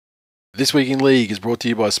This Week in League is brought to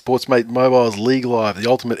you by Sportsmate Mobile's League Live, the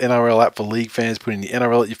ultimate NRL app for league fans, putting the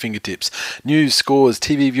NRL at your fingertips. News, scores,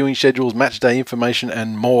 TV viewing schedules, match day information,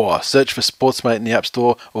 and more. Search for Sportsmate in the App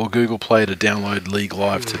Store or Google Play to download League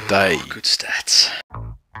Live today. Good stats.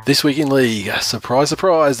 This Week in League, surprise,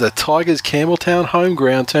 surprise, the Tigers' Campbelltown home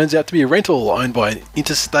ground turns out to be a rental owned by an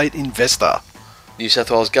interstate investor. New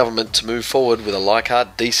South Wales Government to move forward with a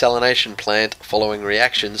Leichhardt desalination plant following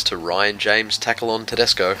reactions to Ryan James' tackle on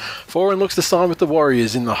Tedesco. Foreign looks to sign with the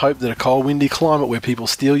Warriors in the hope that a cold, windy climate where people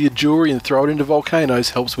steal your jewellery and throw it into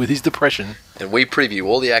volcanoes helps with his depression. And we preview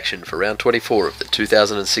all the action for round 24 of the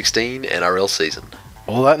 2016 NRL season.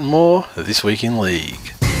 All that and more This Week in League.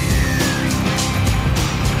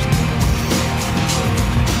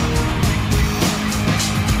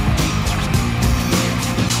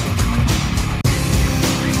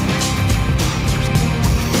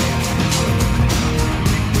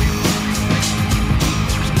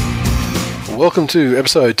 Welcome to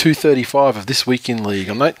episode 235 of This Week in League.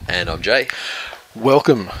 I'm Nate. And I'm Jay.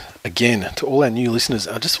 Welcome again to all our new listeners.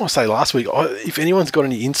 I just want to say last week, if anyone's got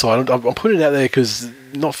any insight, I'm putting it out there because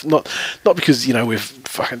not because, you know, we're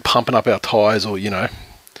fucking pumping up our tyres or, you know,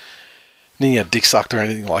 needing our dick sucked or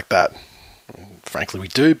anything like that. Frankly, we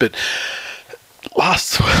do, but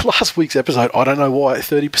last week's episode, I don't know why,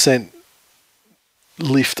 30%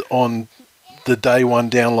 lift on the day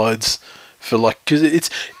one downloads. For like, because it's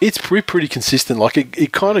pretty consistent. Like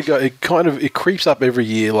it creeps up every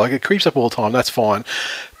year. Like it creeps up all the time. That's fine,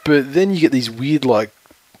 but then you get these weird like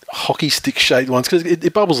hockey stick shaped ones because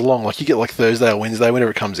it bubbles along. Like you get like Thursday or Wednesday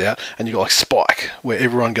whenever it comes out, and you got like Spike where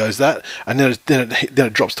everyone goes that, and then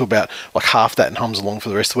it drops to about like half that and hums along for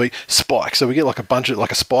the rest of the week. Spike. So we get like a bunch of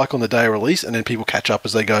like a spike on the day of release, and then people catch up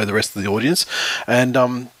as they go. The rest of the audience, and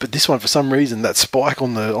but this one for some reason that spike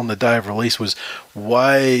on the day of release was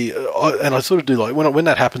way. And I sort of do like when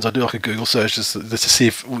that happens, I do like a Google search just to see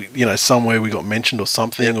if somewhere we got mentioned or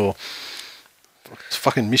something or. It's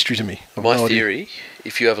fucking mystery to me. My theory,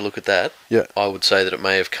 if you have a look at that, I would say that it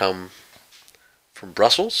may have come from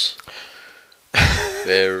Brussels.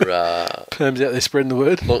 They're Perms out there spreading the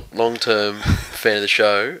word. Long-term fan of the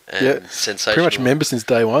show and sensational. Pretty much member since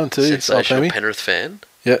day one too. Sensational Penrith fan.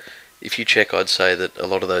 Yeah. If you check, I'd say that a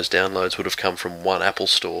lot of those downloads would have come from one Apple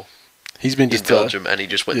store. He's been in Belgium, and he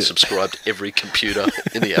just went and subscribed to every computer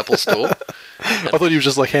in the Apple store. I thought he was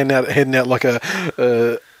just like handing out like a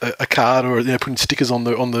card or putting stickers on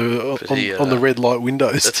the red light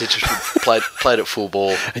windows. That's interesting. Played at full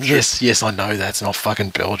ball. And yes, I know that's not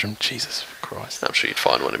fucking Belgium. Jesus Christ! I'm sure you'd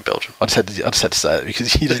find one in Belgium. I just had to say it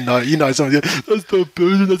because he doesn't know. You know, something. That's not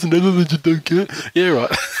Belgium. That's another Netherlands. You don't get. Yeah,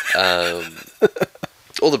 right.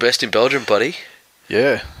 All the best in Belgium, buddy.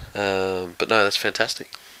 Yeah. But no, that's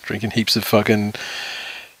fantastic. Drinking heaps of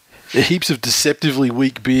deceptively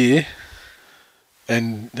weak beer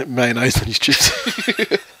and mayonnaise on his chips.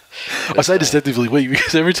 I say deceptively weak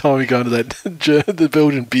because every time we go into the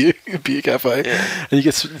Belgian beer cafe and you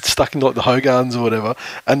get stuck in like the Hogarthens or whatever,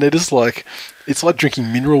 and they're just like, it's like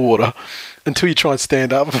drinking mineral water until you try and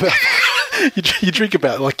stand up. You drink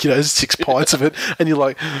about 6 pints of it, and you're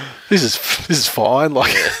like, this is fine.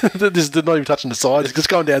 Like this is not even touching the sides. It's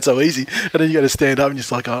going down so easy, and then you got to stand up, and you're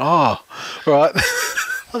just like, oh, right.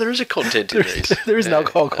 Well, there is a content in these. There is an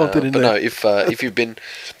alcohol content in there. But no, if you've been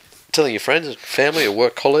telling your friends, family, or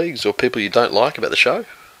work colleagues, or people you don't like about the show,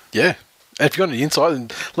 and if you've got any insight, then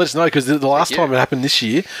let us know because the last time it happened this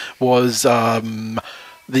year was the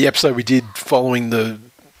episode we did following the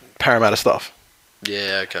Parramatta stuff.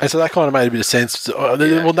 Yeah, okay. And so that kind of made a bit of sense.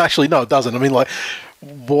 Well, actually, no, it doesn't. I mean, like,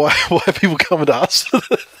 why are people coming to us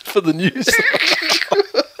for the news?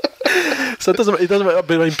 So it doesn't.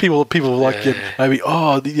 But I mean, people like maybe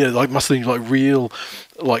like must have been like real,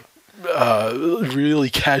 like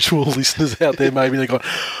really casual listeners out there. Maybe they go,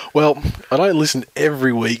 well, I don't listen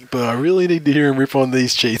every week, but I really need to hear him rip on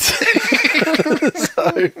these cheats.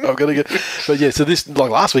 So I'm gonna get. But yeah, so this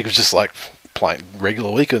like last week was just like. Plain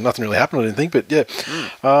regular week and nothing really happened, I didn't think, but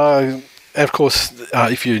and of course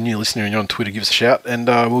if you're a new listener and you're on Twitter, give us a shout and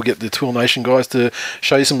we'll get the TWiL Nation guys to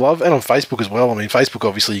show you some love, and on Facebook as well. I mean, Facebook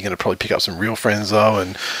obviously you're going to probably pick up some real friends though,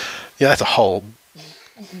 and that's a whole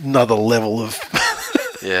another level of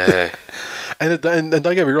and don't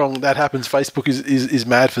get me wrong, that happens. Facebook is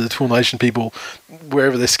mad for the TWiL Nation people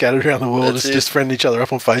wherever they're scattered around the world. It's just friending each other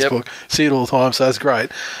up on Facebook. See it all the time, so that's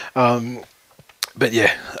great. But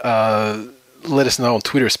let us know on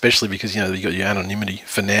Twitter, especially because you got your anonymity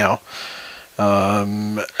for now, for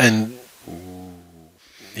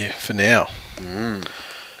now.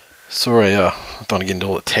 Sorry, I don't want to get into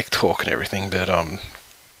all the tech talk and everything, but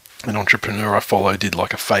an entrepreneur I follow did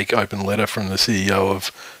like a fake open letter from the CEO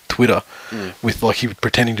of Twitter with like he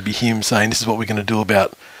pretending to be him saying this is what we're going to do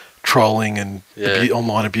about trolling and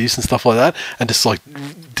online abuse and stuff like that, and just like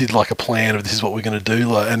did like a plan of this is what we're going to do,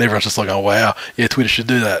 like, and everyone's just like, oh wow, yeah, Twitter should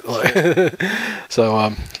do that. Like,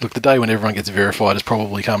 so look, the day when everyone gets verified is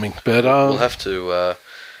probably coming, but we'll have to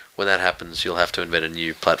when that happens, you'll have to invent a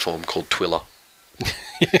new platform called TWiL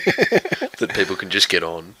that people can just get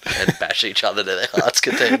on and bash each other to their heart's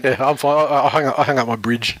content. Yeah, I'm fine. I hung up my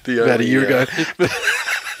bridge about a year ago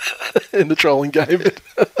in the trolling game.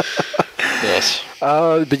 Yes.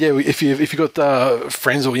 But yeah, if you've got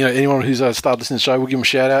friends or anyone who's started listening to the show, we'll give them a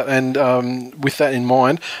shout out. And with that in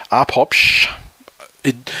mind, Arpopsh,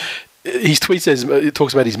 his tweet says it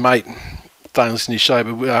talks about his mate. Don't listen to his show,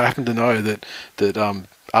 but I happen to know that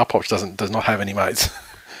Arpopsh does not have any mates.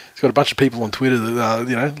 He's got a bunch of people on Twitter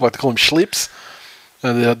that like to call him schlips.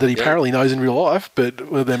 That he apparently knows in real life, but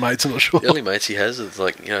their mates, I'm not sure. The only mates he has is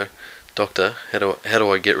like, doctor, how do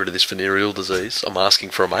I get rid of this venereal disease? I'm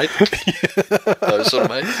asking for a mate. Those sort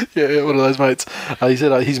of mates. Yeah, one of those mates. He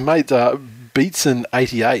said his mate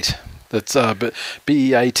Beatson88, that's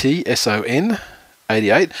Beatson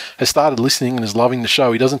 88, has started listening and is loving the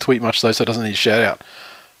show. He doesn't tweet much though, so doesn't need a shout out.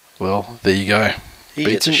 Well, there you go. He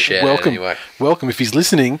gets a shout out anyway. Welcome. If he's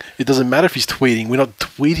listening, it doesn't matter if he's tweeting. We're not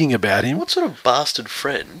tweeting about him. What sort of bastard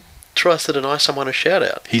friend tries to deny someone a shout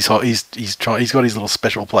out? He's got his little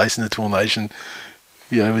special place in the TWiL Nation,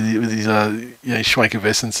 with his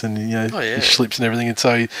schwank-effervescence and his schlips and everything, and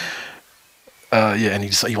so and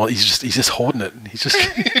he's just hoarding it. He's just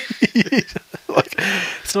like,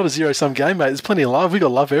 it's not a zero-sum game, mate. There's plenty of love. We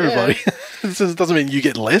got love for everybody. It doesn't mean you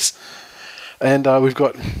get less. And we've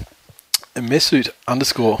got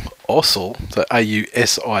Mesut_Osil, so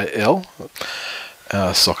AUSIL.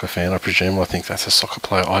 Soccer fan, I presume. I think that's a soccer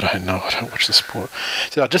player. I don't know. I don't watch the sport.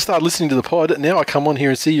 So I just started listening to the pod. Now I come on here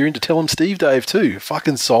and see you're into Tell 'em Steve Dave too.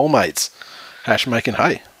 Fucking soulmates. Making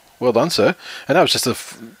hay. Well done, sir. And that was just a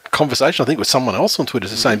conversation, I think, with someone else on Twitter.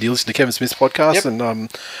 It's the same. Do you listen to Kevin Smith's podcast? Yep.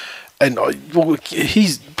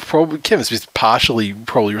 Kevin Smith's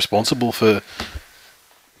probably responsible for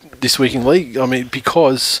This Week in League. I mean,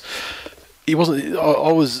 because he wasn't.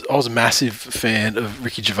 I was a massive fan of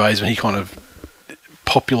Ricky Gervais when he kind of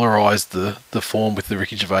popularised the form with the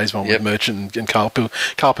Ricky Gervais one with Merchant and Carl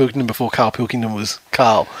Pilkington before Carl Pilkington was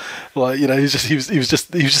Carl. Like, he was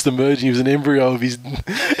just emerging. He was an embryo of his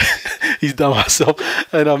dumb ass self.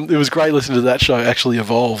 And it was great listening to that show actually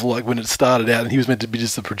evolve. Like when it started out, and he was meant to be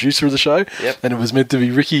just the producer of the show, and it was meant to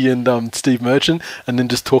be Ricky and Steve Merchant, and then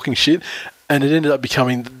just talking shit, and it ended up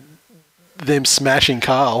becoming them smashing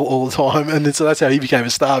Carl all the time, and then, so that's how he became a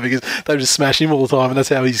star, because they would just smash him all the time, and that's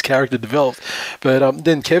how his character developed. But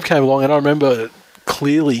then Kev came along, and I remember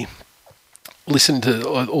clearly listening to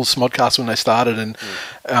all Smodcasts when they started, and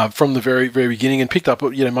from the very, very beginning, and picked up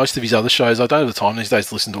most of his other shows. I don't have the time these days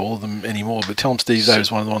to listen to all of them anymore, but Tell 'em Steve Dave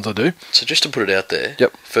is one of the ones I do. So just to put it out there,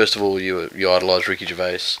 first of all, you idolised Ricky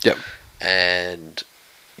Gervais, and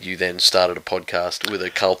you then started a podcast with a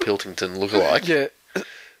Carl Pilkington lookalike.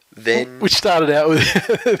 Then, which started out with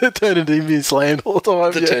it turned into him being slammed all the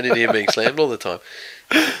time. Turned into him being slammed all the time.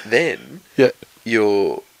 Then,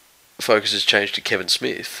 your focus has changed to Kevin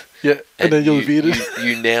Smith. Yeah, and then you're bearded.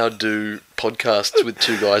 You now do podcasts with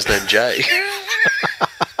two guys named Jay.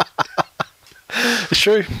 It's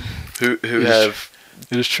true. Who have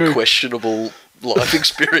it is true questionable life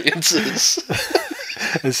experiences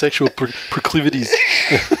and sexual proclivities.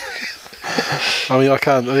 I mean, I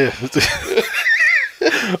can't.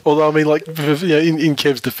 Although, I mean, like, in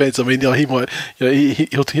Kev's defence, I mean, he might,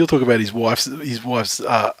 he'll talk about his wife's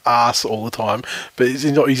ass all the time, but he's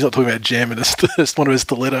not talking about jamming one of his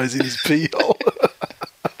stilettos in his pee hole.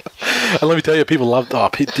 And let me tell you, people loved.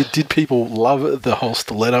 Did people love the whole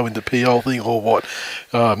stiletto in the pee hole thing, or what?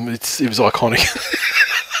 It was iconic.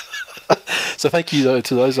 So thank you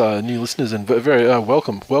to those new listeners, and very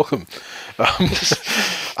welcome.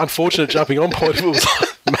 Unfortunate jumping on point. It was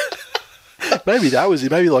maybe that was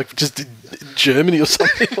it. Maybe like just Germany or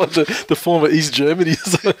something, like the former East Germany or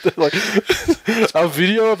something. Like a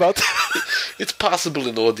video about. It's possible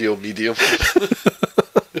in audio medium.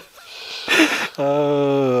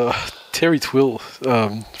 Terry TWiL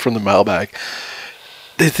from the mailbag.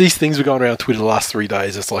 These things were going around Twitter the last 3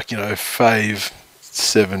 days. It's like, fave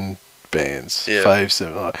 7 bands, fave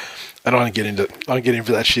 7, and I don't get into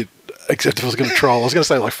that shit. Except if I was going to troll, I was going to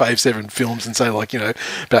say like fave 7 films and say like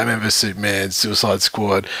Batman vs Superman, Suicide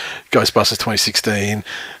Squad, Ghostbusters 2016,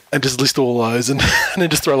 and just list all those and then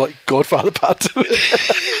just throw like Godfather Part 2.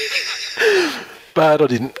 But I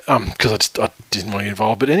didn't, because I didn't want to get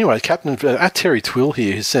involved. But anyway, Captain at TWiL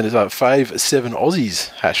here has sent us a fave 7 Aussies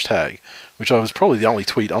hashtag, which I was probably the only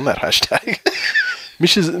tweet on that hashtag.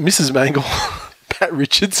 Mrs. Mangle, Pat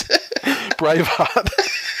Richards,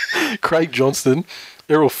 Braveheart, Craig Johnston,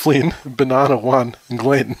 Errol Flynn, Banana One, and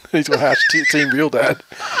Glenn. He's got Team Real Dad.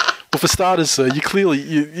 Well, for starters, sir, you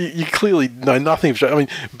clearly know nothing. I mean,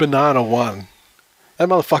 Banana One. That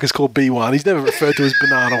motherfucker's called B1. He's never referred to as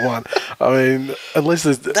Banana One. I mean, unless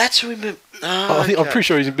there's... That's who he meant. I'm pretty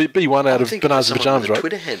sure he's B1 out of Bananas and Pajamas, right?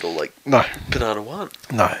 Twitter handle, like... No. Banana One.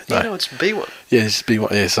 No. No, it's B1. Yeah, it's B1.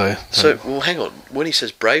 Yeah, So, well, hang on. When he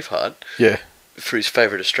says Braveheart... Yeah. For his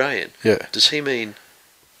favourite Australian... Yeah. Does he mean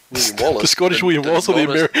William Wallace? The Scottish William Wallace or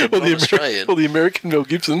the American Mel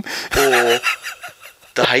Gibson? Or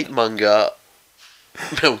the hate monger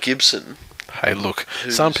Mel Gibson... Hey, look,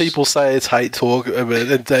 some people say it's hate talk,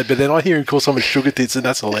 but then I hear him call someone sugar tits, and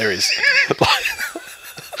that's hilarious.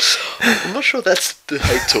 I'm not sure that's the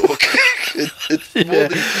hate talk. It's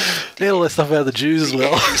more all that stuff about the Jews as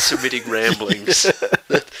well. Anti-Semitic ramblings.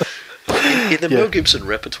 In the Mel Gibson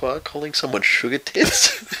repertoire, calling someone sugar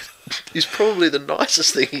tits is probably the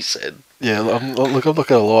nicest thing he said. Yeah, I'm not going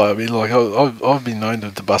to lie. I mean, like I've been known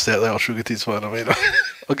to bust out the old sugar tits one. I mean,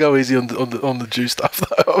 I'll go easy on the Jew stuff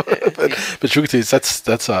though. But sugar tits, that's.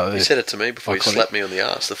 You said it to me before you slapped me on the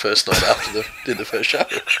arse the first night after did the first show.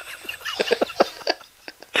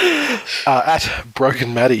 At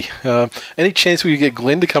Broken Maddie, any chance we could get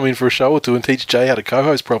Glenn to come in for a show or two and teach Jay how to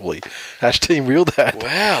co-host properly? Team Real Dad.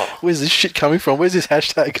 Wow. Where's this shit coming from? Where's this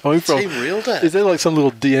hashtag coming from? Team Real Dad. Is there like some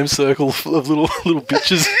little DM circle of little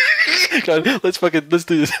bitches going, let's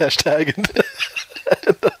do this hashtag and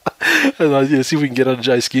see if we can get under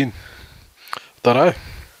Jay's skin. Don't know.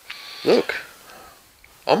 Look,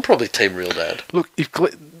 I'm probably Team Real Dad. Look, if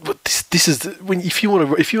this is if you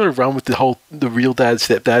want to run with the real dad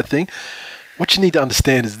stepdad thing, what you need to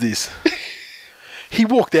understand is this: he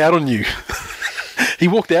walked out on you. He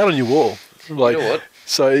walked out on your wall. Like, you know what?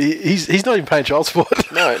 So he's not even paying child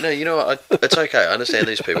support. No, you know what? It's okay. I understand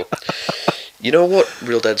these people. You know what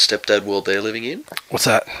real dad stepdad world they're living in? What's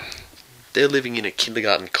that? They're living in a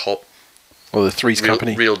kindergarten cop. Well, the Three's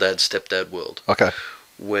Company. Real dad stepdad world. Okay.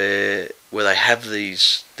 Where they have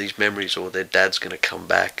these memories, or their dad's going to come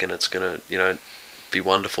back and it's going to be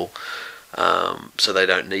wonderful, so they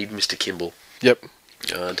don't need Mr. Kimball. Yep.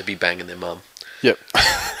 To be banging their mum. Yep.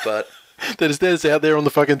 But there's out there on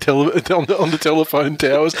the fucking on the telephone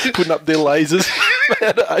towers putting up their lasers,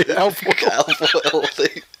 alfoil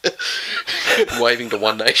thing, waving to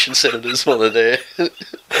One Nation senators while they're there,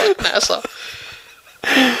 like NASA.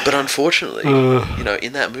 But unfortunately,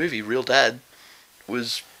 in that movie, Real Dad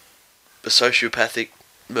was a sociopathic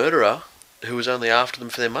murderer who was only after them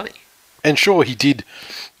for their money. And sure, he did.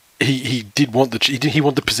 He did want he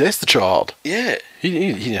wanted to possess the child. Yeah, he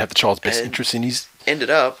didn't have the child's best interest in his.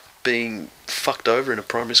 Ended up being fucked over in a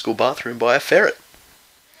primary school bathroom by a ferret.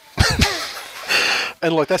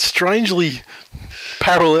 And like that's strangely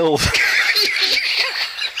parallels.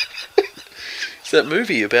 It's that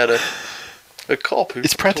movie about a cop who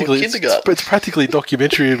it's practically it's practically a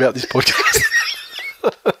documentary about this podcast.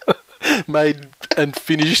 Made and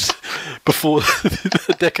finished before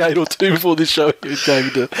a decade or two before this show came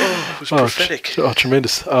into. Oh, it was prophetic.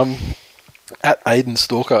 Tremendous. At Aiden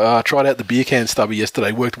Stalker, tried out the beer can stubby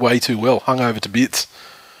yesterday. Worked way too well. Hung over to bits.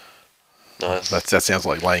 Nice. That sounds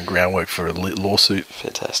like laying groundwork for a lawsuit.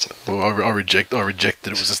 Fantastic. Well, I rejected it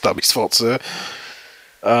was a stubby's fault, sir.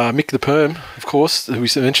 Mick the Perm, of course, who we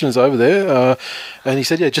mentioned is over there, and he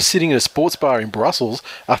said, just sitting in a sports bar in Brussels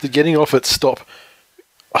after getting off at stop.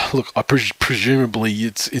 Look, presumably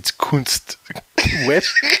it's Kunst wet,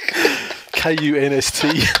 Kunst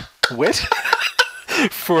wet,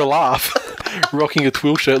 for a laugh, rocking a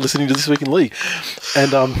TWiL shirt, listening to This Week in League,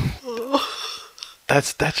 and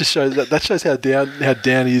that just shows how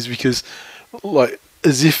down he is, because like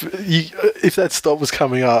as if that stop was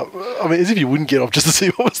coming up, I mean, as if you wouldn't get off just to see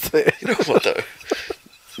what was there. You know what though?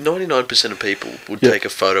 99% of people would take a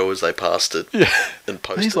photo as they passed it and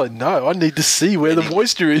post it. He's like, no, I need to see where the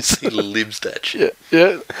moisture is. He lives that shit.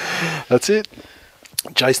 Yeah. That's it.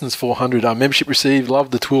 Jason's 400. Membership received. Love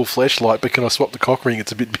the TWiL fleshlight, but can I swap the cock ring?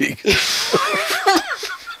 It's a bit big.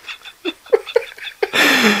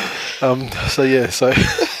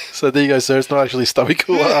 So there you go, sir. It's not actually stubby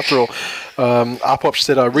cooler after all. Arpop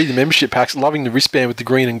said, I read the membership packs, loving the wristband with the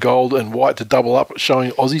green and gold and white to double up,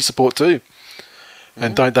 showing Aussie support too.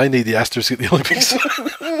 And don't they need the asterisk at the Olympics?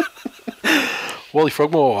 Wally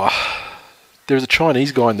Frogmore. There's a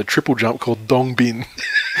Chinese guy in the triple jump called Dong Bin.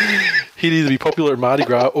 He'd either be popular at Mardi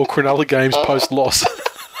Gras or Cronulla Games post-loss.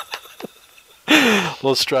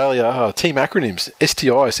 Well, Australia, team acronyms.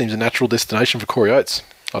 STI seems a natural destination for Corey Oates.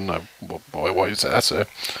 I don't know why you say that, sir.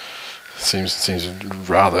 Seems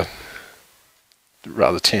rather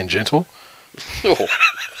tangential. Oh.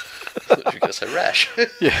 I thought you were going to say rash.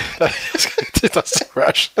 Yeah, that's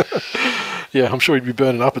rash. Yeah, I'm sure he'd be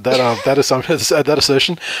burning up at that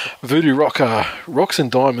assertion. Voodoo Rock, Rocks and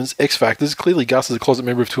Diamonds, X Factors. Clearly, Gus is a closet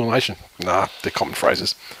member of TWiL Nation. Nah, they're common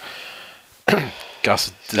phrases.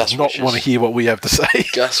 Gus does not want to hear what we have to say.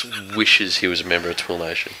 Gus wishes he was a member of TWiL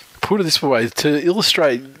Nation. Put it this way, to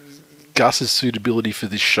illustrate Gus's suitability for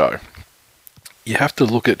this show, you have to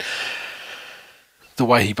look at the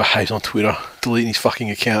way he behaves on Twitter, deleting his fucking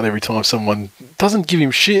account every time someone doesn't give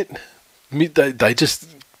him shit. They just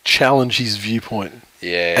challenge his viewpoint.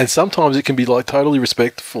 Yeah. And sometimes it can be like totally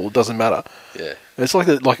respectful. It doesn't matter. Yeah. It's like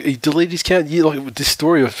that. Like he deleted his account. Yeah, like this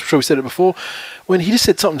story. I'm sure we said it before. When he just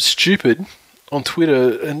said something stupid on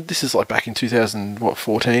Twitter, and this is like back in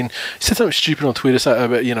 2014. He said something stupid on Twitter, so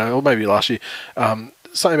about or maybe last year,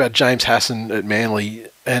 something about James Hassan at Manly,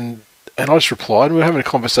 and I just replied. And we were having a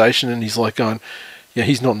conversation, and he's like going, "Yeah,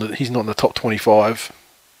 he's not in the top 25,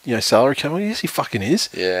 salary cap." Well, yes, he fucking is.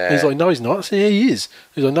 Yeah. And he's like, "No, he's not." I said, "Yeah, he is."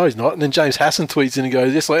 He's like, "No, he's not." And then James Hassan tweets in and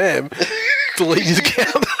goes, "Yes, I am." Delete his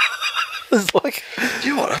account. It's like, do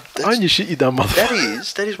you know what? Own your shit, you dumb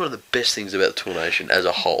motherfucker. That is one of the best things about the TWiL Nation as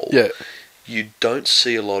a whole. Yeah. You don't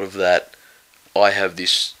see a lot of that. I have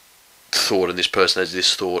this thought and this person has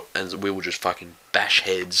this thought, and we will just fucking bash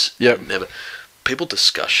heads. Yep. Never. People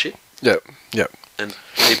discuss shit. Yep. Yep. And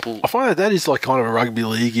people. I find that is like kind of a rugby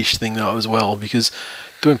league-ish thing though as well, because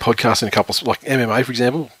doing podcasts in a couple, like MMA for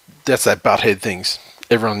example, that's that butt head things.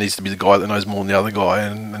 Everyone needs to be the guy that knows more than the other guy,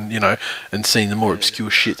 and seeing the more obscure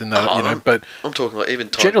shit than that, But I'm talking like even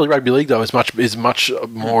generally, rugby league though is much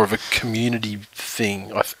more of a community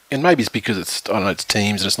thing, and maybe it's because it's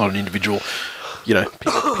teams and it's not an individual.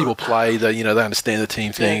 People play. They understand the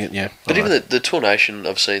team thing. Yeah. But even the TWiL Nation,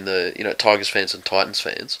 I've seen the Tigers fans and Titans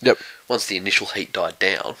fans. Yep. Once the initial heat died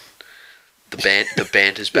down, the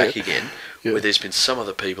banter's back again. Yeah. Where there's been some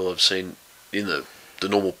other people I've seen in the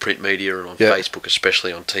normal print media and on Facebook,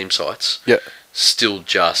 especially on team sites, still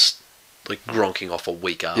just like gronking off a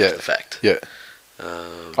week after the fact. Yeah.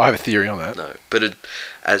 I have a theory on that. No, but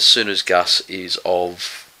as soon as Gus is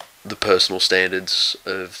of the personal standards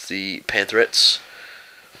of the Pantherettes,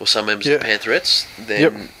 or some members of the Pantherettes,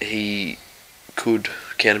 then he could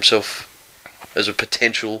count himself as a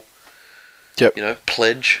potential,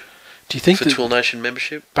 pledge. Do you think for TWiL Nation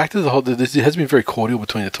membership? Back to the whole, it has been very cordial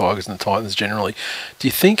between the Tigers and the Titans generally. Do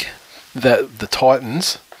you think that the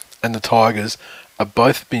Titans and the Tigers are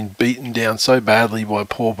both been beaten down so badly by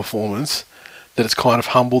poor performance that it's kind of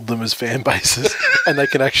humbled them as fan bases, and they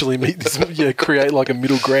can actually meet this, create like a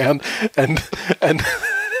middle ground, and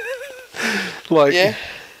like,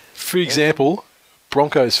 for example,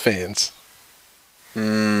 Broncos fans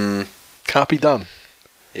can't be done.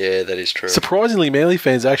 Yeah, that is true. Surprisingly, Manly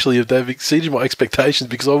fans actually they've exceeded my expectations,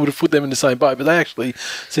 because I would have put them in the same boat, but they actually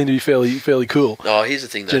seem to be fairly cool. Oh, here's the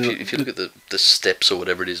thing though: if you look at the steps or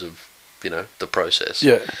whatever it is of the process,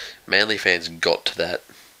 Manly fans got to that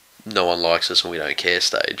no one likes us and we don't care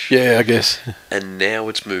stage. Yeah, I guess. And now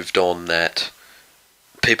it's moved on that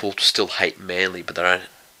people still hate Manly, but they don't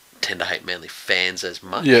tend to hate Manly fans as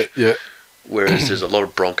much. Yeah, yeah. Whereas there's a lot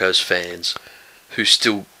of Broncos fans who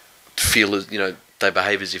still feel as they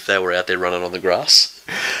behave as if they were out there running on the grass.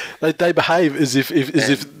 They behave as if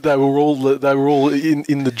they were all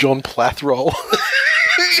in the John Plath role,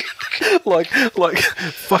 like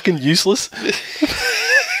fucking useless.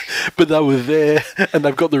 But they were there, and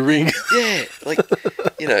they've got the ring. Yeah,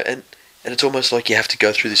 and it's almost like you have to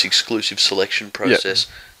go through this exclusive selection process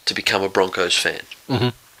to become a Broncos fan. Mm-hmm.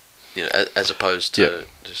 As opposed to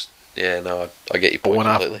just. Yeah, no, I get your point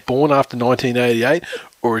completely. Born after 1988,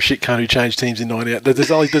 or a shit cunt who changed teams in 98.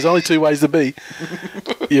 There's only two ways to be.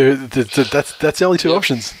 That's the only two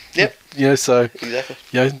options. Yep. So exactly.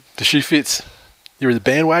 The shoe fits. You're either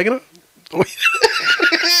bandwagoner.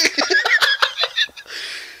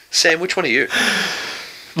 Sam, which one are you?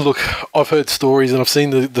 Look, I've heard stories and I've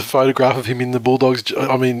seen the photograph of him in the Bulldogs.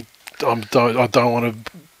 I mean, I don't want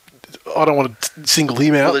to single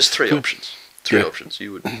him out. Well, there's three options. Three options.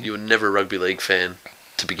 You were never a rugby league fan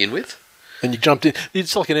to begin with. And you jumped in.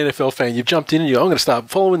 It's like an NFL fan. You've jumped in and I'm going to start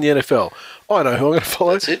following the NFL. I know who I'm going to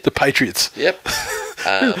follow. That's it. The Patriots. Yep.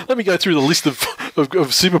 Let me go through the list of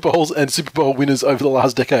Super Bowls and Super Bowl winners over the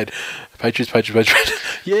last decade. Patriots.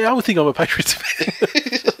 Yeah, I would think I'm a Patriots fan.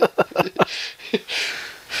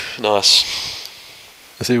 Nice.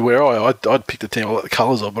 See, where I'd pick the team, I like the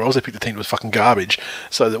colours of, but I also pick the team that was fucking garbage,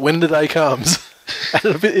 so that when the day comes,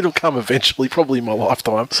 and it'll come eventually, probably in my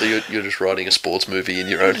lifetime. So you're just writing a sports movie in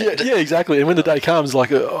your own head. Yeah, exactly. And when the day comes,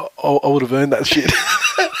 like, I would have earned that shit.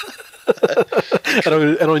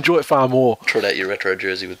 and I'll enjoy it far more. Trot out your retro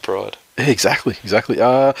jersey with pride. Yeah, exactly.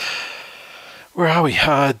 Where are we?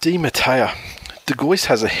 D. Matea. De Gois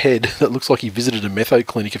has a head that looks like he visited a metho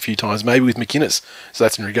clinic a few times, maybe with McInnes. So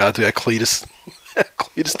that's in regard to our Cletus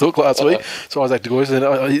talk last week. So Isaac De Gois.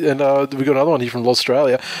 And we've got another one here from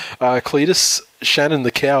Australia. Cletus Shannon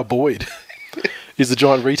the Cow Boyd is the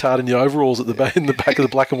giant retard in the overalls in the back of the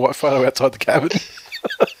black and white photo outside the cabin.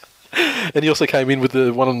 And he also came in with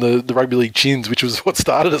the one on the rugby league chins, which was what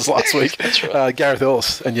started us last week. That's right. Gareth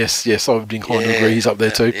Ellis. And yes, I would be inclined to agree. He's up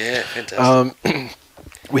there too. Yeah, fantastic.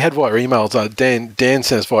 We had via emails. Dan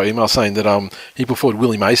sent us via email saying that he put forward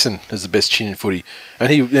Willie Mason as the best chin in footy, and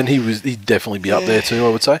he'd definitely be up there too. I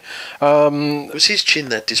would say. Was his chin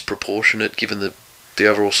that disproportionate given the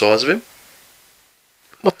overall size of him?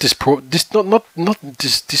 Not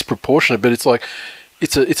disproportionate, but it's like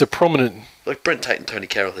it's a prominent. Like Brent Tate and Tony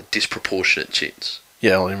Carroll had disproportionate chins.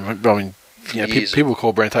 Yeah, I mean, people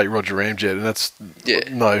call Brent Tate Roger Ramjet, and that's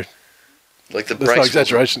no. Like the That's brace, no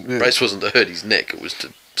exaggeration. Brace wasn't to hurt his neck; it was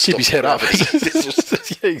to keep his head up. Yeah,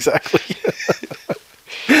 exactly.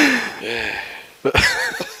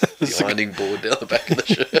 The ironing board down the back of the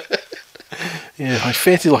shirt. Yeah, I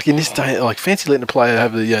fancy in this day, fancy letting a player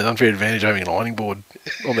have the unfair advantage of having an ironing board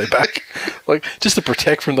on their back, just to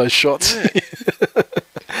protect from those shots.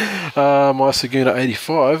 My Saguna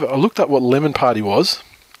 85. I looked up what lemon party was.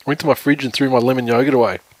 Went to my fridge and threw my lemon yogurt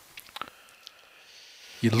away.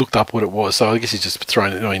 You looked up what it was, so I guess he's just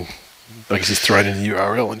thrown it. I guess he's thrown in the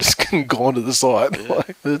URL and just gone to the site. Yeah.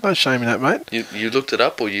 There's no shame in that, mate. You looked it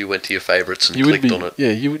up, or you went to your favourites and clicked on it?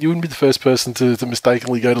 Yeah, you wouldn't be the first person to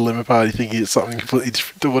mistakenly go to Lemon Party thinking it's something completely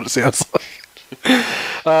different to what it sounds like.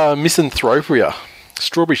 Misanthropia.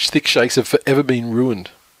 Strawberry thick shakes have forever been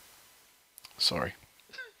ruined. Sorry.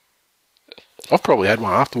 I've probably had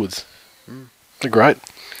one afterwards. They're great.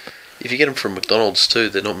 If you get them from McDonald's too,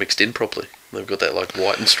 they're not mixed in properly. They've got that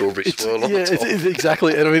white and strawberry swirl on the top. It's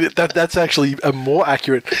exactly. And I mean that's actually a more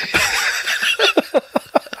accurate.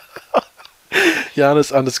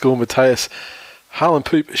 Giannis _ Mateus. Harlan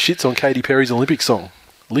Poop shits on Katy Perry's Olympic song.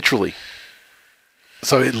 Literally.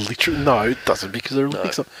 So it doesn't, because they're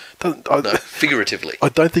Olympic song. No, figuratively. I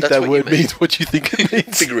don't think that word means what you think it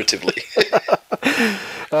means. Figuratively.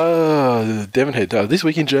 Devonhead. This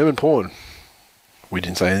week in German porn. We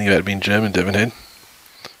didn't say anything about it being German, Devonhead.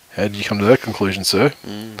 How did you come to that conclusion, sir?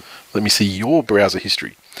 Let me see your browser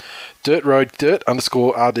history. Dirt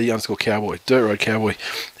 _ cowboy. Dirt Road Cowboy.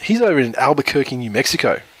 He's over in Albuquerque, New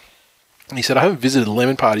Mexico. And he said, I haven't visited a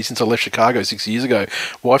lemon party since I left Chicago 6 years ago.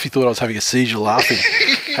 Wifey thought I was having a seizure laughing.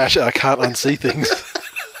 I can't unsee things.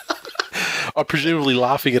 I'm presumably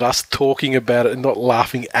laughing at us talking about it and not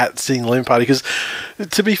laughing at seeing Lemon Party, because,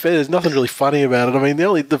 to be fair, there's nothing really funny about it. I mean,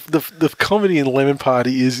 the comedy in Lemon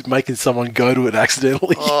Party is making someone go to it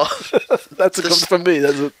accidentally. Oh, for me.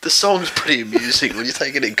 The song's pretty amusing when you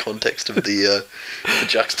take it in context of the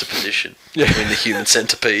juxtaposition between the human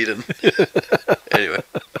centipede and... Anyway.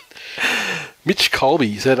 Mitch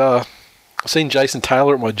Colby said, I've seen Jason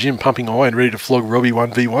Taylor at my gym pumping iron, ready to flog Robbie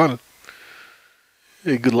 1v1.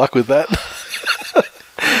 Yeah, good luck with that.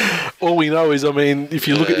 All we know is, I mean, let's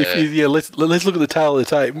look at the tail of the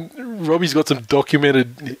tape. Robbie's got some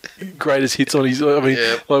documented greatest hits on his. I mean,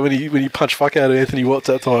 like when he punched fuck out of Anthony Watts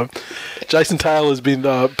that time. Jason Taylor's been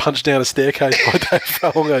punched down a staircase by Dave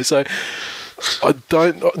Falongo, so I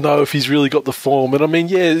don't know if he's really got the form. And I mean,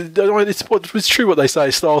 it's true what they say: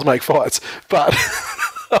 styles make fights, but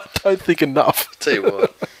I don't think enough. Tell you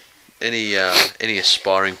what, any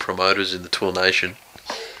aspiring promoters in the TWiL Nation.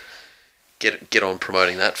 Get on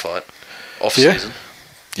promoting that fight. Off-season.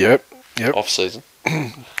 Yep. Off-season.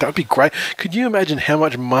 That would be great. Could you imagine how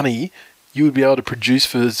much money you would be able to produce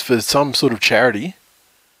for some sort of charity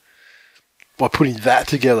by putting that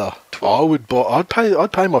together? I'd pay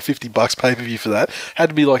my $50 pay-per-view for that. Had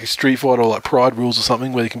to be like a street fight or like Pride Rules or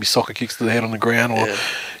something where there can be soccer kicks to the head on the ground, or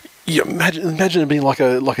imagine it being like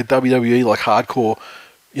a WWE, like hardcore,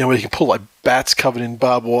 where you can pull like bats covered in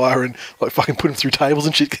barbed wire and like fucking put them through tables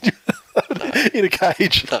and shit. Can you in a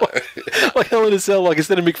cage? No. Like Hell in a Cell, like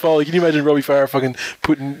instead of Mick Foley, can you imagine Robbie Farah fucking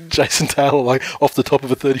putting Jason Taylor like off the top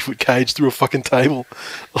of a 30-foot cage through a fucking table?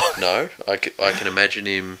 No, I can imagine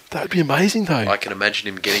him. That would be amazing, though. I can imagine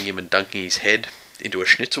him getting him and dunking his head into a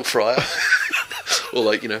schnitzel fryer. Or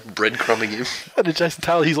like, breadcrumbing him. And then Jason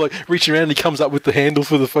Taylor, he's like reaching around and he comes up with the handle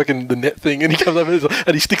for the net thing, and he comes up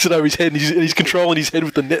and he sticks it over his head, and he's controlling his head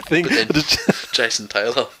with the net thing. But then Jason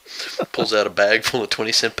Taylor pulls out a bag full of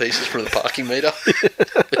 20-cent pieces from the parking meter.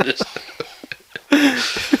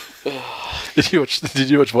 Did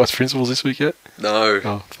you watch Vice Principals this week yet? No.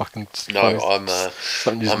 Oh, fucking. No, I'm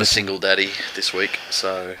a single daddy this week,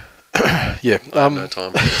 so yeah. I have no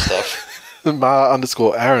time for this stuff.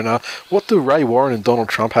 Ma_Aaron, what do Ray Warren and Donald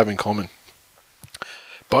Trump have in common?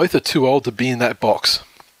 Both are too old to be in that box.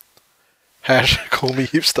 Hash, call me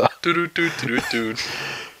hipster.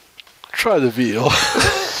 Try the veal.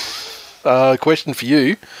 Question for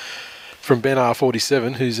you from Ben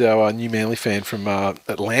R47, who's our new Manly fan from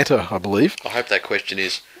Atlanta, I believe. I hope that question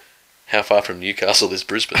is, how far from Newcastle is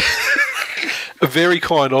Brisbane? A very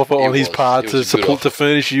kind offer on his part to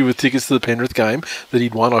furnish you with tickets to the Penrith game that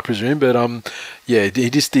he'd won, I presume. But he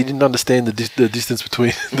didn't understand the distance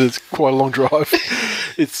between. There's quite a long drive.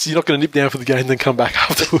 You're not going to nip down for the game and then come back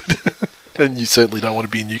afterward, and you certainly don't want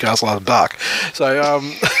to be in Newcastle after dark. So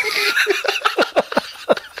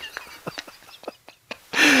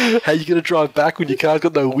how are you going to drive back when your car's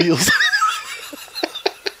got no wheels?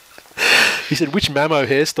 He said, which Mamo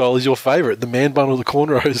hairstyle is your favourite, the man bun or the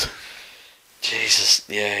cornrows? Jesus,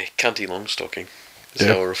 yeah, cunty longstocking is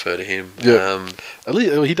how I refer to him. Yeah. At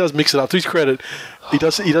least he does mix it up. To his credit,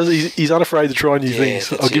 he's unafraid to try new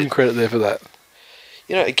things. I'll give him credit there for that.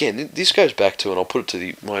 Again, this goes back to, and I'll put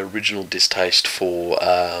it to my original distaste for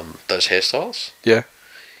those hairstyles. Yeah.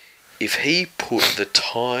 If he put the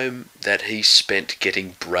time that he spent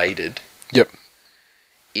getting braided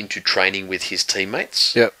into training with his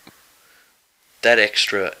teammates, that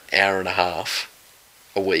extra hour and a half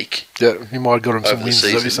a week, he might have got him some wins,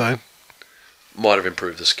 is what you're saying? Might have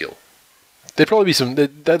improved the skill. There'd probably be some,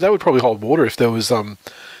 that would probably hold water if there was,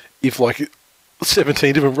 if like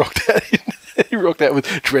 17 of them rocked out. He rocked out with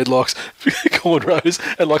dreadlocks, cornrows,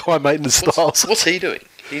 and like high maintenance styles. What's he doing?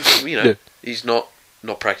 He's, he's not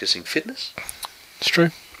practicing fitness. It's true.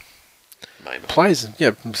 Maybe. Players,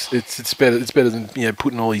 it's better than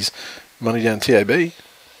putting all his money down TAB.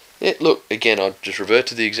 Yeah, look, again, I'll just revert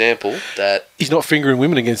to the example that he's not fingering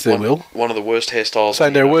women against their will. One of the worst hairstyles.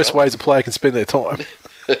 Saying there are worse ways a player can spend their time.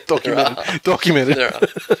 Documented. There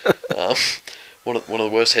are. One of the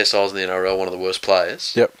worst hairstyles in the NRL. One of the worst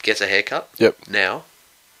players. Gets a haircut. Now,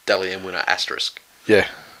 Dally M winner asterisk. Yeah.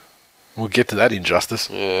 We'll get to that injustice.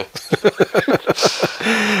 Yeah.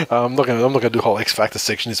 I'm not going to do a whole X Factor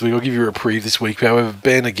section this week. I'll give you a reprieve this week. However,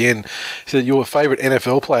 Ben again said your favourite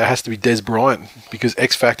NFL player has to be Des Bryant because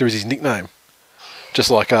X Factor is his nickname.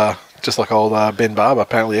 Just like old Ben Barber.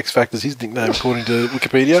 Apparently, X Factor is his nickname according to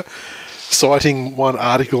Wikipedia, citing one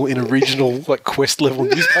article in a regional Quest level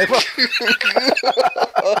newspaper.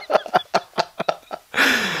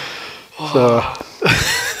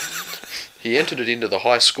 He entered it into the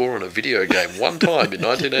high score on a video game one time in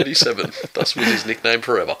 1987. Thus was his nickname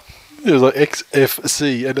forever. It was like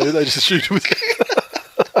XFC, and they just assumed it was...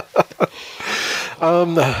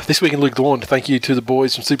 This week in Luke Dawn, thank you to the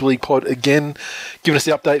boys from Super League Pod again, giving us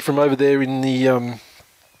the update from over there in the... I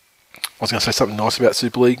was going to say something nice about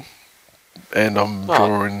Super League, and I'm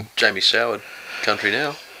drawing... Jamie Soward country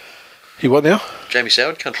now. He what now? Jamie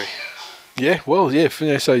Soward country. Yeah, well, yeah,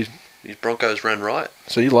 so... His Broncos ran riot.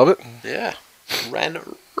 So you love it? Yeah. Ran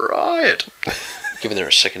riot. Given they're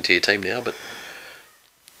a second-tier team now, but...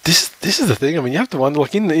 This is the thing. I mean, you have to wonder,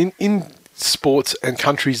 in sports and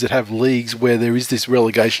countries that have leagues where there is this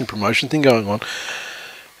relegation promotion thing going on,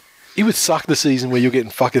 it would suck the season where you're getting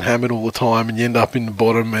fucking hammered all the time and you end up in the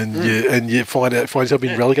bottom and you find yourself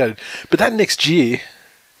being relegated. But that next year...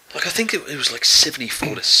 I think it was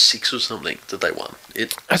 74-6 or something that they won.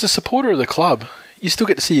 As a supporter of the club... You still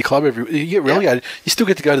get to see your club you get relegated. You still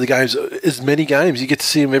get to go to the games, as many games. You get to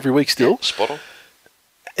see them every week still. Yeah, spot on.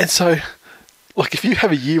 And so, if you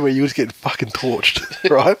have a year where you just get fucking torched,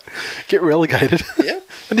 right? Get relegated. Yeah.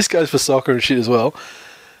 And this goes for soccer and shit as well.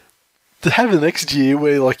 To have the next year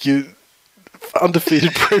where, you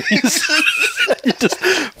undefeated premiers, you just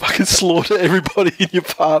fucking slaughter everybody in your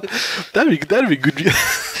part. That'd be good. That'd be a good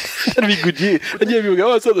year. And people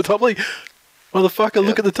go, it's not the top league. Motherfucker,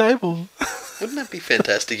 look at the table. Wouldn't that be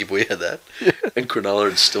fantastic if we had that? Yeah. And Cronulla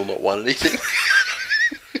had still not won anything.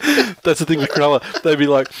 That's the thing with Cronulla. They'd be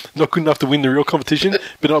not good enough to win the real competition,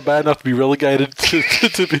 but not bad enough to be relegated to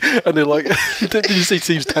be. And they're did you see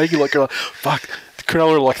teams taking fuck,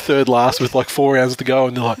 Cronulla are third last with 4 rounds to go,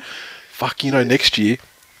 and they're fuck, next year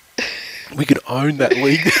we could own that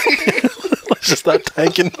league. Let's just start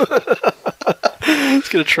tanking. Let's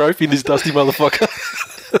get a trophy in this dusty motherfucker.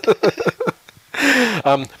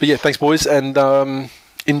 But yeah, thanks, boys, and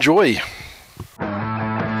enjoy.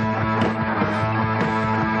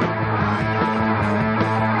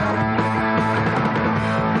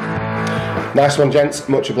 Nice one, gents.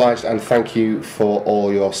 Much obliged, and thank you for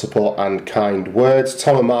all your support and kind words.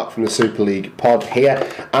 Tom and Mark from the Super League pod here,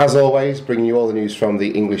 as always, bringing you all the news from the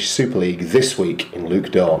English Super League this week in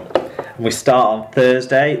Luke Dawn. We start on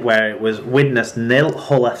Thursday, where it was Widnes 0,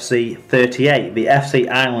 Hull FC 38. The FC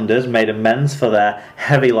Islanders made amends for their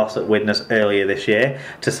heavy loss at Widnes earlier this year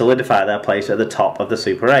to solidify their place at the top of the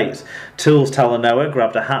Super 8s. TWiL's Talanoa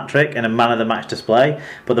grabbed a hat-trick in a man-of-the-match display,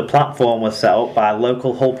 but the platform was set up by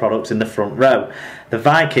local Hull products in the front row. The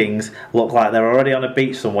Vikings look like they're already on a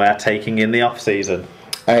beach somewhere taking in the off-season.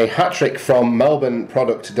 A hat-trick from Melbourne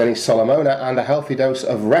product Denis Solomona and a healthy dose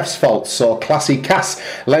of refs fault saw Classy Cass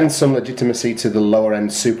lend some legitimacy to the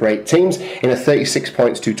lower-end Super 8 teams in a 36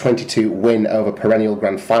 points to 22 win over perennial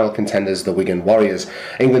grand final contenders the Wigan Warriors.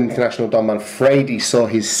 England international Don Manfredi saw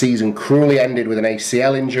his season cruelly ended with an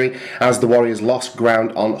ACL injury as the Warriors lost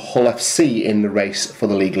ground on Hull FC in the race for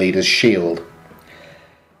the league leaders' shield.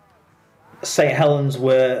 St Helens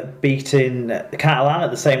were beating Catalan at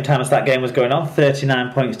the same time as that game was going on,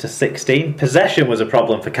 39 points to 16. Possession was a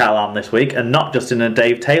problem for Catalan this week, and not just in a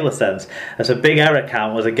Dave Taylor sense, as a big error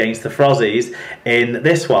count was against the Frozzies in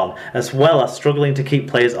this one, as well as struggling to keep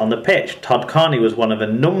players on the pitch. Todd Carney was one of a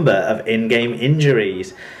number of in-game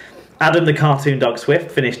injuries. Adam the Cartoon Dog Swift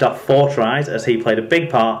finished off 4 tries as he played a big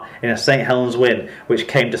part in a St Helens win, which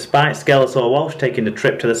came despite Skeletor Walsh taking the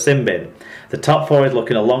trip to the sin bin. The top 4 is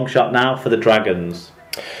looking a long shot now for the Dragons.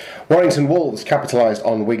 Warrington Wolves capitalised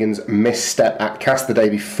on Wigan's misstep at Cast the day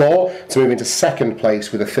before to move into second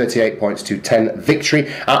place with a 38 points to 10 victory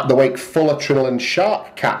at the Wake Fuller Trinidad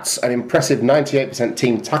Shark Cats. An impressive 98%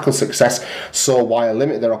 team tackle success saw Wyre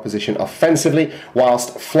limit their opposition offensively,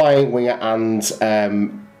 whilst flying winger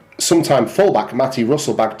and sometime fullback Matty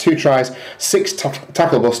Russell bagged 2 tries, 6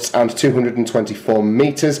 tackle busts and 224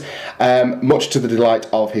 metres, much to the delight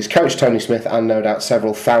of his coach Tony Smith and no doubt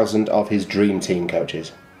several thousand of his dream team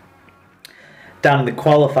coaches. Down in the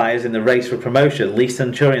qualifiers in the race for promotion, Lee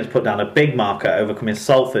Centurions put down a big marker, overcoming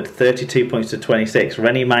Salford 32 points to 26.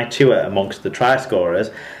 Rennie Maitua amongst the try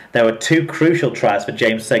scorers. There were 2 crucial tries for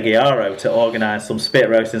James Seguiaro to organise some spit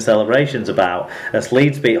roasting celebrations about, as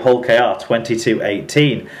Leeds beat Hull KR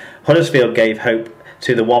 22-18. Huddersfield gave hope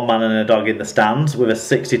to the one man and a dog in the stands with a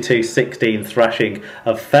 62-16 thrashing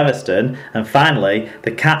of Featherstone. And finally,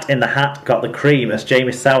 the Cat in the Hat got the cream as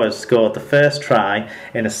Jamie Sowers scored the first try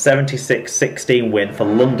in a 76-16 win for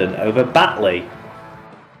London over Batley.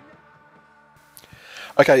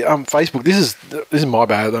 Okay, Facebook. This is my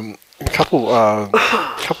bad. A couple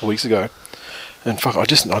of weeks ago, and fuck, I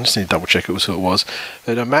just need to double check it was who it was.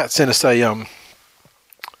 And Matt sent us a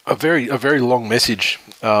very long message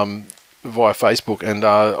via Facebook, and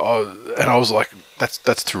I was like,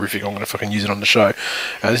 that's terrific. I'm going to fucking use it on the show.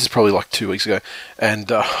 And this is probably like 2 weeks ago,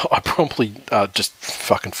 and I promptly just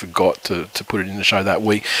fucking forgot to put it in the show that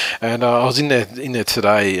week. And I was in there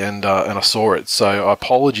today, and I saw it. So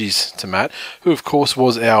apologies to Matt, who of course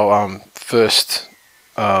was our first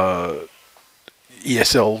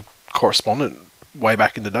ESL correspondent way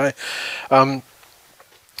back in the day.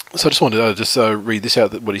 So I just wanted to read this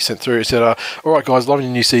out, what he sent through. He said, all right, guys, loving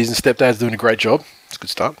the new season. Stepdad's doing a great job. It's a good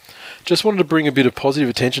start. Just wanted to bring a bit of positive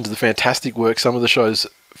attention to the fantastic work some of the show's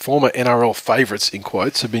former NRL favourites, in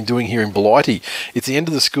quotes, have been doing here in Blighty. It's the end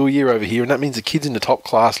of the school year over here, and that means the kids in the top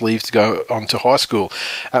class leave to go on to high school.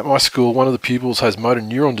 At my school, one of the pupils has motor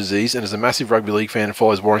neuron disease and is a massive rugby league fan and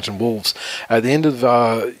follows Warrington Wolves. At the end of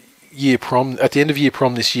year prom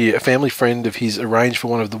this year, a family friend of his arranged for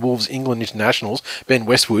one of the Wolves England internationals, Ben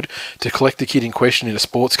Westwood, to collect the kid in question in a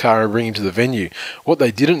sports car and bring him to the venue. What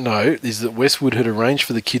they didn't know is that Westwood had arranged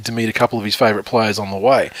for the kid to meet a couple of his favourite players on the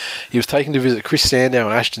way. He was taken to visit Chris Sandow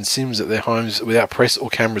and Ashton Sims at their homes without press or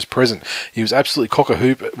cameras present. He was absolutely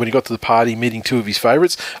cock-a-hoop when he got to the party, meeting 2 of his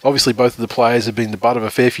favourites. Obviously, both of the players had been the butt of a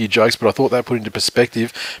fair few jokes, but I thought that put into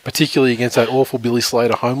perspective, particularly against that awful Billy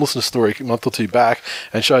Slater homelessness story a month or 2 back,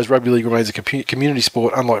 and shows rugby league remains a community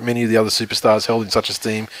sport, unlike many of the other superstars held in such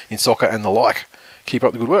esteem in soccer and the like. Keep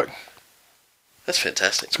up the good work. That's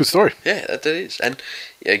fantastic. It's a good story. Yeah, that is. And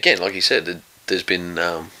yeah, again, like you said, there's been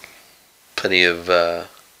plenty of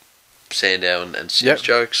Sandow and Sims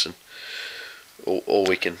jokes, and all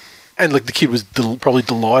we can. And like the kid was probably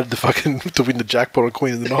delighted to win the jackpot on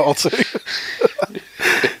Queen of the Nile too.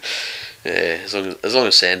 Yeah, as long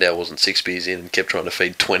as Sandow wasn't 6 beers in and kept trying to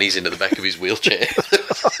feed 20s into the back of his wheelchair.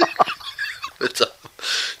 But,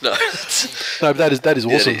 no, No, but that is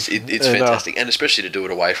awesome. Yeah, it's fantastic, and especially to do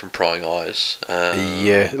it away from prying eyes.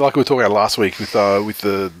 Yeah, like we were talking about last week with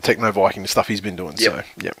the Techno Viking stuff he's been doing. Yep. So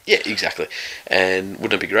yeah, exactly. And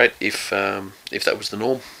wouldn't it be great if that was the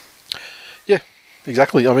norm? Yeah,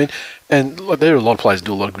 exactly. I mean, and like, there are a lot of players who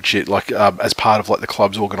do a lot of good shit, like as part of like the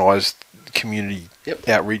club's organised community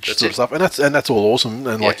outreach sort of stuff, and that's all awesome.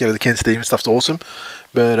 And like the Ken Stevens stuff's awesome.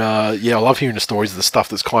 But I love hearing the stories of the stuff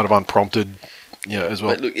that's kind of unprompted, as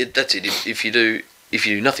well. Mate, look, that's it. If you do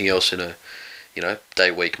nothing else in a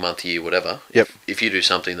day, week, month, year, whatever. Yep. If you do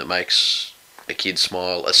something that makes a kid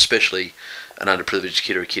smile, especially an underprivileged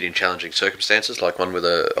kid or a kid in challenging circumstances, like one with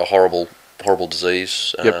a horrible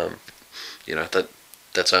disease,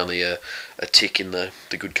 that's only a tick in the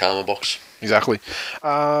good karma box. Exactly.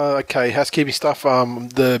 Okay, housekeeping stuff.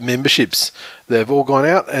 The memberships, they've all gone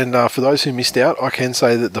out, and for those who missed out, I can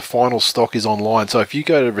say that the final stock is online. So if you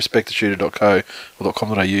go to respecttheshooter.co or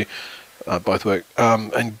 .com.au, both work,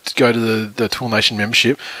 and go to the TWiL Nation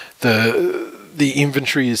membership, the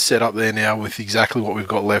inventory is set up there now with exactly what we've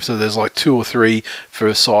got left. So there's like 2 or 3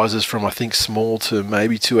 for sizes from I think small to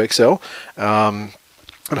maybe 2XL.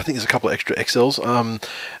 And I think there's a couple of extra XLs.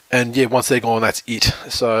 And yeah, once they're gone, that's it.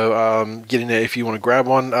 So get in there if you want to grab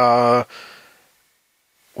one. What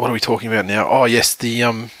are we talking about now? Oh yes,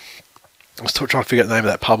 I was trying to figure out the name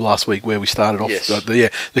of that pub last week where we started off. Yes.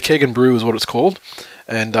 The Keg and Brew is what it's called,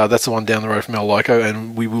 and that's the one down the road from El Loco,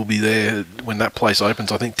 and we will be there when that place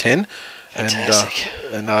opens. I think 10. Fantastic.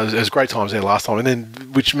 And it was great times there last time, and then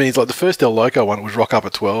which means like the first El Loco one was rock up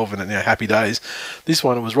at 12 and happy days. This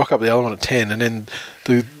one it was rock up the other one at 10, and then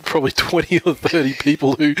the probably 20 or 30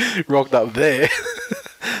 people who rocked up there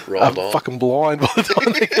are fucking blind by the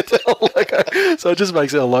time they get to El Loco. So it just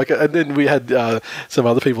makes El Loco. And then we had some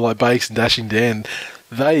other people like Bakes and Dashing Dan.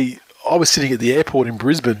 I was sitting at the airport in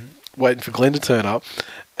Brisbane waiting for Glenn to turn up,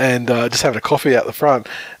 and just having a coffee out the front,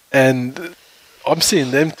 and I'm seeing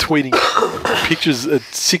them tweeting pictures at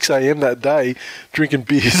 6 a.m. that day, drinking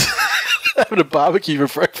beers, having a barbecue for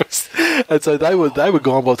breakfast, and so they were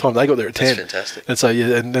gone by the time they got there at 10. That's fantastic. And so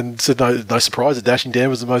and then so no surprise that Dashing Dan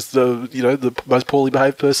was the most the most poorly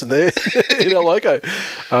behaved person there in El Loco,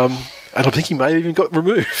 and I think he may have even got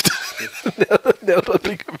removed. now that I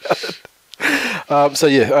think about it.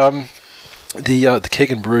 The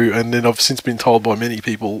Keg and Brew, and then I've since been told by many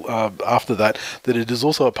people after that it is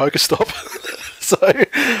also a poker stop. So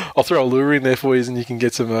I'll throw a lure in there for you, and you can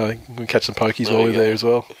get some, you can catch some pokies while you're there as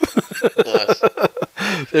well. Nice.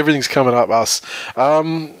 Everything's coming up us.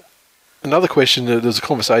 Another question. There's a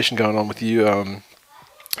conversation going on with you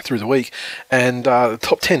through the week, and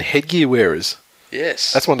top 10 headgear wearers.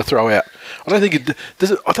 Yes, that's one to throw out. I don't think it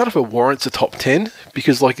does. I don't know if it warrants a top 10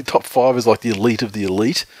 because like the top 5 is like the elite of the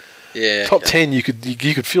elite. Yeah, top 10, you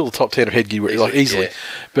could fill the top 10 of headgear easily. Yeah.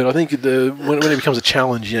 But I think when it becomes a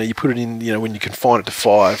challenge, you put it in, when you confine it to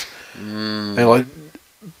 5, and like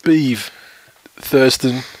Beeve,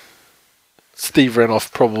 Thurston, Steve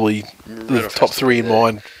Renoff, probably the top 3 in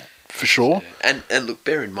mine for sure. Yeah. And look,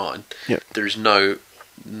 bear in mind, there is no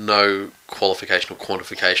qualification or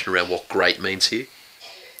quantification around what great means here.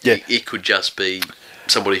 Yeah, it could just be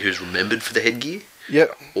somebody who's remembered for the headgear.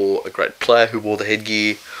 Yep. Or a great player who wore the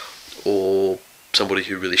headgear, or somebody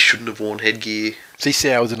who really shouldn't have worn headgear.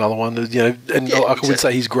 Seasau is another one, and I wouldn't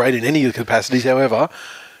say he's great in any of the capacities. However,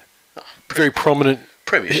 very prominent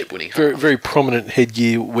premiership winning, very very prominent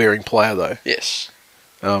headgear wearing player though. Yes.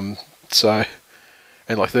 So,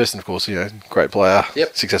 and like Thurston, of course, great player,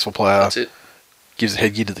 successful player. That's it. Gives the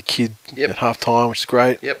headgear to the kid at half time, which is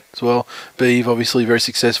great. Yep. As well, Beeve obviously very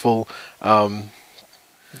successful.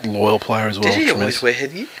 Loyal player as well. Did he always wear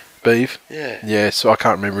headgear? Beeve? Yeah. Yeah, so I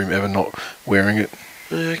can't remember him ever not wearing it.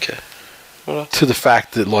 Okay. To the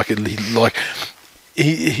fact that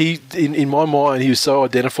he in my mind he was so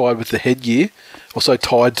identified with the headgear, or so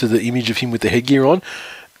tied to the image of him with the headgear on,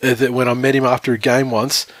 that when I met him after a game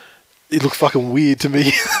once, it looked fucking weird to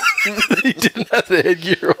me. He didn't have the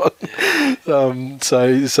headgear on.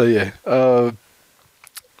 So yeah.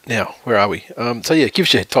 Now, where are we? Give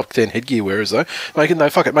us your top 10 headgear wearers, though. Make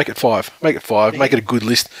it 5. Make it 5. Make it a good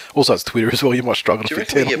list. Also, it's Twitter as well. You might struggle to fit 10.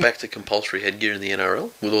 Do you reckon we get back to compulsory headgear in the NRL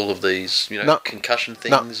with all of these, concussion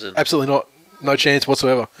things? No, absolutely not. No chance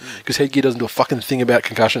whatsoever. Because headgear doesn't do a fucking thing about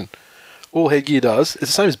concussion. All headgear does, it's the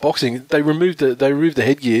same as boxing. They removed the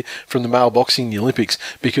headgear from the male boxing in the Olympics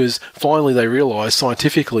because finally they realised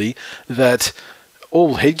scientifically that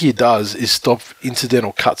all headgear does is stop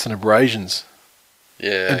incidental cuts and abrasions.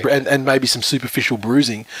 Yeah, and maybe some superficial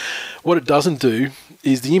bruising. What it doesn't do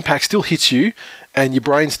is the impact still hits you, and your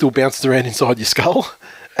brain still bounces around inside your skull,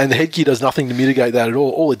 And the headgear does nothing to mitigate that at all.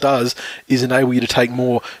 All it does is enable you to take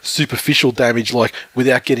more superficial damage, like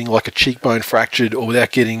without getting like a cheekbone fractured, or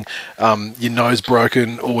without getting your nose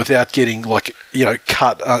broken, or without getting like,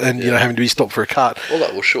 cut and having to be stopped for a cut. Well,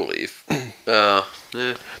 that will surely. Yeah.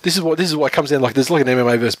 This is why it comes down like there's like an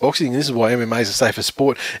MMA versus boxing. And this is why MMA is a safer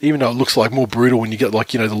sport, even though it looks like more brutal when you get like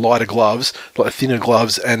the lighter gloves, like thinner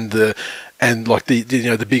gloves, and the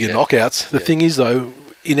bigger knockouts. The thing is though,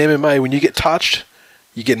 in MMA when you get touched,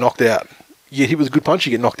 you get knocked out. You get hit with a good punch,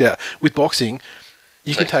 you get knocked out. With boxing,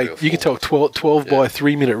 you can take 12 by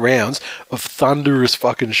 3 minute rounds of thunderous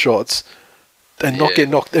fucking shots, and not get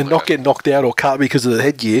knocked out or cut because of the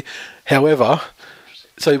headgear. However,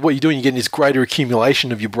 so what you're doing, you're getting this greater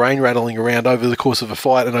accumulation of your brain rattling around over the course of a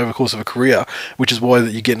fight and over the course of a career, which is why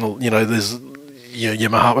that you're getting, there's, your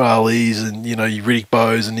Muhammad Ali's and, your Riddick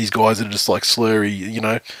Bowe's and these guys that are just like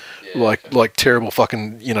slurry, like terrible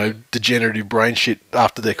fucking, degenerative brain shit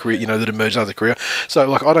after their career, that emerged after their career. So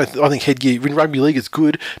like, I think headgear in rugby league is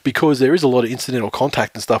good because there is a lot of incidental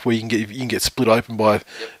contact and stuff where you can get split open by,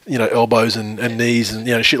 elbows and knees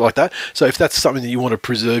and, shit like that. So if that's something that you want to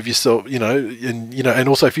preserve yourself, and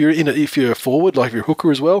also if you're a forward, like if you're a hooker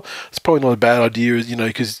as well, it's probably not a bad idea,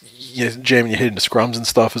 because you're jamming your head into scrums and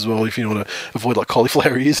stuff as well. If you want to avoid like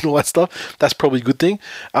cauliflower ears and all that stuff, that's probably a good thing.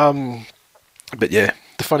 But yeah.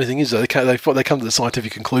 The funny thing is, though, they come to the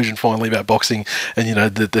scientific conclusion finally about boxing,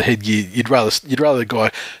 and the headgear. You'd rather the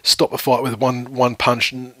guy stop a fight with one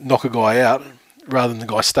punch and knock a guy out, rather than the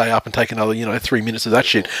guy stay up and take another 3 minutes of that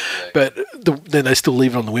shit. But then they still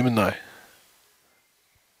leave it on the women though,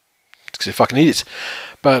 because they're fucking idiots.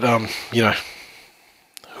 But who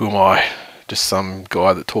am I? Just some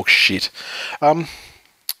guy that talks shit.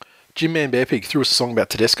 Jim Man Bearpig threw us a song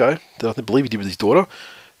about Tedesco that I believe he did with his daughter.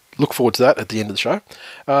 Look forward to that at the end of the show.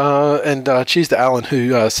 And cheers to Alan,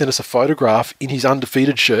 who sent us a photograph in his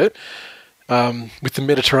undefeated shirt with the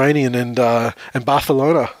Mediterranean and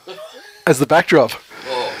Barcelona as the backdrop.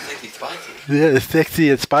 Oh, sexy spicy. Yeah, sexy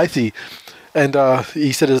and spicy. And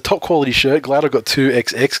he said it's a top quality shirt. Glad I got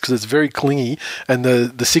 2XX because it's very clingy, and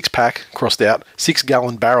the 6-pack crossed out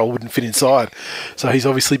 6-gallon barrel wouldn't fit inside. So he's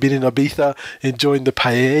obviously been in Ibiza enjoying the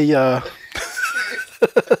paella.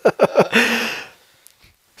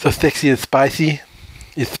 So sexy and spicy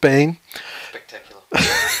in Spain. Spectacular.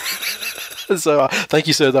 So thank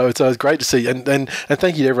you, sir, though. It's great to see. And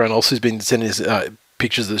thank you to everyone else who's been sending us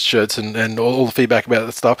pictures of the shirts and all the feedback about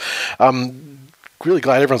that stuff. Really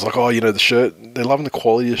glad everyone's like, the shirt. They're loving the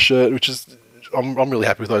quality of the shirt, which is... I'm really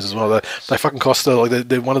happy with those as well. They fucking cost, they're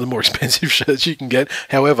one of the more expensive shirts you can get.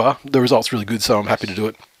 However, the result's really good, so I'm happy to do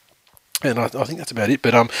it. And I think that's about it.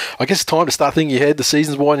 But I guess it's time to start thinking ahead. The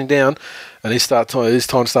season's winding down, and it's time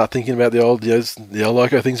to start thinking about the old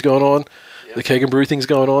loco things going on, the keg and brew things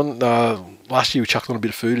going on. Last year we chucked on a bit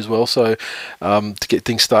of food as well, so to get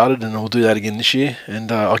things started, and we'll do that again this year.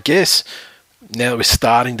 And I guess now that we're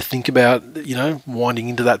starting to think about winding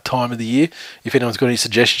into that time of the year, if anyone's got any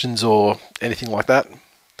suggestions or anything like that,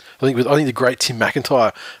 I think the great Tim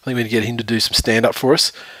McIntyre. I think we're going to get him to do some stand up for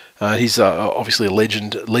us. He's obviously a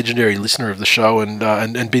legendary listener of the show, and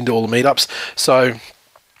been to all the meetups. So,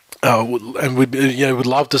 and would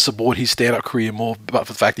love to support his stand-up career more, but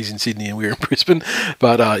for the fact he's in Sydney and we're in Brisbane.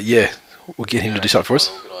 But we'll get him to do something for us.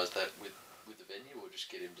 Organise that with the venue, or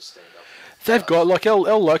just get him to stand up. They've got like El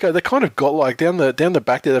Loco. They kind of got like down the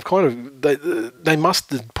back there. They've kind of they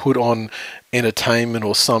must have put on entertainment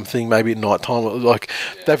or something, maybe at night time.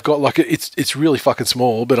 They've got like it's really fucking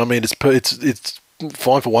small, but I mean it's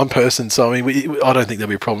fine for one person, so I mean, I don't think there'll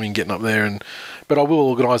be a problem in getting up there. But I will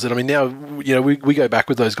organise it. I mean, now we go back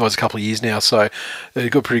with those guys a couple of years now, so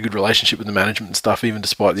they've got a pretty good relationship with the management and stuff, even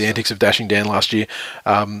despite the antics of Dashing Dan last year.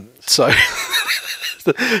 So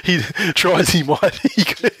he tries, he might,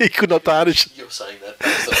 he could not tarnish. You're saying that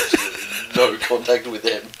there's no contact with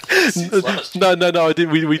them since last year. No, I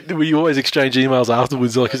did. We always exchange emails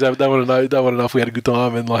afterwards, like, because they want to know if we had a good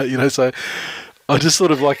time, and so. I just sort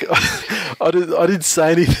of like, I didn't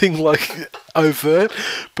say anything like overt,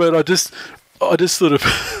 but I just sort of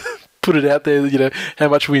put it out there, how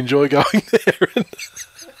much we enjoy going there,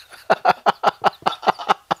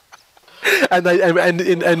 and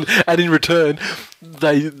in return,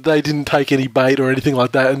 they didn't take any bait or anything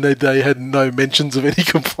like that, and they had no mentions of any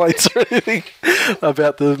complaints or anything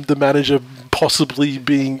about the manager possibly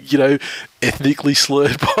being, ethnically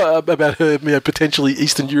slurred about her, potentially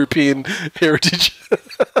Eastern European heritage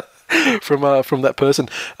from that person.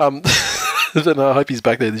 And I hope he's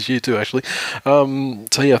back there this year too, actually.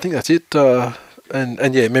 So yeah, I think that's it.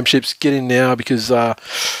 And yeah, memberships, get in now, because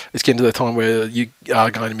it's getting to the time where you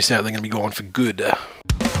are going to miss out. They're going to be gone for good.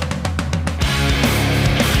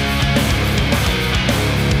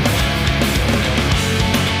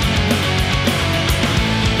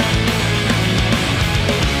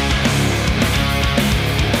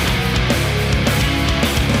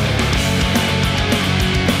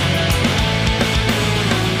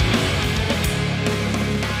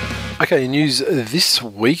 Okay, news this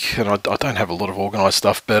week, and I don't have a lot of organised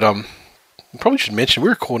stuff, but probably should mention we're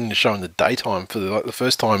recording the show in the daytime for the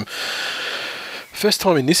first time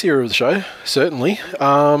in this era of the show. Certainly,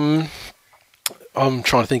 I'm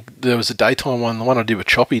trying to think. There was a daytime one, the one I did with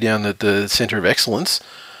Choppy down at the Centre of Excellence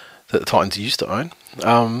that the Titans used to own.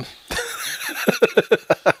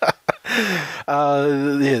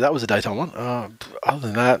 Yeah, that was a daytime one. Other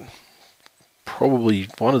than that, probably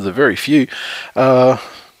one of the very few.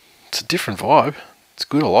 It's a different vibe. It's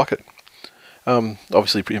good. I like it.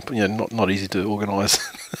 Obviously, not easy to organise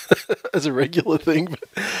as a regular thing, but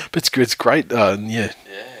it's good. It's great.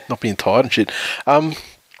 Not being tired and shit.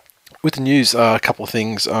 With the news, a couple of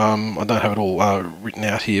things. I don't have it all written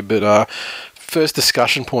out here, but first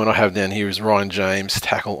discussion point I have down here is Ryan James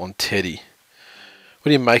tackle on Teddy. What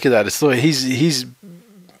do you make of that? It's like he's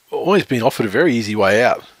always been offered a very easy way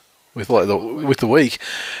out with the week,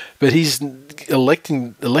 but he's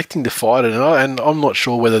electing to fight it, and I'm not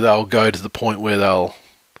sure whether they'll go to the point where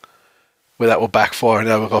that will backfire and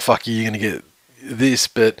they'll go, "Oh, fuck you, you're going to get this."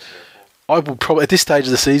 But I will probably at this stage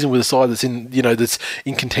of the season with a side that's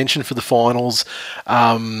in contention for the finals,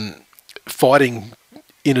 fighting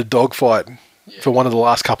in a dogfight for one of the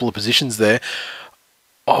last couple of positions there.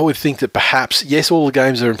 I would think that perhaps, yes, all the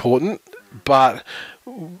games are important, but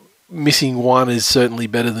missing one is certainly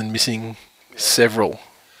better than missing several.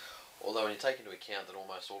 Although when you take into account that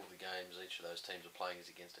almost all of the games each of those teams are playing is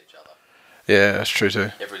against each other. Yeah, that's true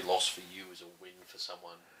too. Every loss for you is a win for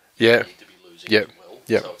someone. Yeah. You need to be losing as well.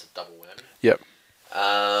 Yep. So it's a double whammy. Yep.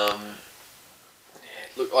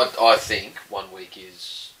 Look, I think 1 week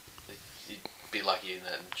is... You'd be lucky in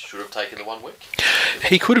that and should have taken the 1 week.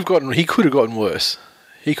 He could have gotten worse.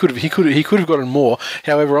 He could have gotten more.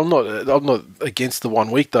 However, I'm not against the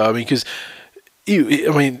 1 week though. I mean, because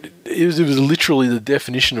it was literally the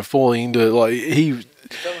definition of falling into he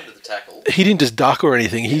fell into the tackle. He didn't just duck or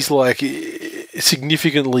anything. He's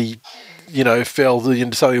significantly, fell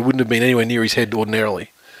into something that wouldn't have been anywhere near his head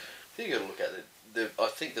ordinarily. I think you got to look at it. I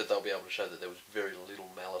think that they'll be able to show that there was very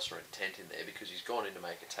little malice or intent in there because he's gone in to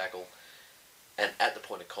make a tackle, and at the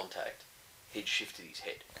point of contact, he'd shifted his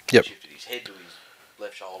head. Yep. Shifted his head to his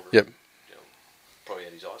left shoulder. Yep. Probably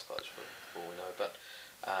had his eyes closed for all we know. But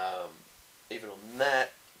even on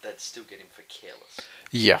that, that'd still get him for careless.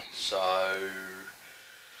 Yeah. So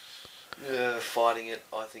fighting it,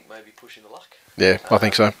 I think maybe pushing the luck. Yeah, I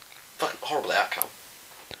think so. Fucking horrible outcome.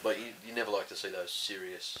 But you never like to see those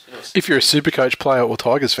serious... if you're a Supercoach player or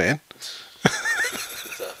Tigers fan.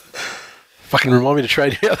 Fucking remind me to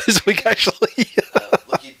trade you out this week, actually.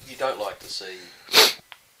 Look, you don't like to see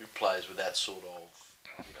players with that sort of,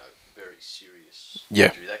 very serious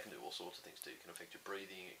injury. That can do all sorts of things too. It can affect your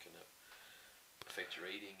breathing. It can affect your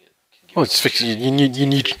eating. It can give it's affecting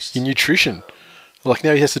your nutrition. Like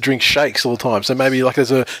now he has to drink shakes all the time. So maybe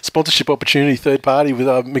there's a sponsorship opportunity, third party with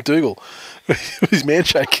McDougall, with his man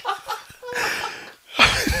shake.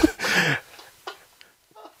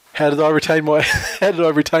 How did I retain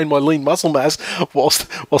my lean muscle mass while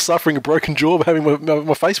suffering a broken jaw by having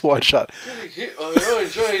my face wide shut?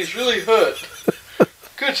 He's really hurt.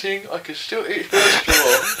 Good thing I can still eat first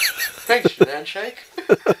jaw. Thanks, man shake.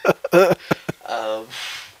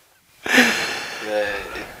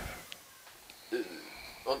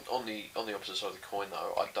 On the opposite side of the coin,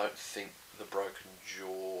 though, I don't think the broken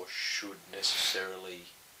jaw should necessarily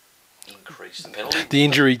increase the penalty. The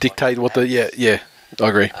injury dictate what the I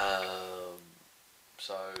agree.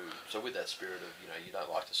 So with that spirit of you don't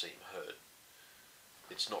like to see him hurt,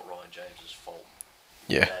 it's not Ryan James's fault.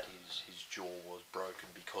 Yeah. That his jaw was broken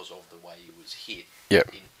because of the way he was hit.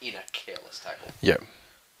 Yep. In a careless tackle. Yep.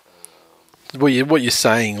 What you're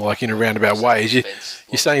saying, in a roundabout way, is you're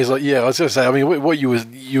saying is I was going to say. I mean, what you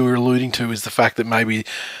were alluding to is the fact that maybe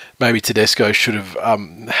Tedesco should have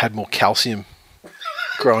had more calcium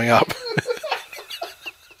growing up.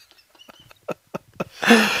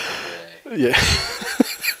 Yeah.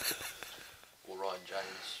 Well, Ryan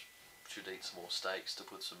James should eat some more steaks to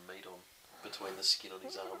put some meat on between the skin on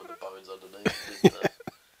his arm and the bones underneath.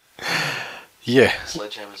 Yeah.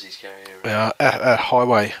 Sledgehammers he's carrying around. At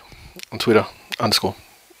Highway on Twitter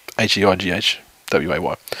 _HEIGHWAY.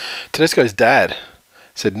 Tedesco's dad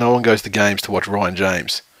said no one goes to games to watch Ryan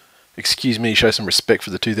James. Excuse me, show some respect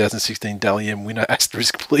for the 2016 Dally M winner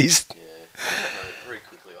asterisk, please. Yeah, very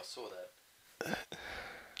quickly I saw that.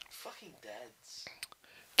 Fucking dads.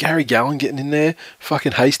 Gary Gallen getting in there.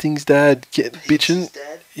 Fucking Hastings' dad bitching.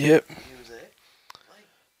 Dad? Yep. He was there.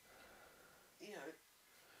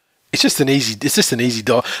 It's just an easy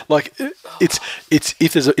dial. Like it's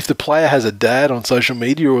if the player has a dad on social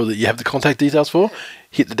media or that you have the contact details for,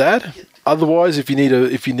 hit the dad. Otherwise, if you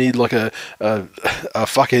need like a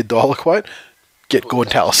fuckhead dialer quote, get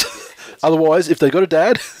Gordon Tallis. Otherwise, if they got a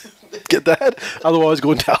dad, get dad. Otherwise,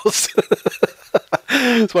 Gordon Tallis.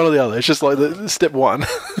 It's one or the other. It's just like the step one.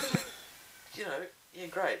 Yeah,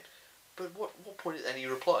 great. But what point? And he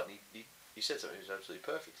replied, and he said something that was absolutely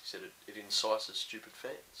perfect. He said it incites stupid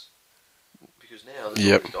fans. Because now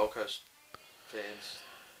there's all these Gold Coast fans.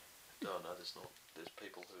 Oh no, there's not. There's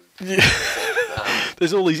people who. Yeah.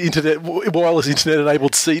 There's all these wireless internet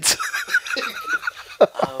enabled seats.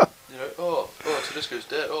 Tedesco's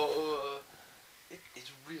dead.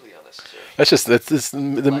 It's really unnecessary.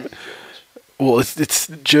 It's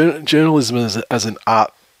journalism as an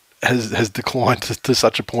art has declined to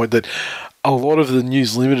such a point that a lot of the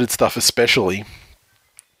News Limited stuff, especially,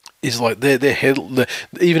 is like even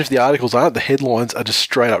if the articles aren't, the headlines are just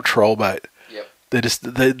straight up troll bait. Yep.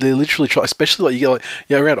 They're literally especially like you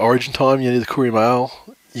get around Origin time, the Courier Mail,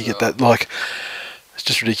 you get that it's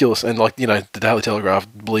just ridiculous. And the Daily Telegraph,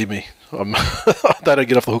 believe me, they don't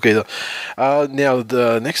get off the hook either. Now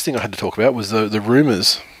the next thing I had to talk about was the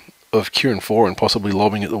rumours of Kieran Foran possibly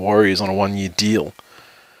lobbing at the Warriors on a 1-year deal.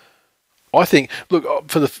 I think, look,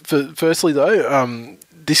 firstly though,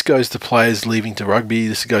 this goes to players leaving to rugby.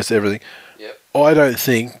 This goes to everything. Yep. I don't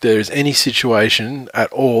think there's any situation at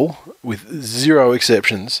all, with zero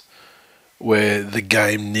exceptions, where the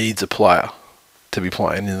game needs a player to be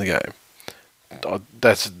playing in the game.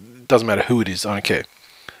 Doesn't matter who it is. I don't care.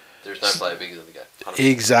 There's no player bigger than the game.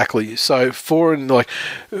 100%. Exactly. So Foran,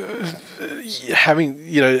 having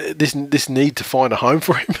this need to find a home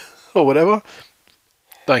for him or whatever.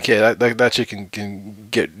 Don't care. That shit can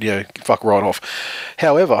get fuck right off.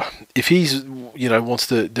 However, if he's wants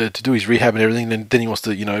to do his rehab and everything, then he wants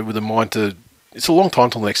to with a mind to. It's a long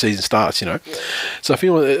time till the next season starts, Yeah. So if he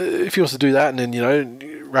wants to do that and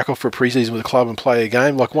then rack off for a preseason with the club and play a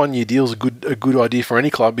game, 1-year deal is a good idea for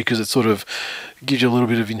any club, because it sort of gives you a little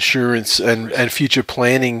bit of insurance and future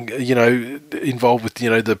planning involved with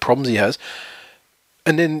the problems he has.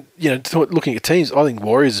 And then looking at teams, I think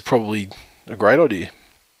Warriors is probably a great idea.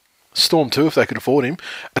 Storm too, if they could afford him.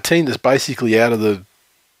 A team that's basically out of the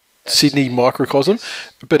Sydney microcosm,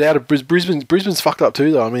 but out of Brisbane. Brisbane's fucked up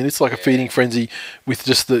too, though. I mean, it's like a feeding frenzy with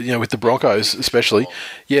just with the Broncos, especially.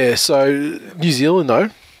 Yeah. So New Zealand,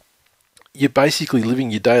 though, you're basically living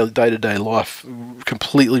your day-to-day life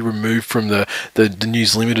completely removed from the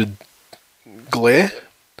News Limited glare.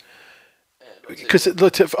 Because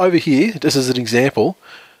over here, just as an example,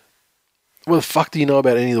 what the fuck do you know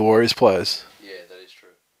about any of the Warriors players?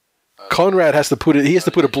 Conrad has to put a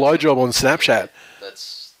blowjob on Snapchat.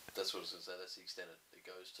 That's what I was going to say. That's the extent it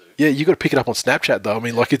goes to. Yeah, you got to pick it up on Snapchat though. I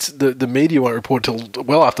mean, it's the media won't report till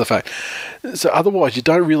well after the fact. So otherwise, you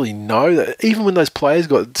don't really know that. Even when those players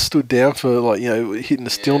got stood down for hitting the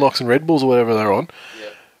steel knocks and Red Bulls or whatever they're on,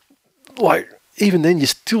 even then you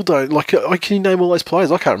still don't Can you name all those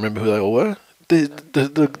players? I can't remember who they all were.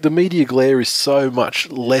 The media glare is so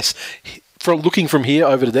much less. From looking from here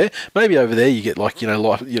over to there, maybe over there you get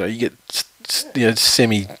you get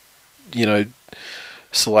semi,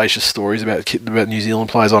 salacious stories about New Zealand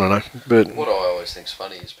players. I don't know, but what I always think's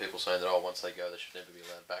funny is people saying that once they go they should never be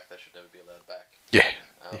allowed back. They should never be allowed back. Yeah,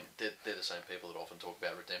 they're the same people that often talk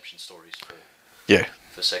about redemption stories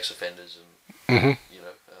for sex offenders and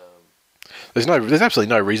There's absolutely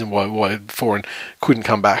no reason why Foran couldn't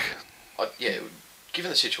come back. Given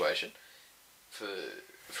the situation,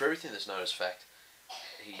 for everything that's known as fact,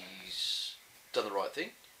 he's done the right thing.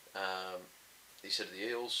 He said to the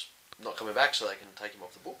Eels, not coming back so they can take him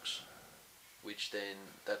off the books, which then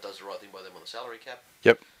that does the right thing by them on the salary cap.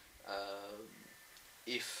 Yep.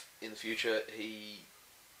 If in the future he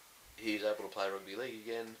is able to play rugby league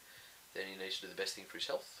again, then he needs to do the best thing for his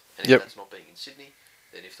health. And if that's not being in Sydney,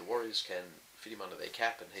 then if the Warriors can fit him under their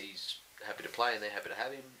cap and he's happy to play and they're happy to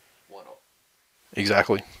have him, why not?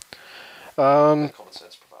 Exactly. Common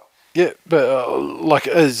sense prevail. Yeah, but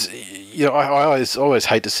as I always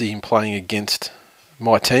hate to see him playing against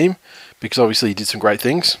my team, because obviously he did some great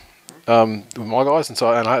things with my guys, and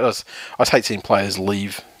I just hate seeing players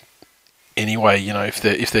leave anyway.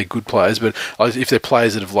 If they're good players, but if they're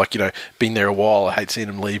players that have been there a while, I hate seeing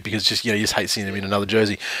them leave, because you just hate seeing them in another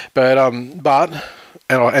jersey. But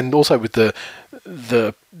and also with the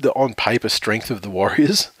on paper strength of the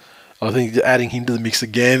Warriors, I think adding him to the mix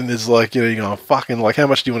again is how much do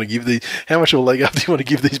you want to give how much of a leg up do you want to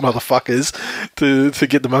give these motherfuckers to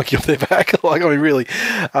get the monkey off their back? Really.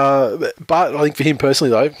 But I think for him personally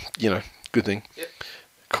though, good thing. Yep.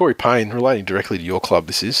 Corey Payne, relating directly to your club,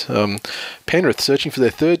 this is. Penrith searching for their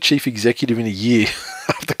third chief executive in a year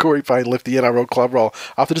after Corey Payne left the NRL club role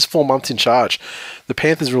after just 4 months in charge. The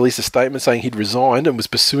Panthers released a statement saying he'd resigned and was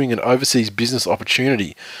pursuing an overseas business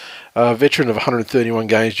opportunity. A veteran of 131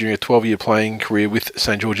 games during a 12-year playing career with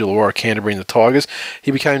St George Illawarra, Canterbury and the Tigers,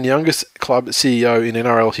 he became the youngest club CEO in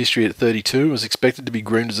NRL history at 32 and was expected to be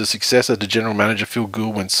groomed as a successor to General Manager Phil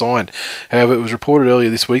Gould when signed. However, it was reported earlier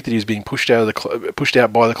this week that he was being pushed out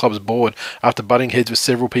by the club's board after butting heads with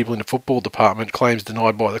several people in the football department, claims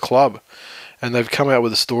denied by the club. And they've come out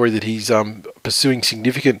with a story that he's pursuing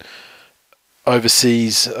significant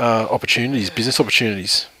overseas opportunities, business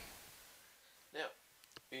opportunities.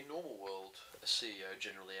 CEO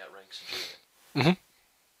generally outranks a junior. Mm-hmm.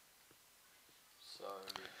 So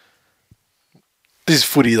this is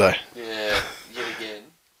footy, though. Yeah, yet again,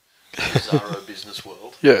 bizarro business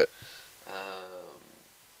world. Yeah.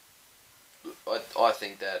 I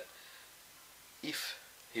think that if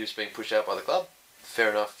he was being pushed out by the club,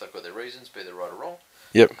 fair enough. They've got their reasons, be they right or wrong.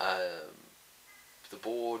 Yep. The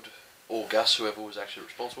board or Gus, whoever was actually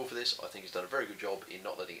responsible for this, I think has done a very good job in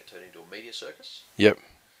not letting it turn into a media circus. Yep.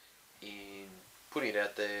 In putting it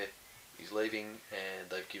out there, he's leaving, and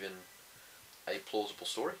they've given a plausible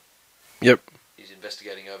story. Yep. He's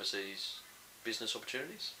investigating overseas business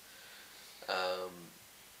opportunities.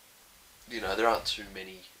 There aren't too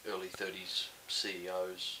many early 30s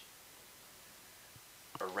CEOs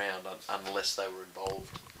around unless they were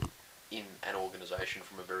involved in an organisation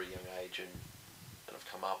from a very young age and have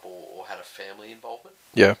come up or had a family involvement.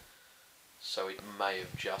 Yeah. So it may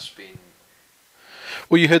have just been...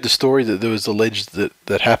 Well, you heard the story that there was alleged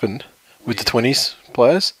that happened with the 20s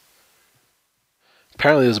players.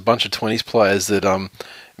 Apparently, there was a bunch of 20s players that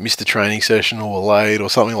missed a training session or were late or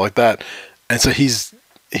something like that, and so he's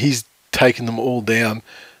taken them all down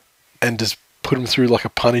and just put them through like a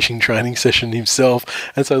punishing training session himself.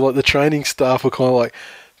 And so like the training staff were kind of like,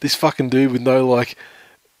 this fucking dude with no like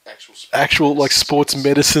actual like sports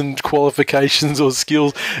medicine qualifications or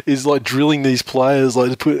skills is like drilling these players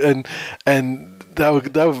like to put and they were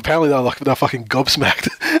apparently they're fucking gobsmacked.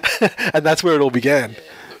 And that's where it all began.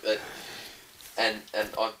 Yeah, and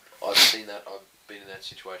I've seen that. I've been in that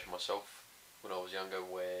situation myself when I was younger,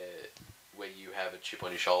 where you have a chip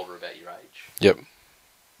on your shoulder about your age. Yep.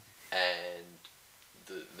 And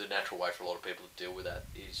the natural way for a lot of people to deal with that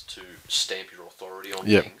is to stamp your authority on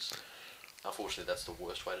yep. things. Unfortunately, that's the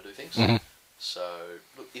worst way to do things. Mm-hmm. So,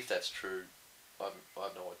 look, if that's true, I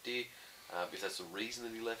have no idea. If that's the reason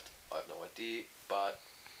that he left, I have no idea. But,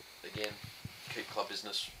 again, keep club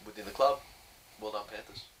business within the club. Well done,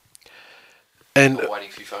 Panthers. And I'm waiting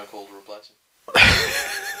for your phone call to replace him.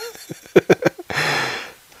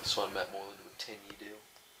 Sign Matt Moylan to a 10-year deal.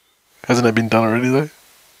 Hasn't that been done already, though?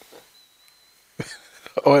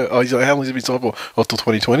 How long has it been signed for? Oh, till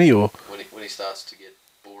 2020, or? When he starts to get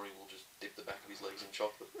boring, we'll just dip the back of his legs in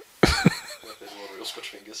chocolate. Like there's a lot of real Scotch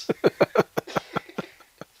fingers.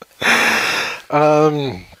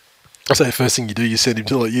 I say the first thing you do, you send him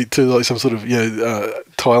to some sort of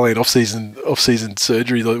Thailand off-season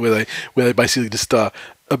surgery where they basically just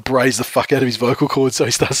abrase the fuck out of his vocal cords so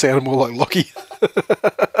he starts sounding more like Lockie.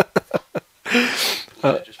 Just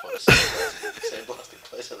find a sandblasting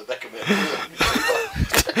place at the back of my head.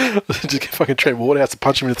 Just get fucking Trent Waterhouse to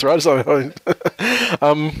punch him in the throat or something.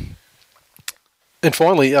 And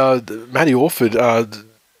finally, Matty Orford,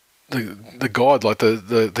 the god, like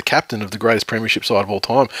the captain of the greatest premiership side of all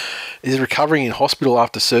time, is recovering in hospital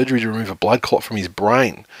after surgery to remove a blood clot from his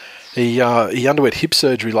brain. He underwent hip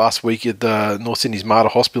surgery last week at the North Sydney's Mater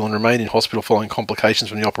Hospital and remained in hospital following complications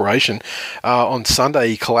from the operation. On Sunday,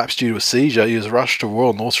 he collapsed due to a seizure. He was rushed to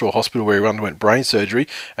Royal North Shore Hospital where he underwent brain surgery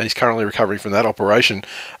and he's currently recovering from that operation.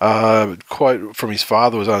 Quote from his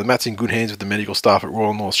father was, Matt's in good hands with the medical staff at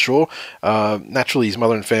Royal North Shore. Naturally, his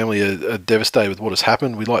mother and family are devastated with what has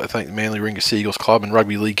happened. We'd like to thank the Manly Ringer Seagulls Club and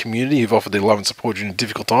Rugby League community who've offered their love and support during a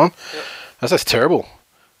difficult time. Yep. That's terrible.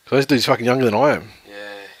 Those dudes fucking younger than I am.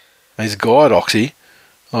 And he's a guy at Oxy.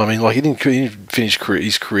 I mean, like he didn't finish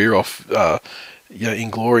his career off, in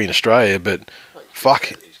glory in Australia, but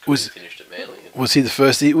was he the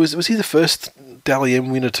first? Was he the first Dally M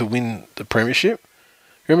winner to win the premiership?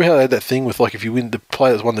 Remember how they had that thing with like if you win the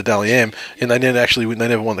player that won the Dally M and they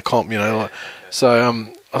never won the comp, So I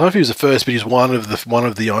don't know if he was the first, but he's one of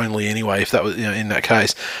the only anyway. If that was in that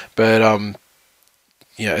case, but at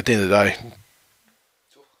the end of the day,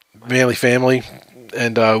 Manly family.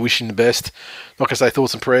 And wishing the best. Not gonna say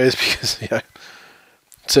thoughts and prayers because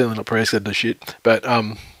certainly not prayers because I do shit. But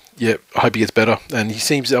I hope he gets better. And he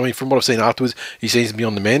seems, from what I've seen afterwards, he seems to be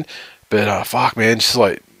on the mend. But fuck, man, just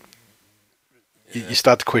like you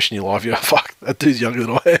start to question your life. You're like, fuck, that dude's younger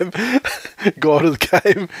than I am. Go out of the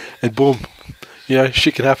game, and boom,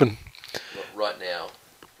 shit can happen. Right now,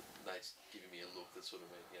 Nate's giving me a look that's sort of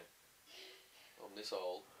mean, I'm this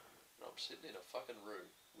old, and I'm sitting in a fucking room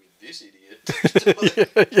with this idiot.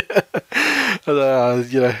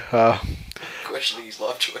 Questioning his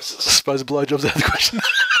life choices. I suppose a blowjob's out of the question.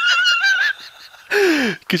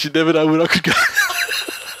 Because you never know when I could go.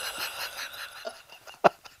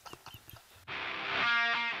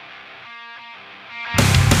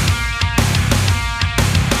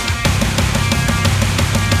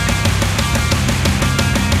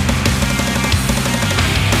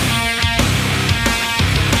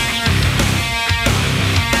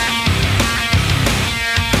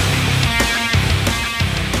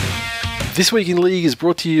 This Week in League is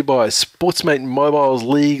brought to you by Sportsmate Mobile's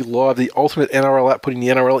League Live, the ultimate NRL app, putting the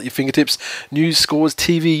NRL at your fingertips. News, scores,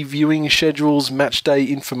 TV viewing schedules, match day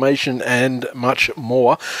information, and much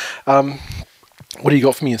more. What do you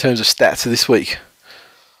got for me in terms of stats this week?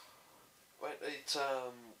 Well, it's a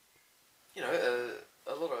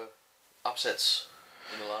lot of upsets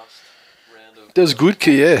in the last round of. That was good,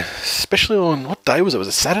 yeah. Especially on what day was it? Was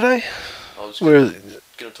it Saturday? I was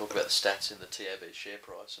going to talk about the stats in the TAB share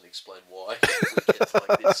price and explain why weekends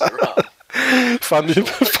like this are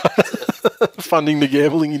funding the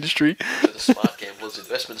gambling industry. The smart gambler's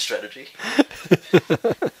investment strategy.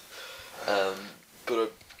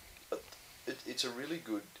 But it's a really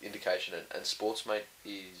good indication, and Sportsmate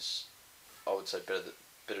is, I would say,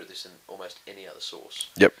 better at this than almost any other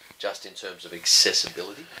source. Yep. Just in terms of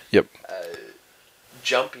accessibility. Yep.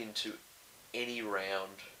 Jump into any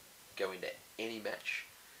round, go into any match,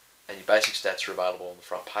 and your basic stats are available on the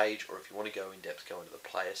front page, or if you want to go in depth, go into the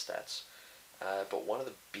player stats. But one of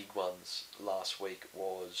the big ones last week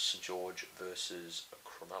was St George versus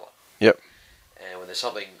Cronulla. Yep. And when there's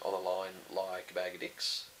something on the line like a bag of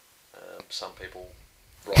dicks, some people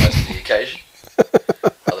rise to the occasion,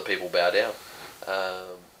 other people bow down.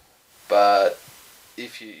 But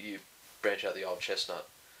if you branch out the old chestnut,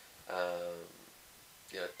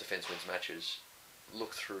 defence wins matches,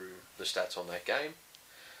 look through the stats on that game.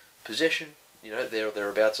 Possession,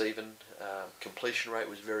 thereabouts even. Completion rate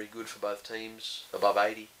was very good for both teams, above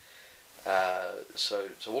 80. So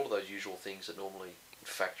all of those usual things that normally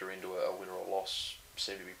factor into a win or a loss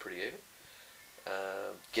seem to be pretty even.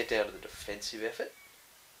 Get down to the defensive effort.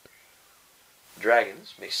 The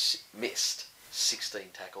Dragons missed 16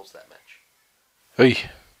 tackles that match.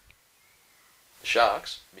 Hey. The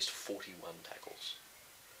Sharks missed 41 tackles.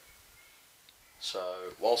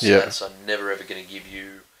 So, while stats are never ever going to give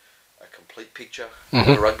you a complete picture of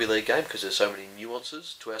a rugby league game, because there's so many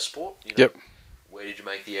nuances to our sport. Where did you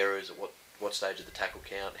make the errors? At what stage of the tackle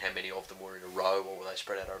count? How many of them were in a row, or were they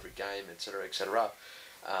spread out over a game, etc., etc.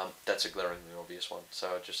 That's a glaringly obvious one.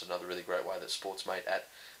 So, just another really great way that Sportsmate at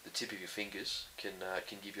the tip of your fingers can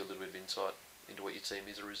give you a little bit of insight into what your team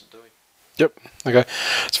is or isn't doing. Yep. Okay.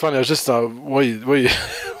 It's funny. I was just while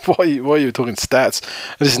you were talking stats,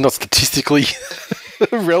 and this is not statistically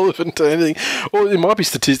relevant to anything, or it might be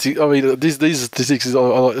statistic. I mean, these statistics I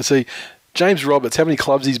like to see. James Roberts, how many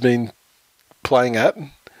clubs he's been playing at,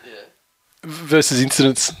 versus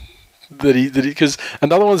incidents that he because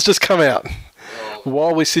another one's just come out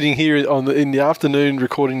while we're sitting here in the afternoon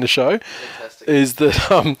recording the show. Fantastic. Is that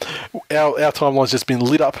our timeline's just been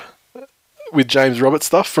lit up with James Roberts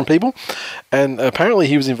stuff from people, and apparently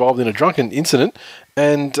he was involved in a drunken incident,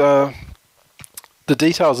 and the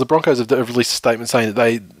details, the Broncos have released a statement saying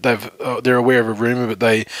that they're aware of a rumour, but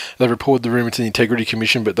they've reported the rumour to the Integrity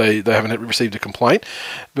Commission, but they haven't received a complaint.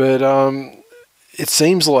 But it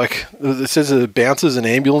seems like it says that bouncers and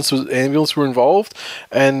ambulance were involved,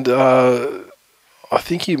 and I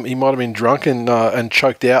think he might have been drunk and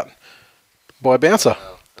choked out by a bouncer.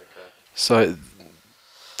 Oh, okay. So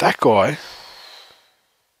that guy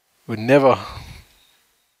would never.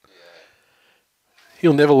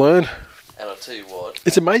 He'll never learn. And I'll tell you what.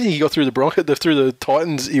 It's amazing he got through the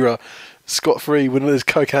Titans era scot-free when there's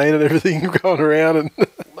cocaine and everything going around. And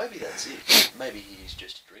maybe that's it. Maybe he's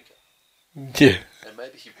just a drinker. Yeah. And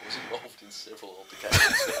maybe he was involved in several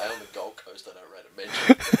altercations. On the Gold Coast, I don't rate a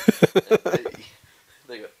mention. And maybe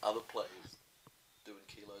they got other players doing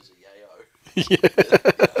kilos of yayo. Yeah.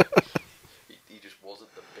 He just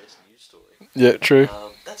wasn't the best news story. Yeah, true.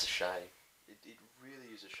 That's a shame. It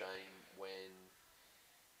really is a shame when.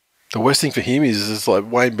 The worst thing for him is like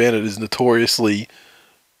Wayne Bennett is notoriously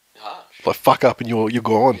harsh. Like fuck up and you're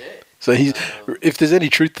gone. Yeah. So he's if there's any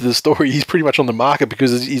truth to the story, he's pretty much on the market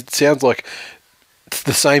because it sounds like it's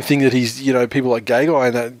the same thing that he's people like Gay Guy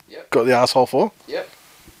and that got the asshole for. Yep.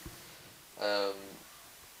 And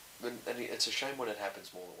it's a shame when it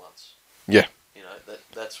happens more than once. Yeah. You know,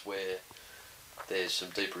 that's where there's some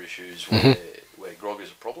deeper issues where grog is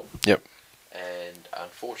a problem. Yep. And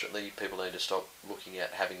unfortunately, people need to stop looking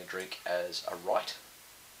at having a drink as a right,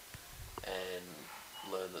 and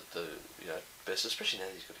learn that the best, especially now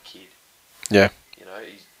that he's got a kid. Yeah. You know,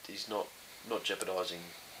 he's not jeopardising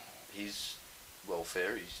his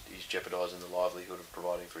welfare. He's jeopardising the livelihood of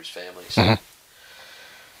providing for his family. So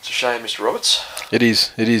it's a shame, Mr. Roberts. It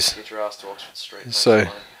is. Get your ass to Oxford Street.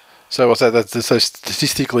 So what's that? So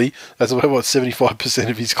statistically, that's about 75%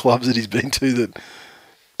 of his clubs that he's been to. That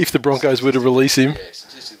if the Broncos were to release him,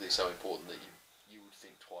 statistically so important that you would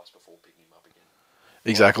think twice before picking him up again.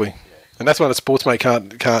 Exactly. Yeah. And that's one a sportsmate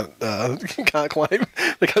can't claim.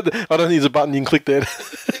 I don't think there's a button you can click there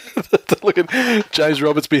to look at James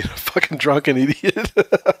Roberts being a fucking drunken idiot.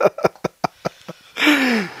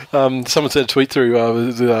 Someone sent a tweet through.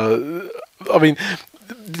 I mean,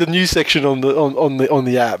 the news section on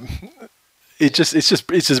the app. It's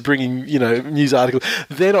just bringing news articles.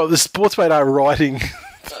 They're not the sportsmate are writing.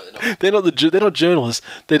 No, they're not. They're not journalists.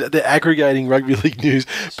 They're aggregating rugby league news.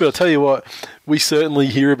 But I'll tell you what, we certainly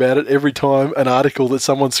hear about it every time an article that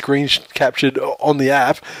someone screen captured on the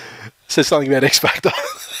app says something about X Factor.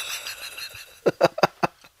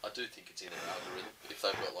 I do think it's in an algorithm. If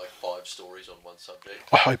they've got like 5 stories on one subject,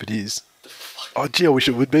 I hope it is. Oh gee, I wish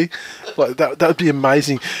it would be. Like that would be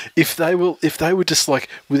amazing if they were just like,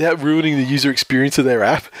 without ruining the user experience of their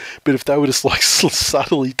app, but if they were just like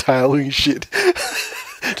subtly tailoring shit.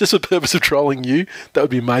 Just for the purpose of trolling you, that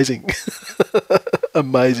would be amazing.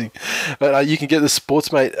 Amazing. But you can get the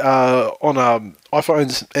Sportsmate on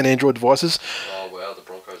iPhones and Android devices. Oh wow, the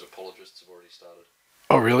Broncos apologists have already started.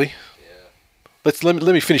 Oh really? Yeah. Let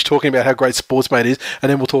me finish talking about how great Sportsmate is,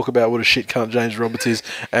 and then we'll talk about what a shit cunt James Roberts is,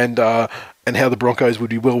 and how the Broncos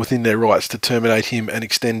would be well within their rights to terminate him and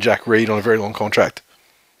extend Jack Reed on a very long contract.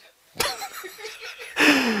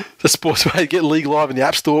 The Sportsmate, get League Live in the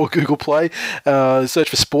App Store or Google Play. Search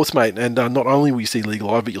for Sportsmate, and not only will you see League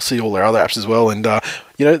Live, but you'll see all their other apps as well. And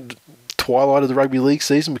twilight of the rugby league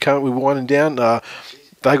season, we're winding down.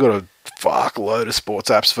 They got a fuckload of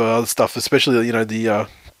sports apps for other stuff, especially the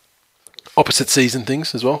opposite season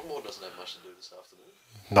things as well. More doesn't have much to do this afternoon.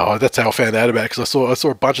 No, that's how I found out about it, because I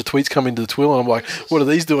saw a bunch of tweets come into the TWiL, and I'm like, what are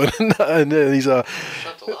these doing? And he's shut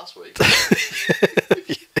till last week.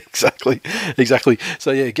 Exactly.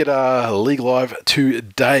 So yeah, get League Live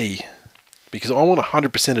today, because I want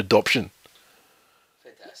 100% adoption.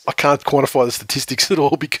 Fantastic. I can't quantify the statistics at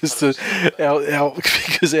all because our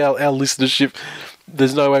listenership,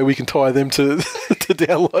 there's no way we can tie them to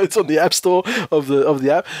downloads on the App Store of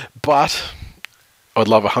the app, but I'd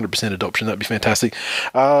love 100% adoption. That'd be fantastic.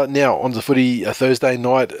 Now, on the footy, Thursday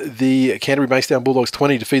night, the Canterbury Bankstown Bulldogs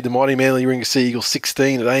 20 defeat the mighty Manly Warringah Sea Eagles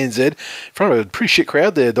 16 at ANZ. In front of a pretty shit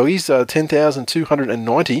crowd there, doggies,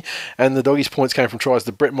 10,290. And the doggies' points came from tries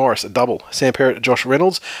to Brett Morris, a double. Sam Perrott, Josh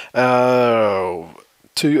Reynolds, 2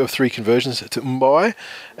 of 3 conversions to Mbai.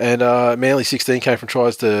 And Manly 16 came from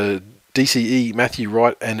tries to DCE, Matthew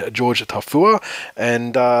Wright, and George Tafua.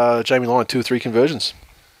 And Jamie Lyon, 2 of 3 conversions.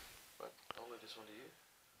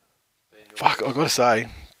 Fuck, I've got to say,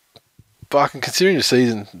 fucking considering the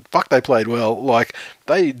season, they played well. Like,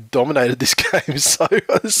 they dominated this game so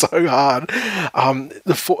hard.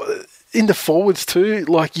 In the forwards too,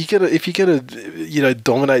 like, if you're gonna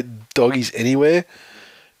dominate doggies anywhere,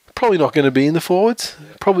 probably not going to be in the forwards.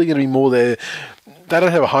 Probably going to be more there. They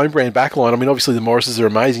don't have a home brand backline. I mean, obviously the Morrises are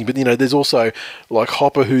amazing, but there's also like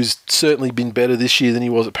Hopper, who's certainly been better this year than he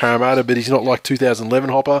was at Parramatta, but he's not like 2011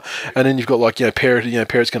 Hopper. And then you've got like Perrott.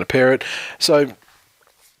 Perrott's going to Perrott. So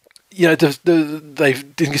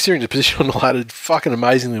they've been considering the position on the ladder fucking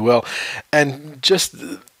amazingly well, and just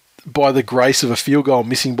by the grace of a field goal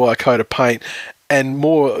missing by a coat of paint, and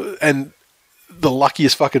the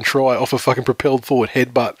luckiest fucking try off a fucking propelled forward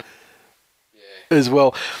headbutt as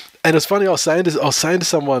well. And it's funny, I was saying to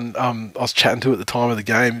someone I was chatting to at the time of the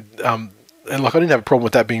game, and like I didn't have a problem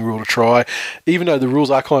with that being ruled a try, even though the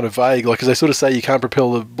rules are kind of vague, like, because they sort of say you can't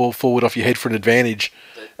propel the ball forward off your head for an advantage,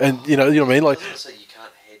 and you know what I mean, like. Doesn't it say you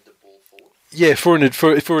can't head the ball forward? Yeah,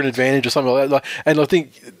 for an advantage or something like that. Like, and I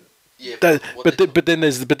think. Yeah, but then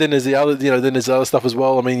there's the other, then there's other stuff as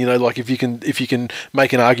well. I mean, like if you can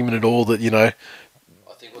make an argument at all that I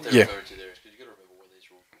think what they're referring to there is, because you've got to remember when these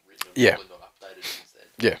rules were written, they're probably not updated since then.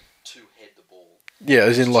 Yeah. To head the ball. Yeah,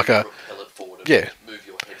 as in like a. Propel it forward and move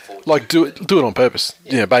your head forward. Like do it on purpose.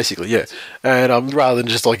 Yeah, basically, yeah. And rather than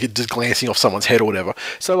just glancing off someone's head or whatever.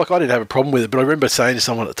 So like I didn't have a problem with it, but I remember saying to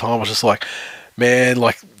someone at the time, I was just like, man,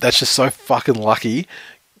 like that's just so fucking lucky,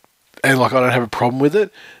 and like I don't have a problem with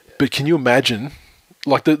it. But can you imagine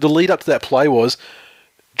Like, the lead up to that play was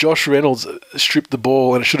Josh Reynolds stripped the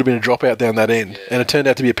ball and it should have been a dropout down that end. Yeah. And it turned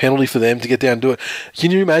out to be a penalty for them to get down and do it.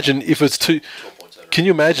 Can you imagine if it's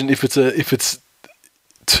it's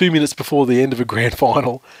 2 minutes before the end of a grand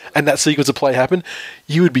final and that sequence of play happened?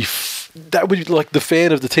 You would be... that would be like the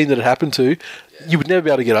fan of the team that it happened to. Yeah. You would never be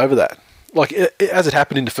able to get over that. Like, as it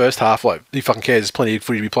happened in the first half, like, who fucking cares? There's plenty of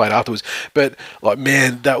footage to be played afterwards. But, like,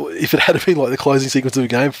 man, that if it had been like the closing sequence of the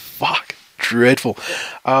game, fuck, dreadful.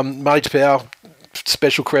 Marty Tapau,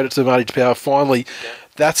 special credit to Marty Tapau. Finally,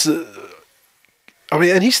 that's... I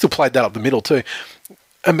mean, and he still played that up the middle too.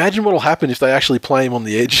 Imagine what'll happen if they actually play him on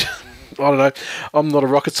the edge. I don't know. I'm not a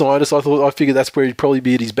rocket scientist. I figured that's where he'd probably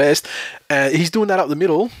be at his best. He's doing that up the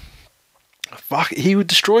middle. Fuck, he would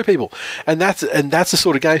destroy people, and that's the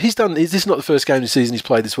sort of game he's done. This is not the first game this season he's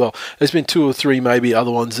played this well. There's been 2 or 3 maybe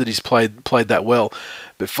other ones that he's played that well,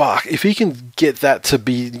 but fuck, if he can get that to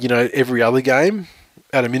be, you know, every other game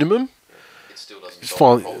at a minimum, it still doesn't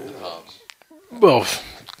solve the problem with halves. Well,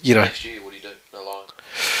 you know, next year what do you do? No line.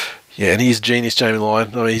 Yeah, and he's a genius, Jamie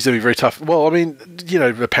Lyon. I mean, he's going to be very tough. Well, I mean, you know,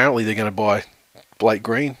 apparently they're going to buy Blake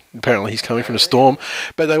Green. Apparently he's coming from the Storm.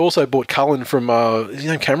 But they also bought Cullen from, is his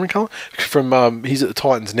name Cameron Cullen? From, he's at the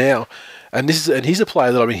Titans now. And he's a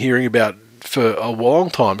player that I've been hearing about for a long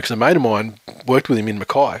time because a mate of mine worked with him in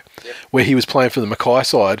Mackay, where he was playing for the Mackay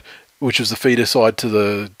side, which was the feeder side to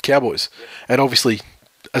the Cowboys. And obviously,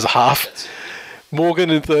 as a half, Morgan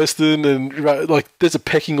and Thurston, and like, there's a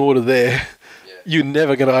pecking order there. You're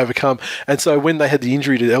never going to overcome. And so when they had the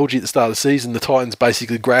injury to LG at the start of the season, the Titans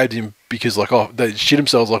basically grabbed him because, like, oh, they shit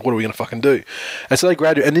themselves, like, what are we going to fucking do? And so they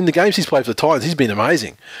grabbed him. And in the games he's played for the Titans, he's been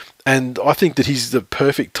amazing. And I think that he's the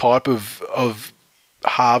perfect type of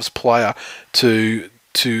halves player to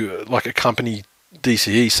like, accompany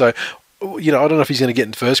DCE. So, you know, I don't know if he's going to get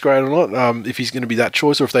in first grade or not, if he's going to be that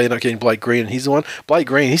choice, or if they end up getting Blake Green and he's the one. Blake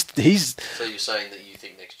Green, he's... So you're saying that you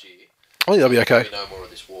think next year... I think that'll be okay. No more of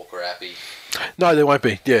this Walker Appy... No, there won't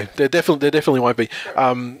be. Yeah, there definitely won't be.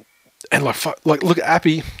 And like, look at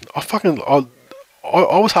Appy. I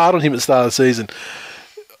was hard on him at the start of the season.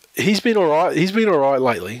 He's been all right. He's been all right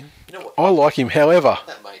lately. You know what? I like him. However,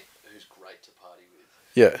 that mate who's great to party with.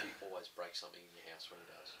 Yeah. He always breaks something in your house when he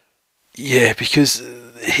does. Yeah, because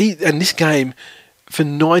this game, for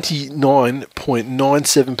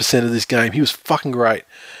 99.97% of this game, he was fucking great,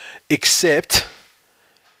 except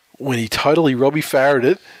when he totally Robbie Farrowed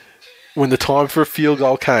it. When the time for a field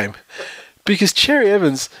goal came, because Cherry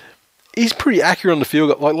Evans, he's pretty accurate on the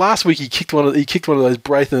field goal. Like last week, he kicked one of those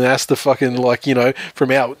Braith and Asta fucking, like, you know,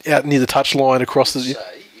 from out near the touch line across the. Say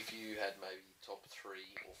if you had maybe top 3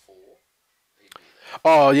 or 4.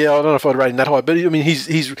 Oh yeah, I don't know if I'd rate him that high, but I mean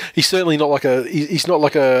he's certainly not like a he's not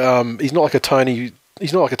like a Tony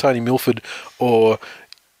Milford or.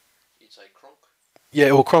 You'd say Cronk. Yeah,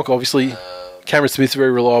 or Cronk obviously. Cameron Smith's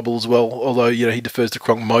very reliable as well, although, you know, he defers to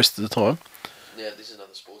Cronk most of the time. Yeah, this is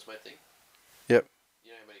another Sportsmate thing. Yep.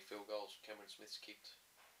 You know how many field goals Cameron Smith's kicked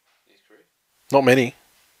in his career? Not many.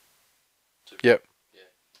 2. Yep. Yeah.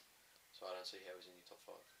 So I don't see how he's in your top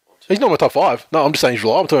 5. He's not in my top 5. No, I'm just saying he's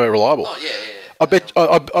reliable. I'm talking about reliable. Oh, yeah.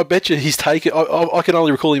 I bet you he's taken... I can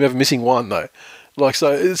only recall him ever missing one, though. Like,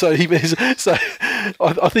 I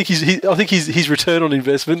think his return on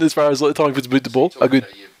investment as far as like, time for him to boot the ball are good.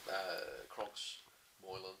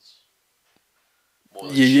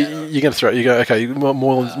 Yeah, you're going to throw it. You go, okay,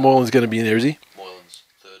 Moylan's going to be in there, is he? Moylan's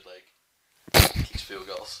third leg. Kicks field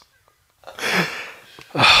goals.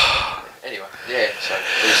 Anyway, yeah, so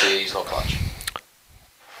obviously he's not clutch.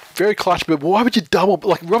 Very clutch, but why would you double...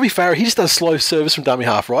 Like, Robbie Farah, he just does slow service from dummy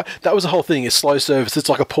half, right? That was the whole thing, is slow service. It's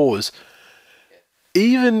like a pause. Yeah.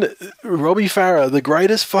 Even Robbie Farah, the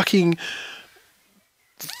greatest fucking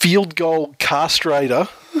field goal castrator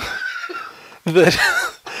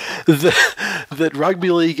that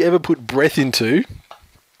rugby league ever put breath into,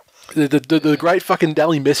 the great fucking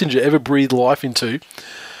Dally Messenger ever breathed life into,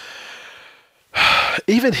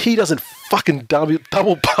 even he doesn't fucking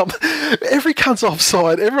double pump. Every cunt's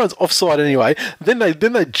offside. Everyone's offside anyway. Then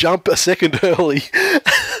they jump a second early,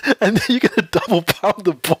 and then you're going to double pump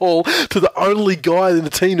the ball to the only guy in the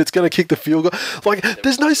team that's going to kick the field goal. Like,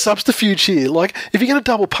 there's no subterfuge here. Like, if you're going to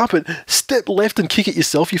double pump it, step left and kick it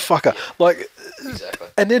yourself, you fucker. Like, exactly.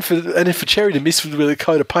 And then for Cherry to miss with a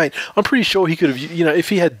coat of paint, I'm pretty sure he could have. You know, if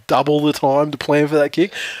he had double the time to plan for that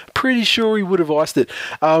kick, pretty sure he would have iced it.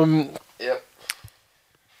 Yep.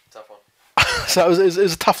 So it was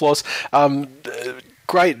a tough loss.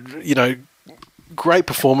 Great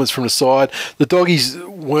performance from the side. The doggies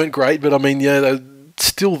weren't great, but I mean, yeah,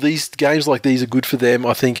 still these games like these are good for them.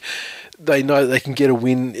 I think they know they can get a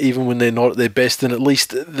win even when they're not at their best, and at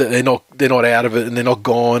least they're not out of it and they're not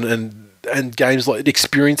gone. And games like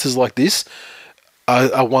experiences like this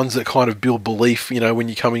are ones that kind of build belief. When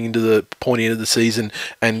you're coming into the pointy end of the season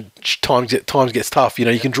and times gets tough,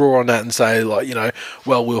 you can draw on that and say like,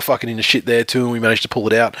 well, we were fucking in the shit there too, and we managed to pull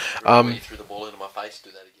it out. You threw the ball into my face. Do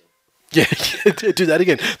that again. Yeah, do that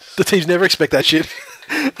again. The teams never expect that shit.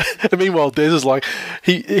 And meanwhile, Des is like,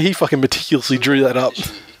 he fucking meticulously drew that up.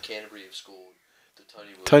 Canterbury have scored.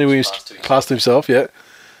 Tony Williams passed himself, yeah.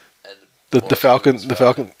 And the Falcon,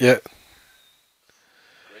 yeah.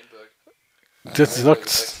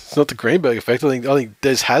 It's not the Greenberg effect. I think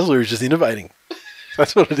Des Hasler is just innovating.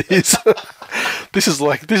 That's what it is. This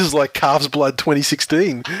is like Calves Blood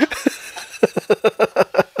 2016.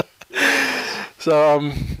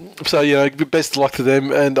 So best of luck to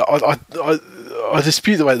them. And I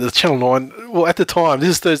dispute the way that Channel 9. Well, at the time, this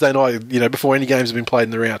is Thursday night. Before any games have been played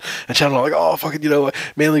in the round, and Channel 9 like, oh fucking, like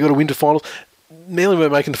Manly got to win to finals. Manly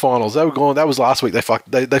weren't making the finals. They were gone. That was last week. They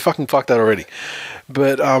fucking fucked that already.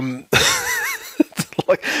 But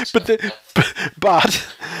but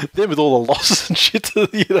then with all the losses and shit,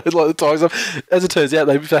 like the Tigers stuff. As it turns out,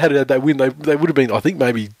 if they had had that win, they would have been, I think,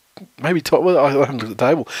 maybe top. Well, I haven't looked at the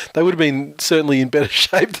table. They would have been certainly in better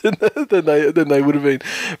shape than they would have been.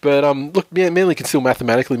 But look, Manly can still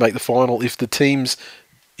mathematically make the final if the teams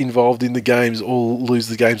involved in the games all lose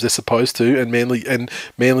the games they're supposed to, and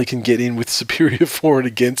Manly can get in with superior for and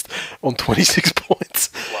against on 26 points.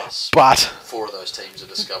 But 4 of those teams are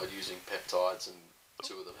discovered using peptides, and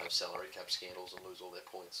 2 of them have salary cap scandals and lose all their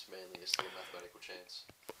points. Manly is still a mathematical chance.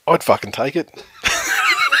 I'd fucking take it.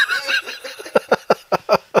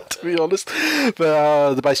 To be honest.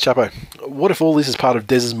 But the base Chapo. What if all this is part of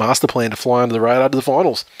Dez's master plan to fly under the radar to the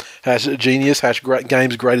finals? #genius,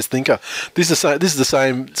 #game's greatest thinker. This is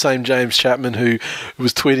the same James Chapman who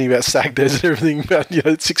was tweeting about Sag Des and everything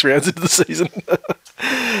about 6 rounds into the season.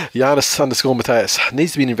 Giannis_Mateus.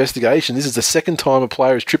 Needs to be an investigation. This is the second time a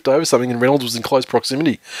player has tripped over something and Reynolds was in close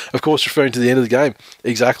proximity. Of course, referring to the end of the game.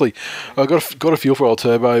 Exactly. I got a feel for old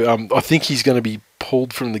Turbo. I think he's going to be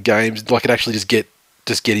pulled from the games. Like, and actually just get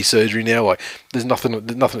his surgery now. Like, there's nothing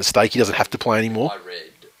at stake. He doesn't have to play anymore. I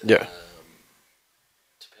read. Yeah.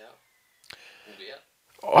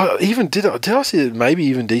 Did I see that maybe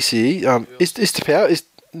even DCE? Is Tapau?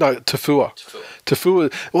 No, Tafua.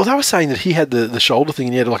 Well, they were saying that he had the shoulder thing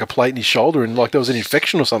and he had like a plate in his shoulder and like there was an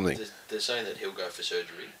infection or something. They're saying that he'll go for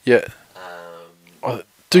surgery. Yeah. I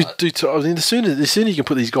mean, the sooner you can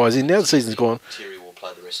put these guys in. Now the season's gone. Thierry will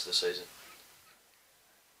play the rest of the season.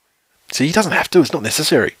 See, he doesn't have to. It's not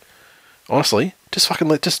necessary. Honestly, just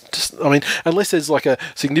fucking I mean, unless there's like a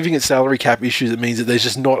significant salary cap issue that means that there's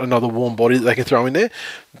just not another warm body that they can throw in there.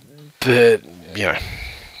 But yeah.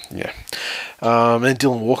 And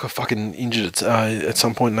Dylan Walker fucking injured at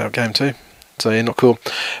some point in that game too. So yeah, not cool.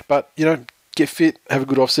 But get fit, have a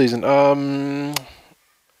good off season.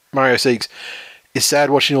 Mario Siegs. It's sad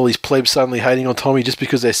watching all these plebs suddenly hating on Tommy just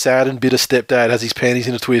because their sad and bitter stepdad has his panties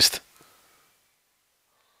in a twist.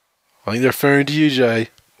 I think they're referring to you, Jay.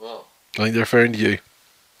 Well, I think they're referring to you.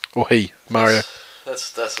 Or he, Mario.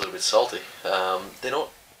 That's a little bit salty. They're not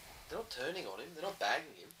turning on him. They're not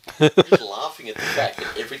bagging him. They're just laughing at the fact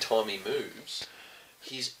that every time he moves,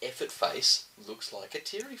 his effort face looks like a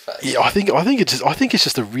teary face. Yeah, I think it's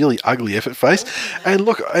just a really ugly effort face. And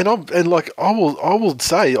look, I will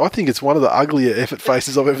say I think it's one of the uglier effort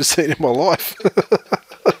faces I've ever seen in my life.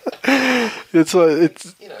 It's no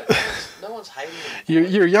one's hating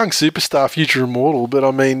him. You're a young superstar, future immortal, but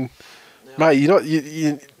I mean, mate, you're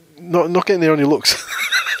not getting there on your looks.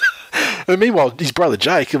 And meanwhile, his brother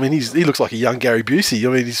Jake, I mean, he looks like a young Gary Busey.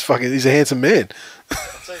 I mean, he's a handsome man. I'll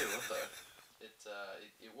tell you what though,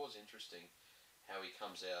 it was interesting how he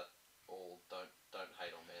comes out all don't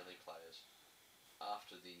hate on Manly players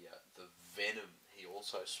after the venom he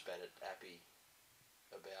also spat at Appy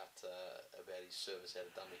about his service out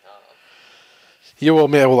of dummy half. Yeah,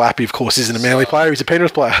 well, Appy, of course, isn't a Manly player. He's a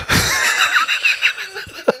Penrith player.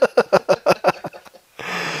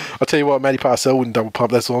 I'll tell you what, Matty Parcell wouldn't double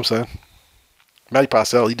pump. That's all I'm saying. Matty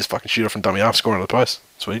Parcell, he'd just fucking shoot off from dummy half, scoring on the post.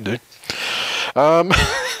 That's what he'd do.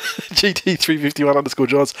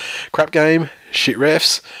 GT351_Johns. Crap game, shit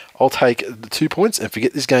refs. I'll take the 2 points and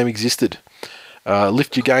forget this game existed.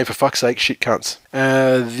 Lift your game for fuck's sake, shit cunts.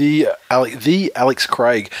 The Alex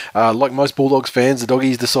Craig. Like most Bulldogs fans, the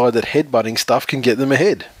doggies decide that headbutting stuff can get them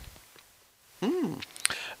ahead.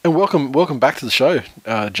 And welcome back to the show,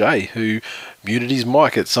 Jay, who muted his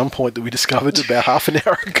mic at some point that we discovered about half an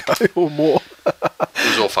hour ago or more. It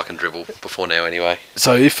was all fucking dribble before now, anyway.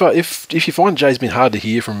 So if you find Jay's been hard to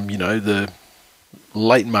hear from the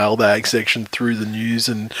late mailbag section through the news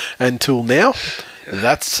and until now.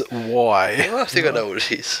 That's why. I think I know what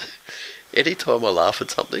it is. Anytime I laugh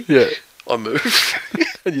at something, I move.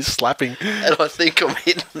 And you're slapping. And I think I'm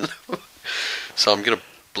hitting. So I'm going to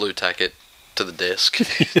blue tack it to the desk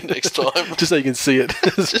next time. Just so you can see it.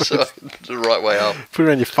 Just so the right way up. Put it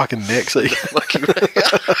around your fucking neck so you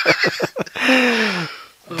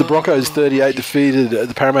The Broncos 38 defeated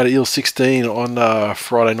the Parramatta Eels 16 on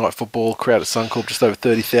Friday night football. Crowd at Suncorp just over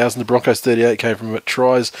 30,000. The Broncos 38 came from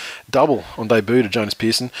tries double on debut to Jonas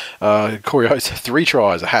Pearson. Corey Oates 3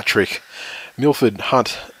 tries, a hat trick. Milford,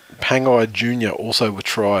 Hunt, Pangai Jr. also with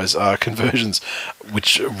tries, conversions,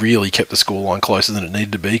 which really kept the scoreline closer than it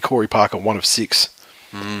needed to be. Corey Parker 1 of 6.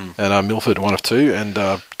 And Milford 1 of 2, and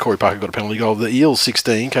Corey Parker got a penalty goal. The Eels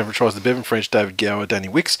 16 came from tries to Bevan French, David Gower, Danny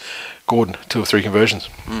Wicks, Gordon 2 of 3 conversions.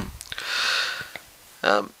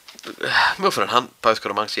 Milford and Hunt both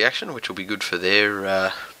got amongst the action, which will be good for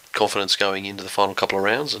their confidence going into the final couple of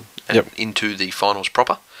rounds and into the finals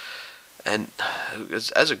proper. And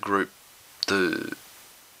as a group, the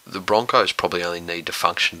Broncos probably only need to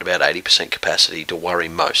function at about 80% capacity to worry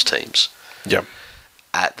most teams. Yep.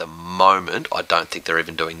 At the moment, I don't think they're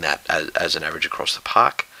even doing that as an average across the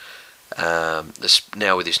park.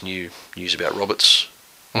 Now with this new news about Roberts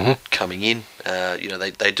coming in,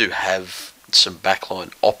 they do have some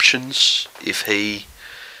backline options if he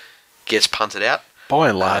gets punted out. By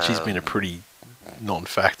and large, he's been a pretty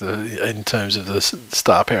non-factor in terms of the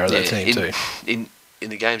star power of that team too. In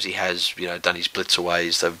the games he has, done his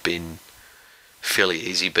blitzaways, they've been fairly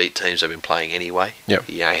easy beat teams they've been playing anyway. Yep.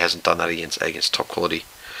 He hasn't done that against top quality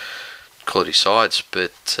sides.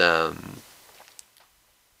 But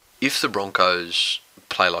if the Broncos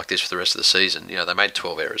play like this for the rest of the season, they made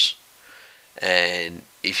 12 errors. And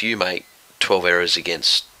if you make 12 errors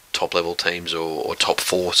against top level teams or top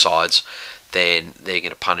 4 sides, then they're going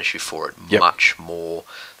to punish you for it much more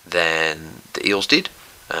than the Eels did,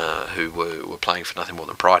 who were playing for nothing more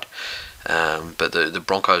than pride. But the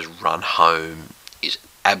Broncos' run home is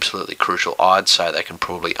absolutely crucial. I'd say they can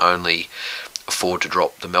probably only afford to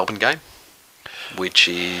drop the Melbourne game, which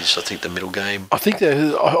is, I think, the middle game. I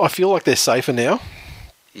feel like they're safer now.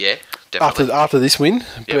 Yeah, definitely. After this win,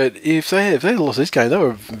 but if they lost this game, they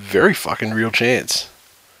were a very fucking real chance.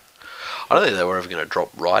 I don't think they were ever going to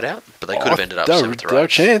drop right out, but they could have ended up 7th or 8th. They were a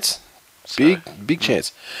chance. Big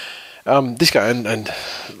chance. This game, and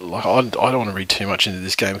like I don't want to read too much into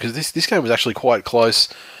this game because this game was actually quite close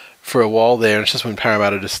for a while there, and it's just when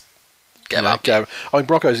Parramatta just gave up. I mean,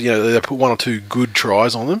 Broncos, they put 1 or 2 good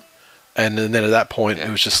tries on them, and then at that point it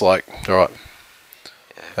was just like, all right,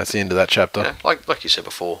 that's the end of that chapter. Yeah, like you said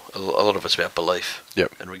before, a lot of it's about belief.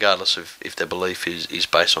 Yep. And regardless of if their belief is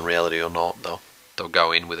based on reality or not, they'll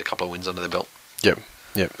go in with a couple of wins under their belt. Yep,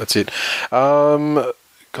 that's it.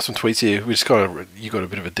 Got some tweets here. You got a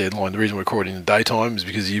bit of a deadline. The reason we're recording in the daytime is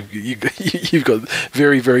because you've got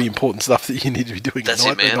very, very important stuff that you need to be doing at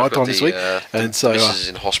night time this week. And so Mrs. is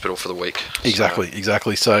in hospital for the week.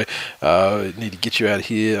 Exactly. So need to get you out of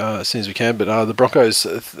here as soon as we can. But the Broncos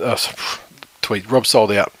tweet: Rob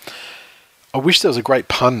sold out. I wish there was a great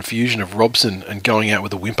pun fusion of Robson and going out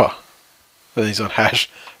with a whimper. And he's on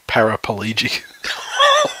 #paraplegic.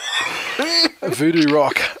 Voodoo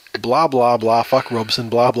Rock. Blah, blah, blah, fuck Robson,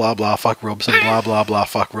 blah, blah, blah, fuck Robson, blah, blah, blah,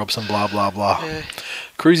 fuck Robson, blah, blah, blah. Yeah.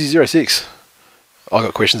 Cruzy06. I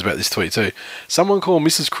got questions about this tweet too. Someone call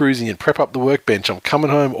Mrs. Cruzy and prep up the workbench. I'm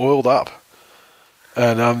coming home oiled up.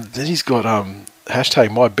 And then he's got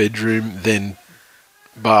 #my bedroom, then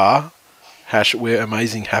bar, #where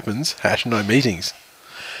amazing happens, #no meetings.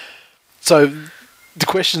 So the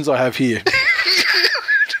questions I have here.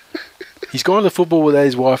 He's gone to football without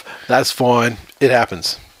his wife. That's fine. It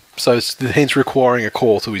happens. So it's hence requiring a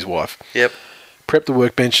call to his wife. Yep. Prep the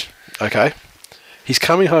workbench. Okay. He's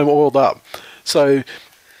coming home oiled up. So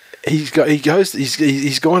he's gone out.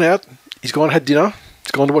 He's gone and had dinner.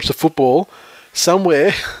 He's gone to watch the football.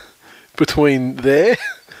 Somewhere between there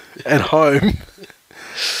and home,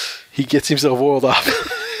 he gets himself oiled up.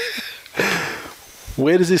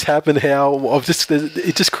 Where does this happen? How?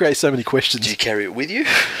 It just creates so many questions. Do you carry it with you?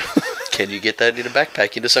 Can you get that in a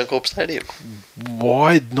backpack into Suncorp Stadium?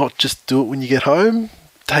 Why not just do it when you get home?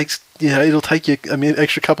 It'll take you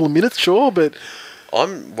extra couple of minutes, sure, but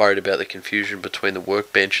I'm worried about the confusion between the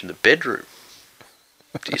workbench and the bedroom.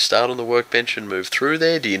 Do you start on the workbench and move through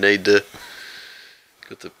there? Do you need to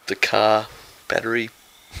got the car battery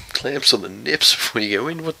clamps on the nips before you go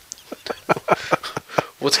in?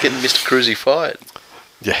 What's getting Mr. Cruzy fired?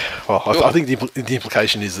 Yeah, well, I think the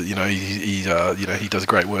implication is that he does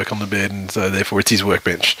great work on the bed, and so therefore it's his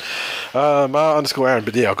workbench. Ma_Aaron,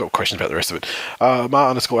 but yeah, I've got questions about the rest of it.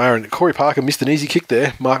 Ma_Aaron, Corey Parker missed an easy kick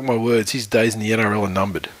there. Mark my words, his days in the NRL are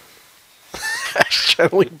numbered.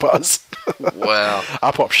 Channeling buzz. Wow.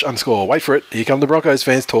 Up_, wait for it. Here come the Broncos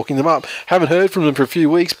fans talking them up. Haven't heard from them for a few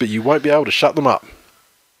weeks, but you won't be able to shut them up.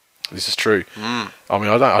 This is true. I mean,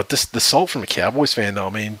 the salt from a Cowboys fan, though. I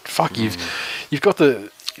mean, fuck, you've got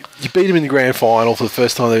you beat them in the grand final for the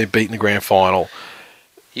first time they've been beaten in the grand final.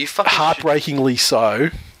 You fucking heartbreakingly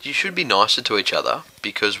so. You should be nicer to each other,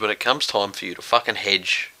 because when it comes time for you to fucking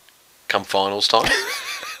hedge come finals time,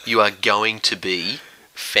 you are going to be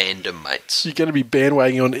fandom mates. You're going to be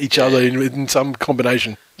bandwagging on each other in some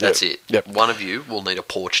combination. That's it. Yep. One of you will need a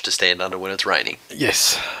porch to stand under when it's raining.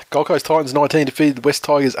 Yes. Gold Coast Titans 19 defeated the West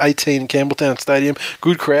Tigers 18 in Campbelltown Stadium.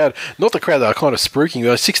 Good crowd. Not the crowd that are kind of spruiking,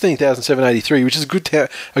 though. 16,783, which is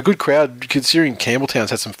a good crowd considering Campbelltown's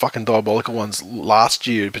had some fucking diabolical ones last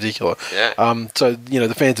year in particular. Yeah. So,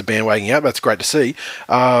 the fans are bandwagging out. That's great to see.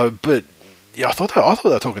 But yeah, I thought they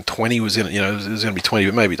were talking 20 was going to, it was going to be 20,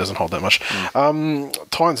 but maybe it doesn't hold that much.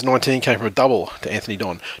 Titans 19 came from a double to Anthony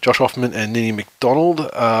Don, Josh Hoffman and Nini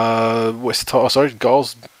McDonald.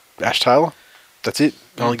 Goals, Ash Taylor. That's it.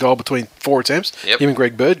 Only goal between 4 attempts. Yep. Him and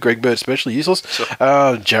Greg Bird. Greg Bird especially useless.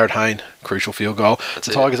 Sure. Jared Hayne, crucial field goal.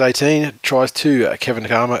 The Tigers 18 tries to Kevin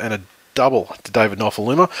Nakama and a double to David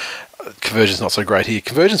Nofaluma. Conversion's not so great here.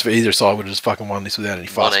 Conversions for either side would have just fucking won this without any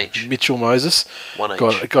fuss. One each. Mitchell Moses One each.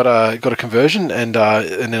 got a conversion, and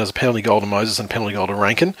then there's a penalty goal to Moses and a penalty goal to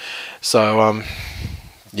Rankin. So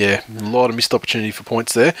a lot of missed opportunity for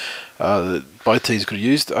points there. Both teams could have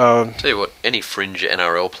used. Tell you what, any fringe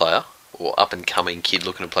NRL player or up and coming kid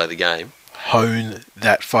looking to play the game, hone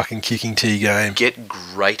that fucking kicking tee game. Get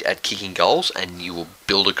great at kicking goals, and you will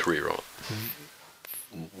build a career on it.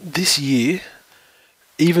 This year,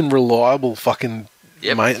 even reliable fucking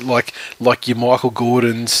mate, like your Michael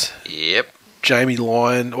Gordons. Yep. Jamie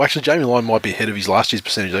Lyon. Well, actually, Jamie Lyon might be ahead of his last year's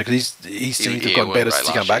percentage, though, because he seems to have gotten better since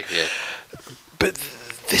he come back. Year, But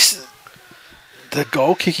the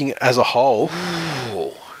goal kicking as a whole,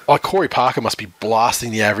 like Corey Parker must be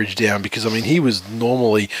blasting the average down, because, I mean, he wasn't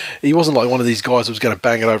like one of these guys who was going to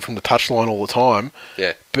bang it over from the touchline all the time.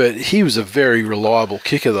 Yeah. But he was a very reliable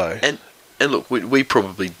kicker, though. And look, we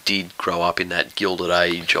probably did grow up in that gilded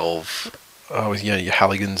age of... your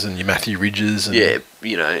Halligans and your Matthew Ridges. And into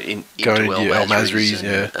El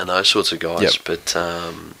Masris and those sorts of guys. Yep. But,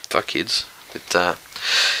 fuck kids. But,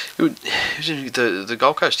 the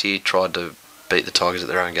Gold Coast here tried to beat the Tigers at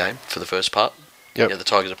their own game for the first part. Yep. The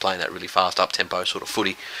Tigers are playing that really fast, up-tempo sort of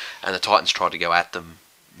footy, and the Titans tried to go at them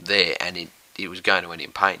there, and it was going to end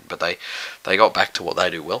in pain. But they got back to what they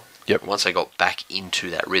do well. Yep. Once they got back into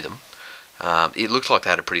that rhythm, it looked like they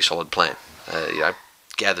had a pretty solid plan.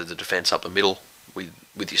 Gather the defence up the middle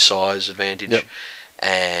with your size advantage,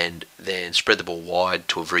 and then spread the ball wide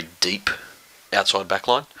to a very deep outside back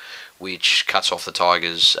line, which cuts off the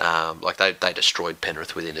Tigers. They destroyed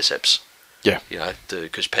Penrith with intercepts. Yeah.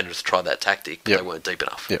 Because Penrith tried that tactic, but they weren't deep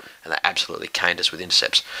enough. Yep. And they absolutely caned us with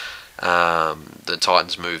intercepts. The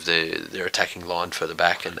Titans moved their attacking line further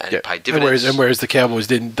back and paid dividends. Whereas the Cowboys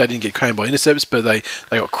didn't get caned by intercepts, but they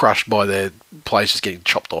got crushed by their players just getting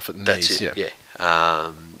chopped off at the knees. That's it, yeah.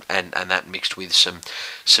 And that mixed with some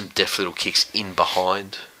deft little kicks in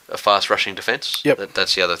behind a fast rushing defence. Yep.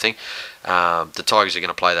 That's the other thing. The Tigers are going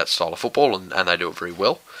to play that style of football, and they do it very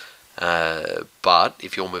well. But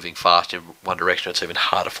if you're moving fast in one direction, it's even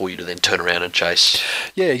harder for you to then turn around and chase.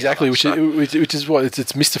 Yeah, exactly. Which is what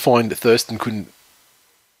it's mystifying that Thurston couldn't,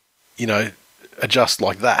 adjust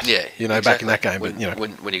like that. Yeah, exactly. Back in that game.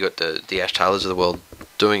 When you got the Ash Taylors of the world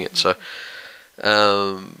doing it. So,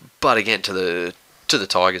 but again, to the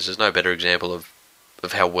Tigers, there's no better example of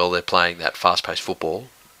how well they're playing that fast-paced football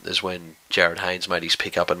is when Jared Haynes made his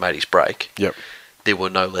pick up and made his break. Yep. There were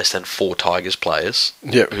no less than 4 Tigers players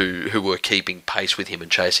who were keeping pace with him and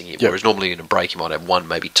chasing him. Whereas normally in a break you might have 1,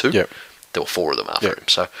 maybe 2. Yep. There were 4 of them after him.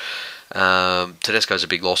 So Tedesco's a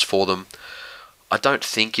big loss for them. I don't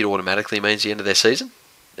think it automatically means the end of their season.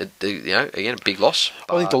 Again, a big loss.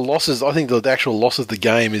 I think the actual loss of the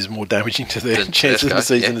game is more damaging to their chances in the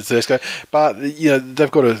season than Tedesco. But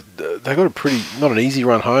they've got a pretty, not an easy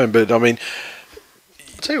run home, but I mean,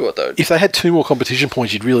 I'll tell you what though, if they had 2 more competition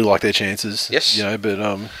points, you'd really like their chances. Yes. But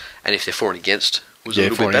and if they're for and against was a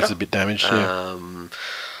little bit better. A bit damaged. I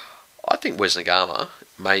think Wes Nagama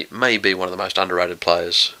may be one of the most underrated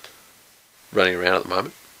players running around at the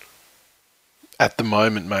moment. At the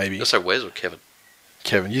moment, maybe. Did I say Wes or Kevin?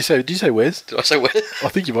 Kevin, did you say Wes? Did I say Wes? I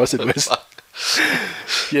think you might have said Wes.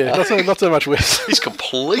 Yeah, not so much Wes. He's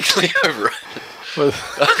completely overrated. But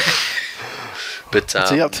what's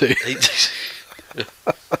he up to?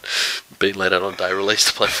 being let out on day release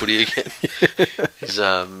to play footy again.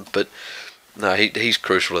 But no, he's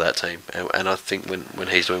crucial to that team, and I think when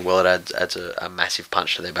he's doing well, it adds a massive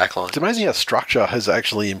punch to their backline. It's amazing how structure has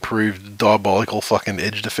actually improved diabolical fucking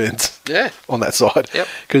edge defence. Yeah, on that side. Yep.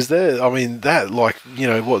 Because their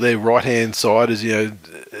right hand side is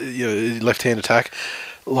left hand attack,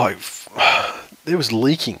 like it was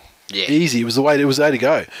leaking. Yeah. Easy. It was the way to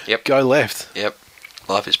go. Yep. Go left. Yep.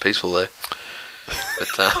 Life is peaceful there. But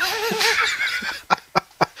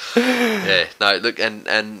yeah. No. Look,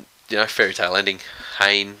 and fairy tale ending.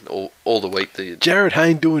 Hayne all the week. Jared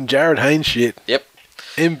Hayne doing Jared Hayne shit. Yep.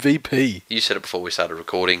 MVP. You said it before we started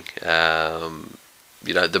recording.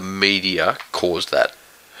 The media caused that,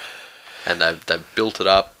 and they've built it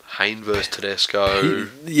up. Hayne versus Tedesco.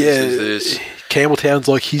 This. Campbelltown's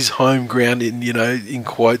like his home ground in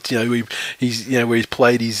quotes. Where he's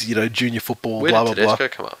played his junior football. Where blah did blah Tedesco blah.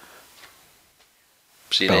 come up?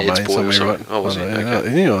 Was he an Ed's boy or something? Right. Oh, was he? Okay. I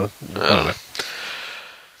don't know.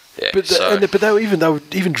 Yeah, but they were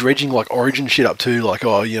even dredging like Origin shit up too. Like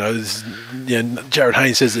Jared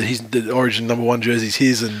Hayne says that the Origin #1 jersey's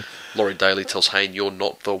his, and Laurie Daly tells Hayne, "You're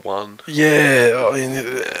not the one." Yeah, I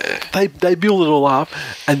mean, they build it all up,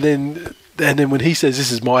 and then when he says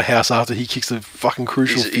this is my house after he kicks a fucking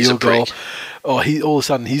crucial field goal, all of a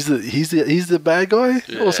sudden he's the bad guy.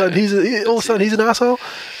 Yeah. All of a sudden he's an asshole.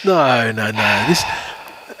 No.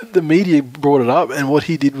 The media brought it up, and what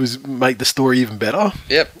he did was make the story even better.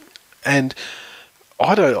 Yep. And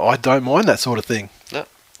I don't mind that sort of thing. No.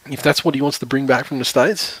 If that's what he wants to bring back from the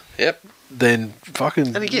States. Yep. Then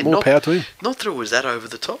fucking and again, more power to him. Not that it was that over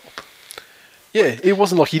the top. Yeah, it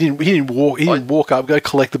wasn't like he didn't walk up, go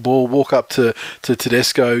collect the ball, walk up to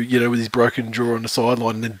Tedesco, with his broken jaw on the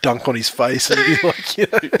sideline, and then dunk on his face, and be like,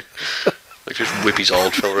 like just whip his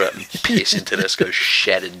old fella out and piss in Tedesco's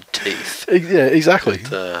shattered teeth. Yeah, exactly.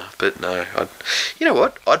 But no, you know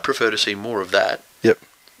what? I'd prefer to see more of that. Yep.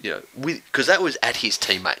 Because that was at his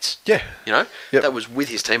teammates. Yeah. Yep. That was with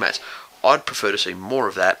his teammates. I'd prefer to see more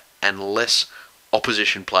of that and less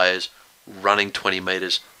opposition players running 20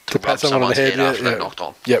 metres to rub someone's head after they're knocked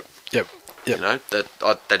on. Yep.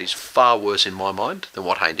 That is far worse in my mind than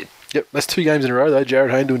what Hayne did. Yep, that's 2 games in a row though.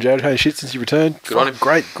 Jared Hayne doing Jared Hayne shit since he returned. Good on him.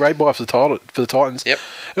 Great buy for the Titans. Yep.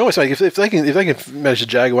 And always think if they can manage to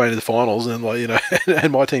jag away into the finals, and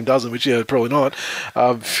and my team doesn't, which probably not.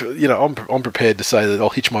 I'm prepared to say that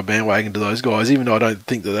I'll hitch my bandwagon to those guys, even though I don't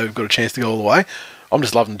think that they've got a chance to go all the way. I'm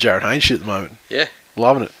just loving the Jared Hayne shit at the moment. Yeah,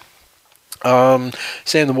 loving it.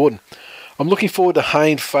 Sam the Warden. I'm looking forward to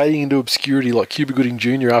Hayne fading into obscurity like Cuba Gooding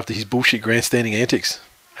Jr. after his bullshit grandstanding antics.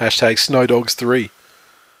 #SnowDogs3.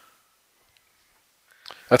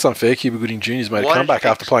 That's unfair. Cuba Gooding Jr.'s made a comeback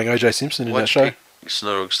after playing O.J. Simpson in that show.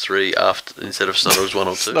 Snowdogs 3 instead of Snowdogs 1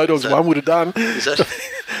 or 2. Snowdogs 1 would have done. Is that?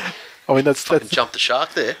 I mean, that's jump the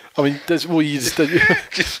shark there. I mean, that's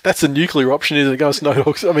the nuclear option, isn't it? Go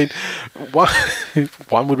Snowdogs. I mean,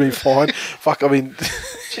 one would be fine. Fuck. I mean,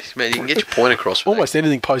 jeez, man, you can get your point across. Almost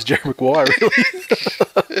anything post Jerry Maguire, really.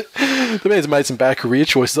 The man's made some bad career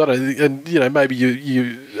choices. I don't, and maybe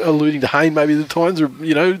you alluding to Hayne maybe the times, or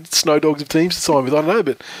Snowdogs of teams to sign with. I don't know,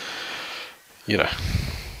 but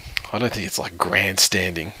I don't think it's like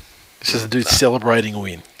grandstanding. It's just a dude celebrating a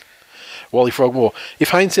win. Wally Frogmore.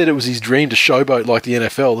 If Hayne said it was his dream to showboat like the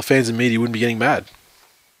NFL, the fans and media wouldn't be getting mad.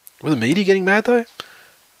 Were the media getting mad though?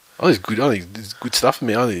 I think it's good stuff for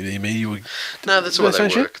me. I think the media would. No, that's the way they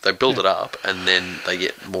work. They build it up, and then they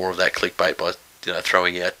get more of that clickbait by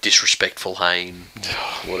throwing out disrespectful Hayne,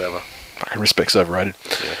 whatever. Respect's overrated.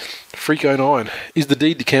 Yeah. Freak09. Is the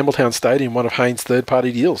deed to Campbelltown Stadium one of Hayne's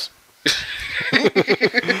third-party deals?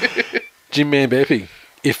 Jim Mambepi.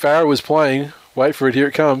 If Farah was playing, wait for it, here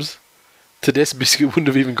it comes. Tedesco Biscuit wouldn't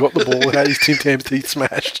have even got the ball and had his Tim Tam's teeth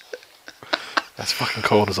smashed. That's fucking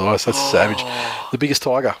cold as ice. That's savage. The biggest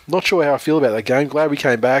tiger. Not sure how I feel about that game. Glad we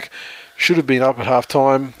came back. Should have been up at half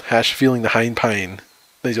time. # feeling the Hayne pain.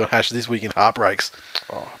 He's got # this week in heartbreaks.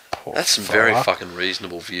 Oh, poor That's some very fucking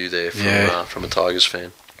reasonable view there from a Tigers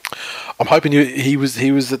fan. I'm hoping he was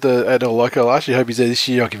at El Loco last year. I hope he's there this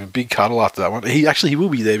year. I'll give him a big cuddle after that one. He will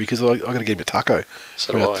be there because I got to get him a taco.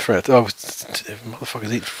 So do I.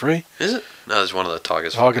 Motherfuckers eat for free. Is it? No, there's one of the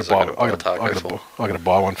Tigers. I got to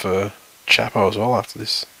buy one for Chapo as well after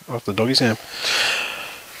the doggy Sam.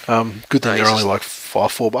 Good thing they're only like $4,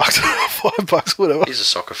 $5, whatever. He's a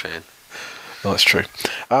soccer fan. Well, that's true.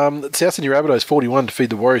 South Sydney Rabbitohs 41 to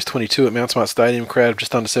feed the Warriors 22 at Mount Smart Stadium. Crowd of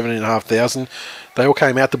just under 17,500. They all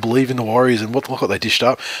came out to believe in the Warriors, and look what they dished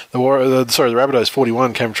up. The Rabbitohs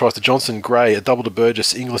 41 came from tries to Johnson, Gray, a double to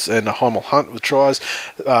Burgess, Inglis, and a Heimel Hunt with tries.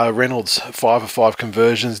 Reynolds 5 of 5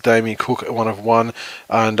 conversions. Damien Cook 1 of 1,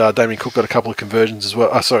 and Damien Cook got a couple of conversions as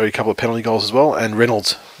well. A couple of penalty goals as well, and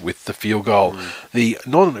Reynolds with the field goal, the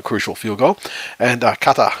non-crucial field goal, and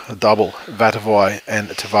Kata a double, Vatavai and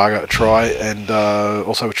Tavaga a try, and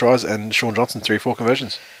also with tries, and Sean Johnson 3-4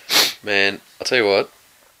 conversions. Man, I'll tell you what.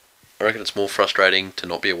 I reckon it's more frustrating to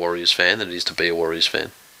not be a Warriors fan than it is to be a Warriors fan.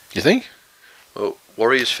 You think? Well,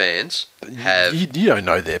 Warriors fans have... You don't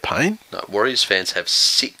know their pain. No, Warriors fans have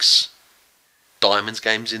 6 Diamonds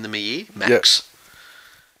games in them a year, max.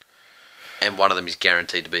 Yep. And one of them is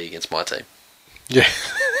guaranteed to be against my team. Yeah.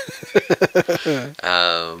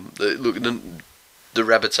 The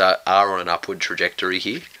Rabbits are on an upward trajectory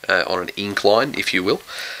here, on an incline, if you will.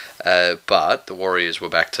 But the Warriors were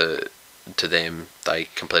back to them. They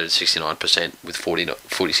completed 69% with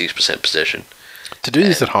 46% possession. To do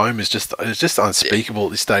this at home is just unspeakable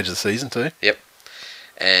at this stage of the season too. Yep.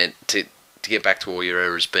 And to get back to all your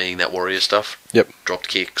errors being that Warrior stuff. Yep. Dropped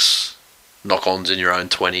kicks, knock-ons in your own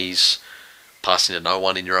 20s, passing to no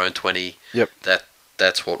one in your own 20. Yep.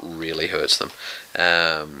 That's what really hurts them.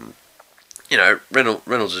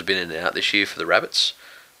 Reynolds has been in and out this year for the Rabbits,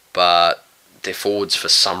 but their forwards, for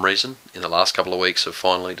some reason, in the last couple of weeks, have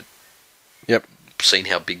finally seen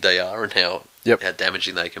how big they are and how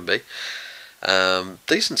damaging they can be.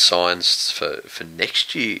 Decent signs for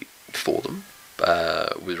next year for them,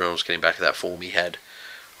 with Reynolds getting back to that form he had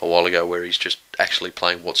a while ago, where he's just actually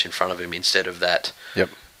playing what's in front of him instead of that. Yep.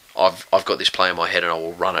 I've got this play in my head and I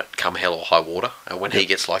will run it come hell or high water. And when he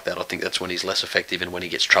gets like that, I think that's when he's less effective and when he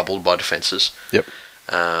gets troubled by defences. Yep.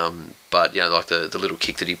 But like the little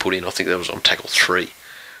kick that he put in, I think that was on tackle 3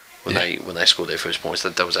 when they scored their first points.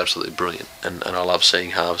 That was absolutely brilliant, and I love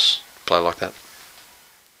seeing halves play like that.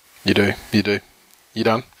 You do. You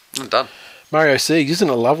done? I'm done. Mario Siegs, isn't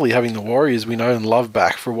it lovely having the Warriors we know and love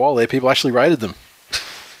back? For a while there, people actually rated them.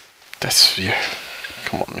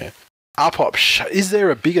 Come on, man. Up, is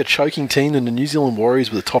there a bigger choking team than the New Zealand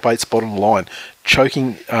Warriors with a top 8 spot on the line?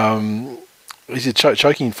 Choking, is it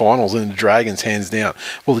choking in finals and the Dragons hands down?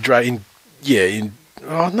 Well, no.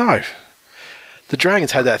 The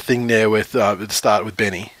Dragons had that thing there with at the start with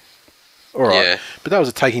Benny. All right, yeah. But that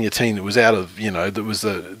was taking a team that was out of, that was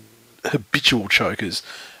the habitual chokers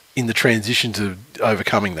in the transition to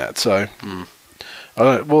overcoming that. So,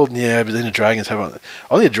 but then the Dragons I think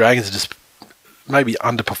the Dragons are just maybe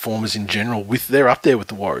underperformers in general. They're up there with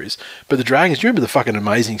the Warriors, but the Dragons. Do you remember the fucking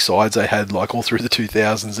amazing sides they had, like all through the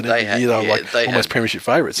 2000s, and every year they were like almost premiership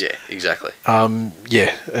favourites. Yeah, exactly. So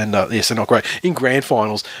not great in grand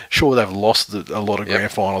finals. Sure, they've lost a lot of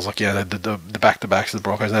grand finals, like the back-to-backs of the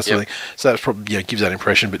Broncos and that sort of thing. So that's probably gives that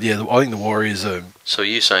impression. But I think the Warriors are. So are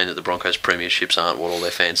you saying that the Broncos premierships aren't what all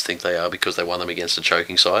their fans think they are because they won them against a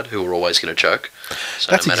choking side who are always going to choke?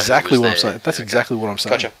 So that's exactly what I'm saying. That's exactly what I'm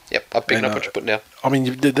saying. Gotcha. Yep, I'm picking up what you're putting down. I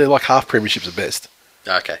mean, they're like half premierships at best.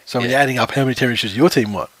 Okay. So when you're adding up how many premierships your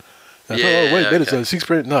team won, it's 6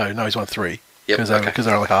 premierships. No, he's won 3 because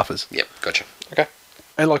they're only halfers. Yep, gotcha. Okay.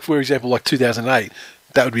 And like for example, like 2008,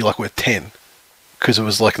 that would be like worth 10 because it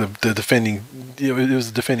was like the defending, it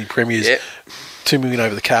was the defending premiers, $2 million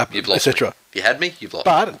over the cap, etc. You had me, you've lost.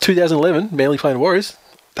 But 2011, Manly playing Warriors,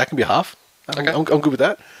 that can be a half. Okay. I'm good with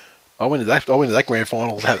that. I went to that grand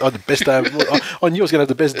final. I had the best day. I knew I was going to have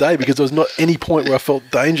the best day because there was not any point where I felt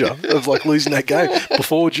danger of like losing that game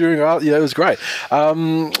before, during, or after. It was great.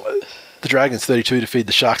 The Dragons 32 to feed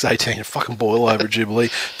the Sharks 18. A fucking boil over at Jubilee.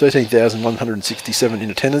 13,167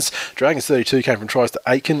 in attendance. Dragons 32 came from tries to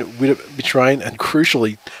Aitken, Widdop, Mitrain, and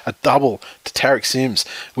crucially a double to Tarek Sims.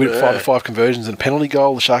 Widdop 5 to 5 conversions and a penalty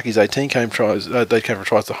goal. The Sharkies 18 came from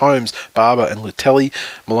tries to Holmes, Barber, and Lutelli.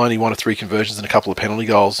 Maloney 1 to 3 conversions and a couple of penalty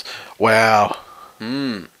goals. Wow.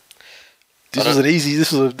 This was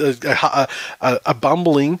a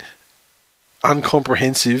bumbling,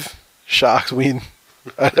 uncomprehensive Sharks win.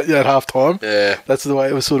 At half time. Yeah. That's the way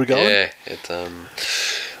it was sort of going. Yeah. I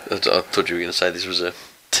thought you were going to say this was a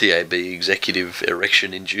TAB executive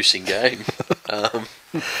erection inducing game.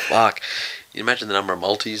 Mark, you imagine the number of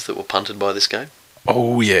multis that were punted by this game?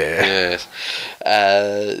 Oh, yeah.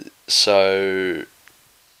 Yeah. So,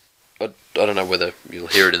 I don't know whether you'll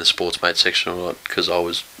hear it in the Sportsmate section or not because I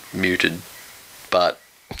was muted, but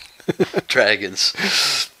Dragons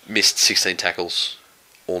missed 16 tackles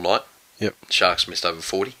all night. Yep. Sharks missed over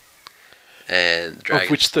 40. And the Dragons,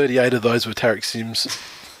 of which 38 of those were Tarek Sims.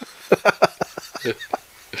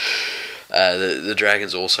 The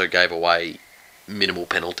Dragons also gave away minimal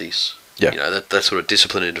penalties. Yeah. You know, that sort of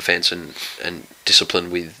discipline in defence and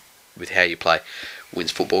discipline with how you play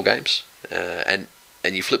wins football games. And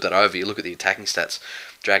you flip that over, you look at the attacking stats.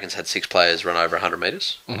 Dragons had 6 players run over 100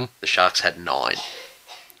 metres. Mm-hmm. The Sharks had 9.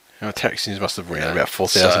 Taxis must have ran about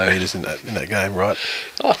 4,000 metres in that game, right?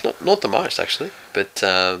 Oh, not the most actually, but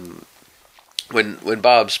when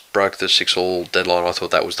Barbs broke the 6-all deadline, I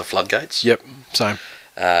thought that was the floodgates. Yep, same.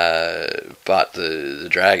 But the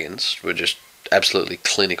Dragons were just absolutely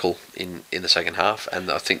clinical in the second half,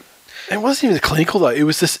 and I think it wasn't even clinical though. It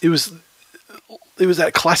was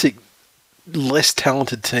that classic less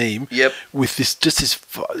talented team. Yep. With this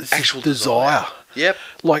actual desire. Yep.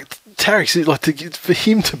 Like Tarek, for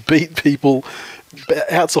him to beat people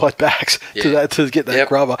outside backs to get that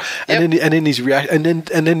grubber, and then his reaction, and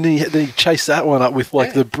then he chased that one up with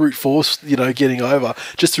the brute force, getting over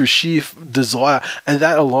just through sheer desire, and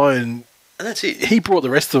that alone, and that's it. He brought the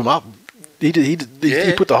rest of them up. He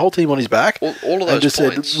put the whole team on his back. All of those and just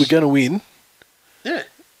points. said, "We're going to win." Yeah.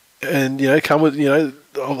 And come with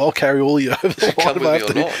I'll carry all you over the line. Come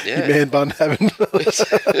with me or not, your man bun having.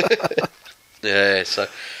 Yeah. So,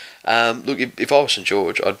 look, if I was St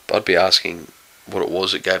George, I'd be asking what it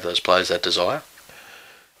was that gave those players that desire,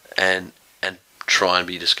 and try and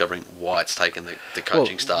be discovering why it's taken the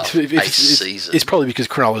coaching staff a season. It's probably because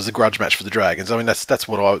Cronulla's a grudge match for the Dragons. I mean, that's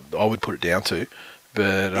what I would put it down to.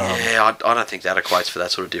 But I don't think that equates for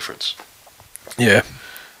that sort of difference. Yeah,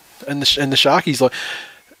 and the Sharkies,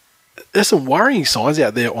 there's some worrying signs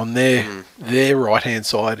out there on their right hand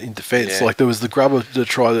side in defence. Yeah. There was the grubber to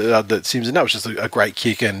try that Sims, and that was just a great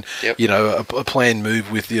kick and a planned move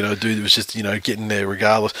with a dude that was just getting there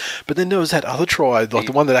regardless. But then there was that other try, the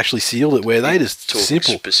one that actually sealed it, where they just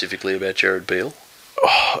simple. Specifically about Jared Beale.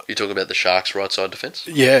 You're talking about the Sharks' right side defence?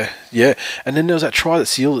 Yeah. And then there was that try that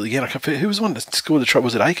sealed it again. Who was the one that scored the try?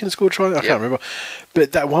 Was it Aiken that scored the try? I can't remember.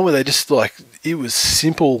 But that one where they just it was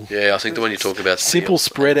simple. Yeah, I think the one you're talking about. Simple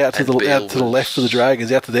spread out to the left for the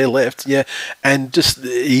Dragons, out to their left. Yeah, and just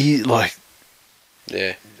I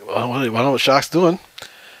don't know what Sharks doing,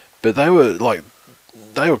 but they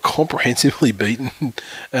were comprehensively beaten. And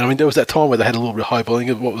I mean, there was that time where they had a little bit of hope. I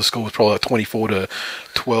think what was the score was probably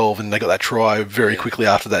 24-12, and they got that try very quickly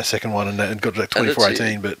after that second one, and got to that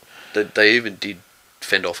 24-18. But they even did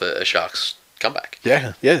fend off a Sharks comeback.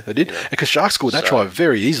 Yeah, they did. Because Sharks scored that try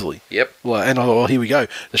very easily. Yep. And I thought, here we go.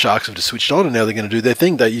 The Sharks have just switched on, and now they're going to do their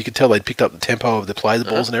thing. You could tell they'd picked up the tempo of the play, the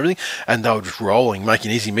balls and everything, and they were just rolling,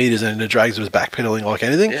 making easy meters, and the Dragons was backpedaling like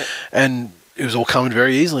anything. Yeah. And it was all coming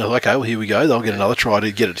very easily. I was like, okay, well, here we go. They'll get another try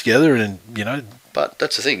to get it together, and But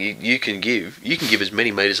that's the thing. You can give as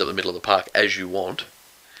many metres up the middle of the park as you want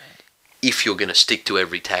if you're going to stick to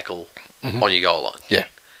every tackle on your goal line. Yeah.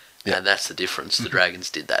 And that's the difference. The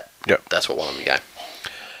Dragons did that. Yep. That's what won the game.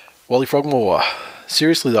 Wally Frogmore,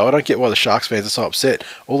 seriously though, I don't get why the Sharks fans are so upset.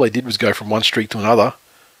 All they did was go from one streak to another.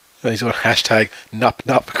 And he's got hashtag nup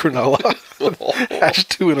Cronulla. Hash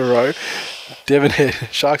 2 in a row. Devon Head,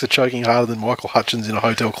 Sharks are choking harder than Michael Hutchins in a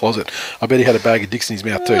hotel closet. I bet he had a bag of dicks in his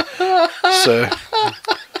mouth too. So,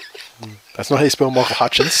 that's not how you spell Michael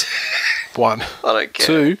Hutchins. 1. I don't care.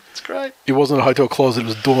 2. It's great. It wasn't a hotel closet, it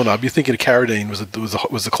was a doorknob. You're thinking of Carradine was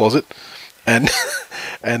the closet. And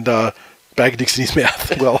bag of dicks in his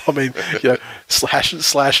mouth. Well, I mean,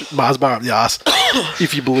 slash Mars bar up the arse.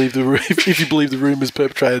 if you believe the rumours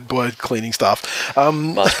perpetrated by cleaning staff.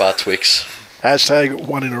 Mars bar Twix. Hashtag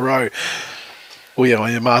 1 in a row. Well,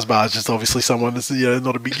 yeah, Mars bar is just obviously someone that's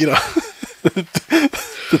not a beginner.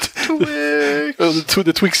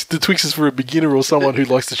 The Twix is for a beginner or someone who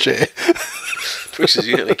likes to share. Twix is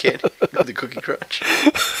usually candy with the cookie crunch.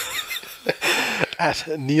 At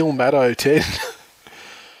Neil Maddo 10.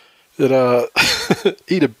 That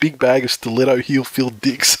eat a big bag of stiletto heel-filled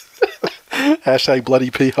dicks. Hashtag bloody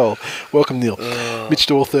pee hole. Welcome, Neil. Mitch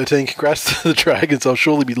Doyle 13. Congrats to the Dragons. I'll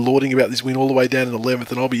surely be lauding about this win all the way down in 11th,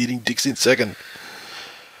 and I'll be eating dicks in 2nd.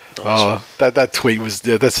 Nice. That tweet was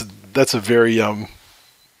that's a very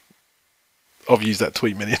I've used that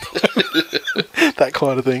tweet many times. That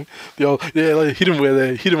kind of thing. The old hit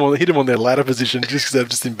them on their ladder position just because they've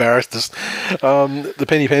just embarrassed us. The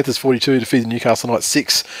Penny Panthers 42 defeated Newcastle Knights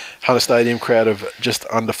 6. Hunter Stadium crowd of just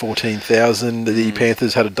under 14,000. The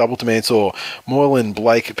Panthers had a double to Mansour, Moylan,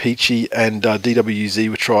 Blake, Peachy, and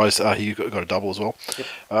DWZ with tries. He got a double as well.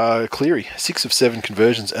 Yep. Cleary 6 of 7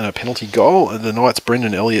 conversions and a penalty goal. And the Knights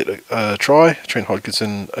Brendan Elliott try, Trent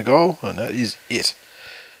Hodgkinson a goal, and that is it.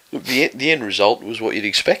 Look, the end result was what you'd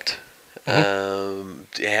expect.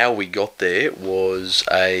 How we got there was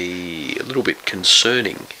a little bit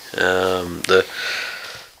concerning.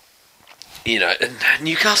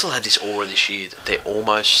 Newcastle had this aura this year that they're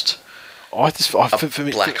almost for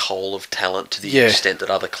me, black hole of talent to the extent that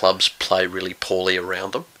other clubs play really poorly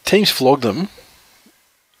around them. Teams flog them,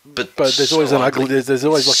 but there's always an ugly. There's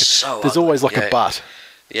always like a but.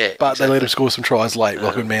 Yeah, but they let them score some tries late,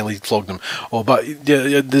 like when Manly flogged them.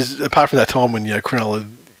 There's apart from that time when Cronulla,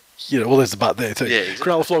 well, there's the but there too. Yeah, exactly.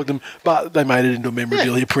 Cronulla flogged them, but they made it into a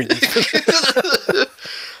memorabilia print.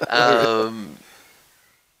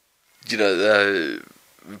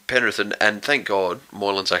 Penrith and thank God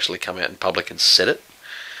Moylan's actually come out in public and said it.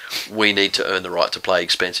 We need to earn the right to play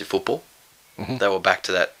expensive football. Mm-hmm. They were back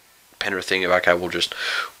to that Penrith thing of we're going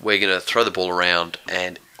to throw the ball around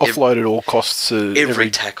and offload at all costs. Every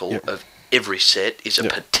tackle of every set is a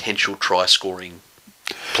potential try scoring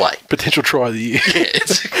play. Potential try of the year. Yeah,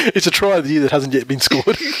 it's a try of the year that hasn't yet been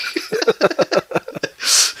scored.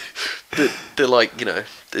 They're like in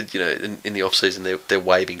the off season they're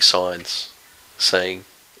waving signs saying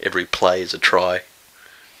every play is a try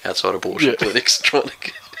outside abortion clinics, trying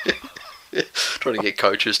to get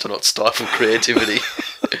coaches to not stifle creativity.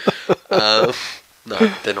 No,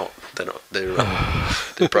 they're not. They're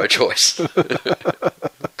pro-choice.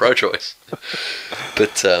 Pro-choice.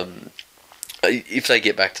 But if they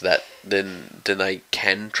get back to that, then they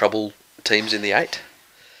can trouble teams in the 8.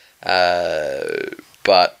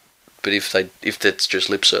 But if that's just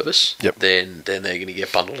lip service, then they're going to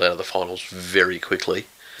get bundled out of the finals very quickly.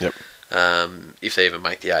 Yep. If they even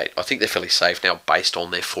make the 8, I think they're fairly safe now based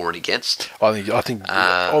on their for and against. I think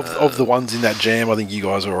of the ones in that jam, I think you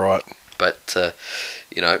guys are all right. But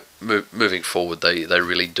moving forward, they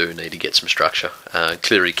really do need to get some structure.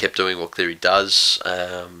 Cleary kept doing what Cleary does.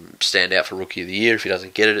 Stand out for Rookie of the Year. If he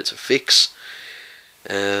doesn't get it, it's a fix.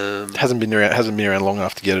 Hasn't been around long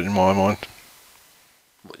enough to get it in my mind.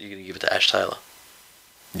 What, you're going to give it to Ash Taylor?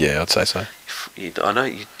 Yeah, I'd say so. I know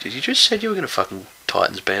you just said you were going to fucking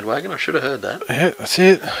Titans bandwagon. I should have heard that. Yeah, that's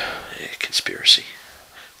it. Yeah, conspiracy.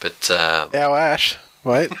 But our Ash,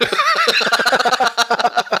 wait. Look,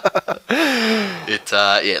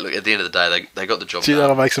 at the end of the day, they got the job done.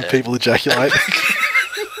 That'll make some people ejaculate.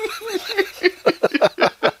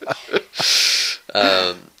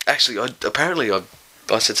 Actually,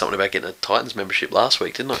 I said something about getting a Titans membership last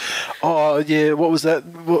week, didn't I? Oh, yeah. What was that?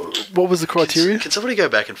 What was the criteria? Can somebody go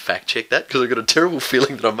back and fact check that? Because I've got a terrible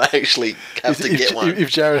feeling that I may actually have to get one.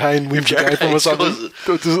 If Jared Hayne wins the game from or something,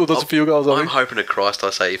 does a field goals on I'm hoping to Christ I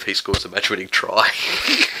say if he scores a match-winning try.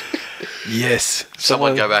 Yes.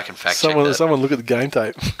 Someone go back and fact check that. Someone look at the game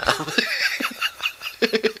tape.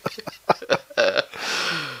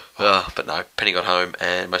 But no, Penny got home,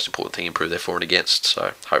 and most important thing, improved their for and against.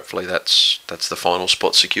 So hopefully that's the final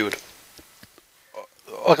spot secured.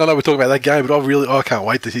 Like I know we're talking about that game, but I can't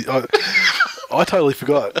wait to see. I totally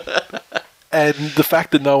forgot, and the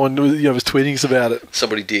fact that no one was tweeting about it.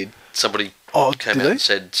 Somebody did. Somebody came out and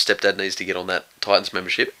said Stepdad needs to get on that Titans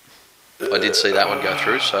membership. I did see that one go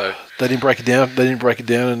through. So they didn't break it down.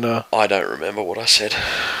 And I don't remember what I said.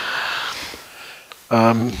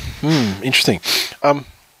 Interesting.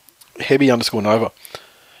 Hebby_Nova.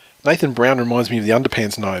 Nathan Brown reminds me of the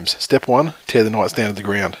Underpants Gnomes. Step 1, tear the Knights down to the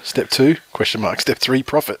ground. Step 2, ? Step 3,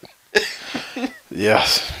 profit.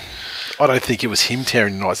 Yes. I don't think it was him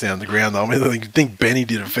tearing the Knights down to the ground, though. I mean, I think Benny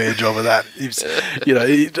did a fair job of that.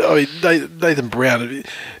 Nathan Brown,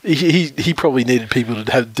 he probably needed people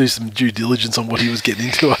to do some due diligence on what he was getting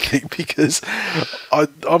into, I think, because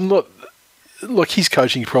I'm not... Like, his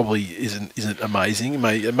coaching probably isn't amazing.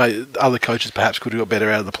 Other coaches perhaps could have got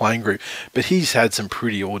better out of the playing group, but he's had some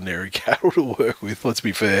pretty ordinary cattle to work with, let's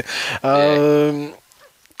be fair.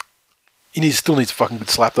 He still needs a fucking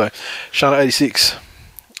good slap, though. Shana86.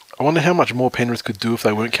 I wonder how much more Penrith could do if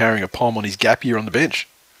they weren't carrying a palm on his gap year on the bench.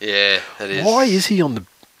 Yeah, that is. Why is he on the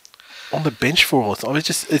bench for all the time?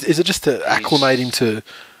 Is it just to acclimate him to...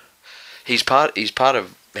 He's part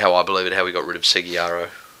of how I believe it, how we got rid of Seguiaro.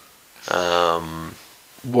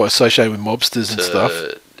 Associated with mobsters and stuff?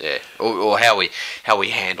 Yeah, or how we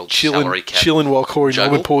handled salary cap. Chilling while Corey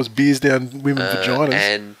Norman pours beers down women's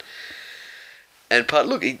vaginas. And part,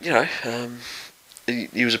 look, he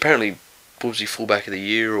was apparently, what was he, fullback of the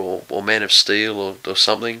year or man of steel or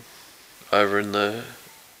something over in the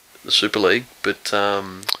Super League, but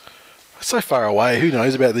so far away. Who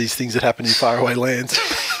knows about these things that happen in faraway lands?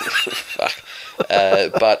 Fuck.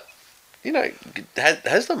 But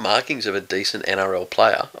has the markings of a decent NRL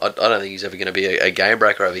player. I don't think he's ever going to be a game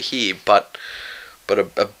breaker over here, but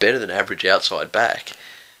a better than average outside back.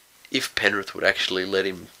 If Penrith would actually let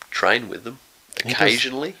him train with them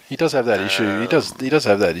occasionally, he does have that issue. He does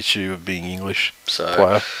have that issue of being English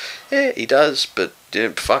player. Yeah, he does. But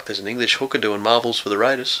there's an English hooker doing marvels for the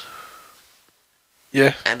Raiders.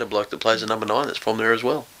 Yeah, and a bloke that plays a number 9 that's from there as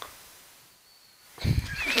well.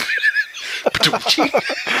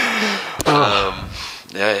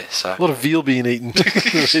 Yeah, so a lot of veal being eaten.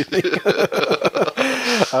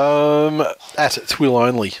 At TWiL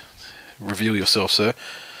only. Reveal yourself, sir.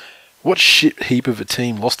 What shit heap of a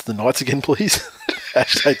team lost to the Knights again, please?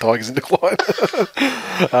 Hashtag Tigers in decline.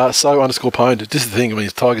 _pwned. This is the thing. I mean,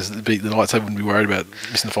 if Tigers beat the Knights, they wouldn't be worried about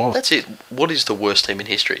missing the final. That's it. What is the worst team in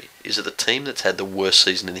history? Is it the team that's had the worst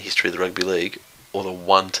season in the history of the rugby league, or the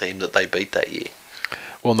one team that they beat that year?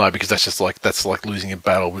 Well, no, because that's like losing a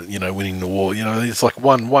battle, winning the war. It's like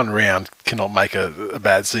one round cannot make a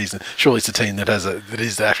bad season. Surely it's a team that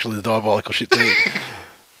is actually the diabolical shit team.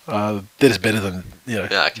 That is better than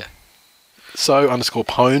Yeah, okay. So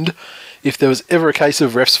 _pwned. If there was ever a case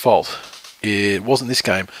of ref's fault, it wasn't this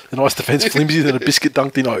game. The Knights defence flimsier than a biscuit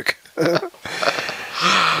dunked in oak.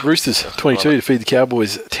 Roosters 22 to feed the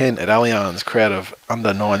Cowboys 10 at Allianz, crowd of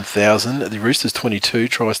under 9,000. The Roosters 22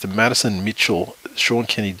 tries to Madison Mitchell, Sean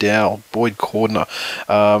Kenny Dowell, Boyd Cordner,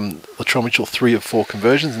 Latrell Mitchell 3 of 4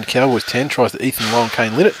 conversions, and the Cowboys 10 tries to Ethan Lowe and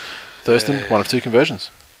Kane Linnett. Thurston 1 of 2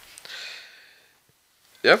 conversions.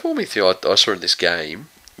 The overwhelming thing I saw in this game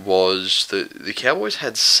was that the Cowboys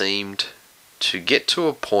had seemed to get to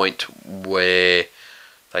a point where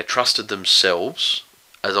they trusted themselves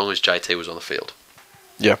as long as JT was on the field.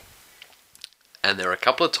 Yeah. And there are a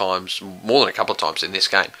couple of times, more than a couple of times in this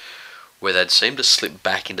game, where they'd seemed to slip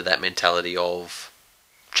back into that mentality of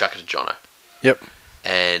chuck it to Jono. Yep.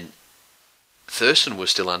 And Thurston was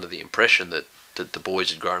still under the impression that the boys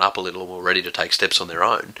had grown up a little and were ready to take steps on their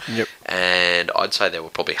own. Yep. And I'd say there were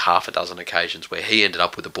probably half a dozen occasions where he ended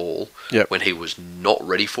up with the ball when he was not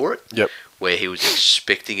ready for it. Yep. Where he was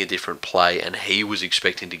expecting a different play and he was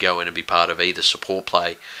expecting to go in and be part of either support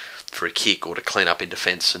play for a kick or to clean up in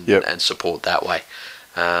defence and support that way.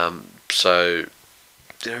 But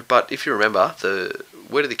if you remember,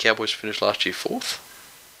 where did the Cowboys finish last year? 4th?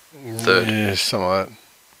 3rd? Yeah, something like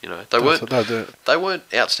that. They weren't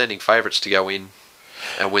outstanding favourites to go in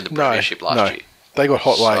and win the premiership last year. They got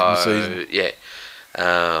hot late in the season. Yeah.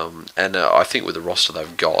 And I think with the roster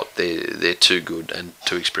they've got, they're too good and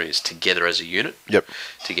too experienced together as a unit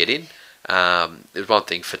to get in. There's one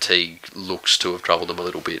thing, fatigue looks to have troubled them a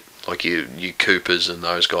little bit. Like you Coopers and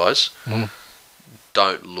those guys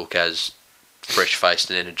don't look as fresh-faced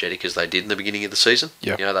and energetic as they did in the beginning of the season.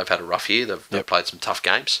 Yep. They've had a rough year. They've played some tough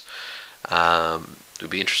games. It'll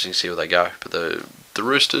be interesting to see where they go. But the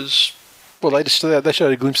Roosters... Well, they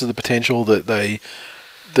showed a glimpse of the potential that the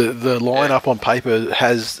lineup on paper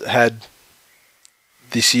has had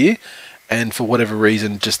this year, and for whatever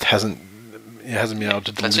reason just hasn't been able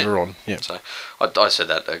to deliver on. Yeah. So I said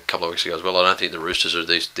that a couple of weeks ago as well. I don't think the Roosters are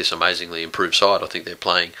this amazingly improved side. I think they're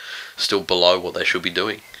playing still below what they should be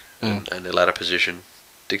doing, and their ladder position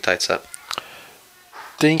dictates that.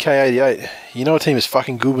 Dean K88, a team is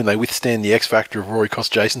fucking good when they withstand the X factor of Rory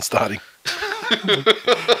Cost-Jason starting.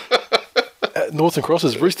 Northern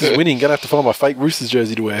Crossers, Roosters winning, gonna have to find my fake Roosters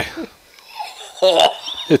jersey to wear. You're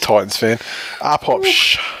a Titans fan. R-Pop,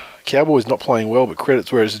 Cowboys not playing well, but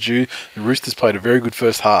credit's where it's due. The Roosters played a very good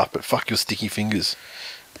first half, but fuck your sticky fingers.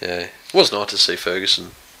 Yeah, it was nice to see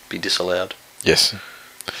Ferguson be disallowed. Yes.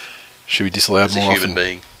 Should be disallowed more often. As a human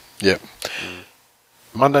being. Yep.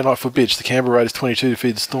 Monday Night Foot Bitch, the Canberra Raiders 22 to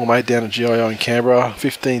feed the Storm 8 down at GIO in Canberra.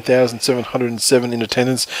 15,707 in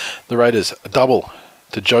attendance. The Raiders a double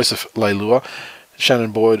to Joseph Leilua.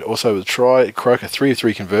 Shannon Boyd also with a try. Croker 3 of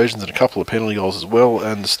 3 conversions and a couple of penalty goals as well.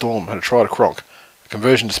 And the Storm had a try to Cronk, a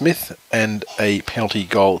conversion to Smith, and a penalty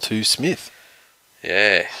goal to Smith.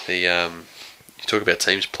 Yeah, you talk about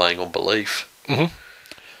teams playing on belief. Mm-hmm.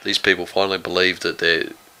 These people finally believe that they're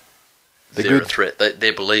good. A threat.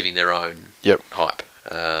 They're believing their own hype.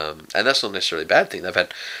 And that's not necessarily a bad thing. They've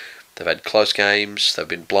had close games. They've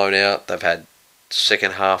been blown out. They've had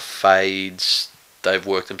second half fades. They've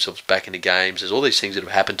worked themselves back into games. There's all these things that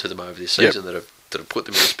have happened to them over this season that have put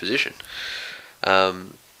them in this position.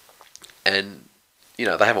 And they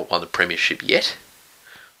haven't won the premiership yet.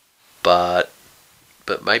 But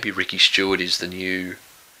maybe Ricky Stewart is the new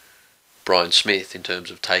Brian Smith in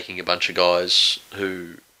terms of taking a bunch of guys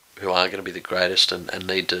who aren't going to be the greatest and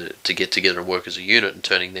need to get together and work as a unit and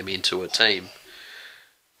turning them into a team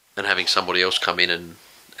and having somebody else come in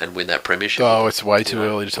and win that premiership. Oh, it's way too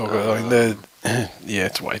early to talk about.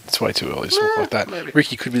 It's way too early to talk like that. Maybe.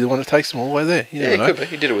 Ricky could be the one that takes them all the way there. He could be.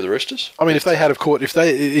 He did it with the Roosters. I mean, if they had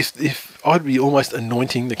if I'd be almost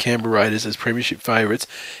anointing the Canberra Raiders as premiership favourites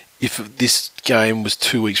if this game was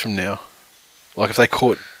 2 weeks from now. Like if they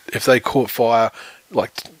caught fire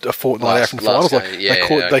like a fortnight out from the finals,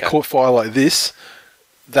 they caught fire like this,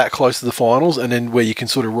 that close to the finals, and then where you can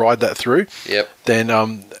sort of ride that through. Yep. Then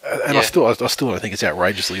I still don't think it's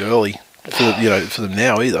outrageously early for them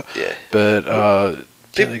now either. Yeah. But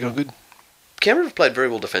they got good. Canberra have played very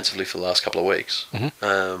well defensively for the last couple of weeks.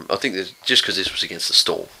 Mm-hmm. I think that just because this was against the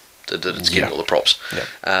Storm, that it's getting all the props.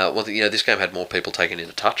 Yeah. One thing, this game had more people taken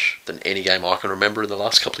into touch than any game I can remember in the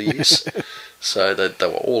last couple of years. So they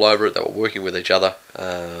were all over it. They were working with each other.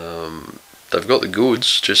 They've got the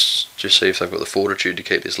goods. Just see if they've got the fortitude to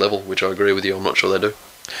keep this level, which I agree with you. I'm not sure they do.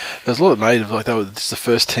 There's a lot of made of they were just the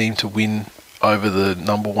first team to win over the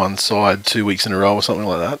number one side 2 weeks in a row or something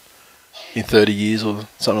like that. In 30 years or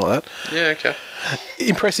something like that. Yeah, okay.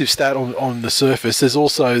 Impressive stat on the surface. There's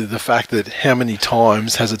also the fact that how many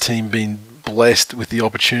times has a team been blessed with the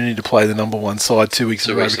opportunity to play the number one side 2 weeks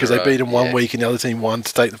in a row because they beat them 1 week and the other team won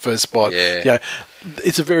to take the first spot. Yeah.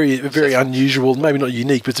 It's a very unusual, maybe not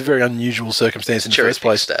unique, but it's a very unusual circumstance in the first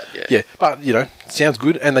place. Stat, but sounds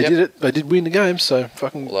good, and they did it. They did win the game, so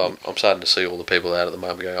fucking. Well, I'm starting to see all the people out at the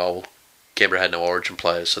moment going, "Oh, well, Canberra had no Origin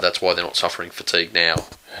players, so that's why they're not suffering fatigue now."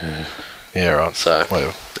 Yeah, right. So,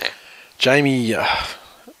 whatever. Jamie,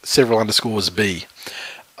 several underscores B.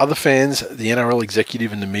 Other fans, the NRL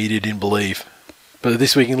executive and the media didn't believe. But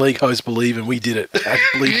this week in League hosts believe, and we did it. Ash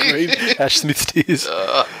Bleed Green, Ash Smith Steers.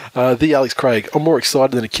 The Alex Craig. I'm more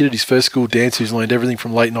excited than a kid at his first school dance who's learned everything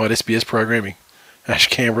from late night SBS programming. Ash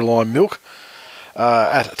Canberra Lime Milk.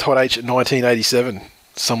 At Todd H at 1987.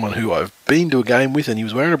 Someone who I've been to a game with, and he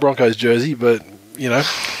was wearing a Broncos jersey, but,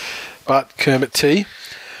 But Kermit T.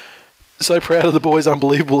 So proud of the boys'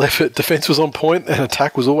 unbelievable effort. Defence was on point and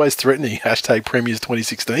attack was always threatening. Hashtag Premiers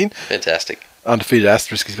 2016. Fantastic. Undefeated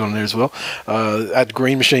asterisk has gone in there as well. At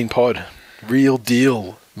Green Machine Pod. Real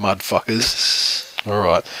deal, mudfuckers. All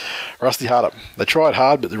right. Rusty Hardup. They tried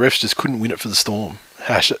hard, but the refs just couldn't win it for the Storm.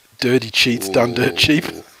 Dirty cheats done dirt cheap.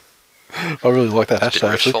 I really like that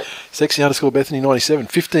hashtag, actually. Sexy underscore Bethany 97.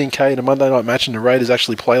 15k in a Monday night match and the Raiders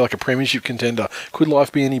actually play like a premiership contender. Could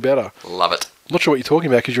life be any better? Love it. I'm not sure what you're talking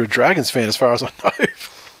about because you're a Dragons fan as far as I know.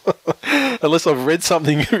 Unless I've read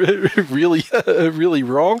something really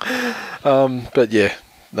wrong. But yeah,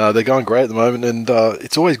 no, they're going great at the moment, and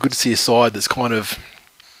it's always good to see a side that's kind of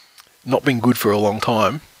not been good for a long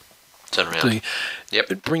time. Turn around.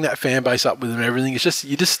 Bring that fan base up with them and everything. It's just,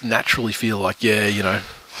 you just naturally feel like, I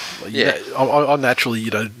naturally,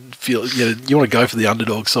 feel, you want to go for the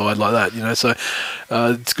underdog side like that, so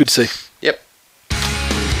it's good to see. Yep.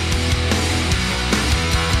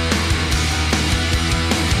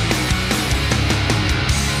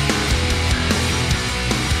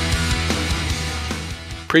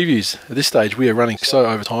 Previews. At this stage, we are running so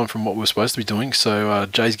over time from what we were supposed to be doing, so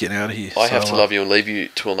Jay's getting out of here. I have to love you and leave you,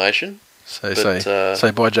 TWiL Nation. Say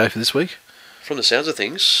bye, Jay, for this week. From the sounds of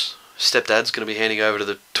things, Stepdad's going to be handing over to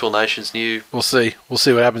the TWiL Nation's new... We'll see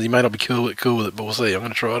what happens. He may not be cool with it, but we'll see. I'm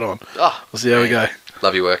going to try it on. We'll see how we go.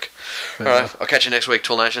 Love your work. All right, I'll catch you next week,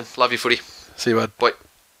 TWiL Nation. Love you, footy. See you, bud. Bye.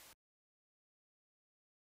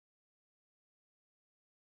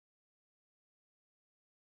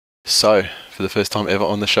 So, for the first time ever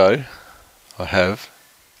on the show, I have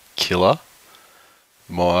Killer,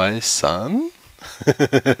 my son,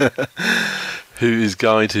 who is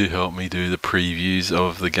going to help me do the previews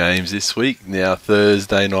of the games this week. Now,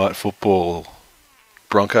 Thursday night football.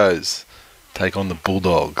 Broncos take on the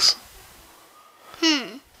Bulldogs.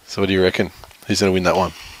 So what do you reckon? Who's going to win that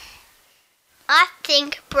one? I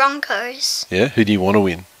think Broncos. Yeah? Who do you want to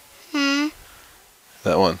win?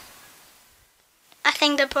 That one? I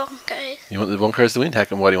think the Broncos. You want the Broncos to win? How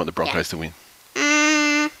come? Why do you want the Broncos to win?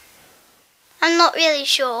 I'm not really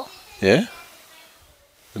sure. Yeah?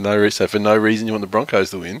 For no reason you want the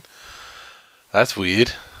Broncos to win? That's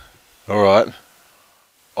weird. Alright.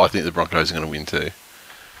 I think the Broncos are going to win too.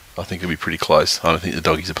 I think it'll be pretty close. I don't think the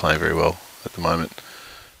Doggies are playing very well at the moment.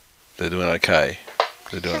 They're doing okay.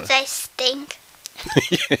 Because they stink.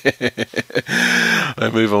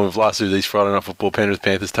 I move on with last of these Friday Night Football. Penrith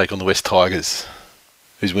Panthers take on the West Tigers.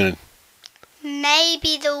 Who's winning?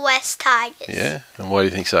 Maybe the West Tigers. Yeah? And why do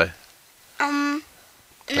you think so? No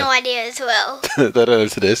idea as well. They don't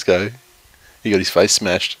have Tedesco. He got his face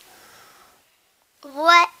smashed.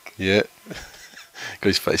 What? Yeah. Got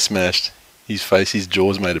his face smashed. His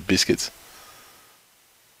jaws made of biscuits.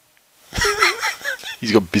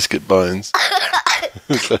 He's got biscuit bones.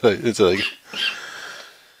 So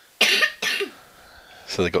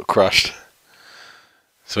they got crushed.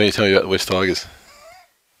 So what are you telling me about the West Tigers?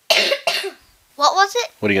 What was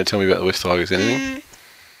it? What are you going to tell me about the West Tigers? Anything?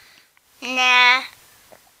 Nah.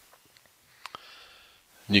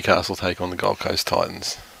 Newcastle take on the Gold Coast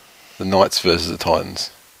Titans. The Knights versus the Titans.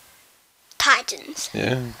 Titans.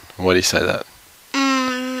 Yeah? And why do you say that?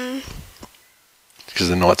 Because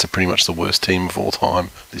the Knights are pretty much the worst team of all time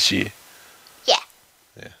this year. Yeah.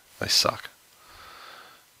 Yeah. They suck.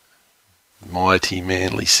 Mighty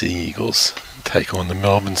Manly Sea Eagles take on the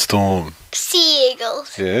Melbourne Storm. Sea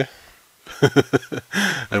Eagles. Yeah.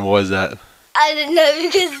 And why is that? I don't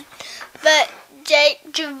know but Jake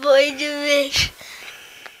Trebojevic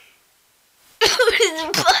put his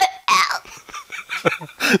butt out.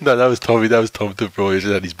 No, that was Tommy. That was Tom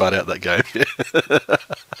Trebojevic had his butt out that game.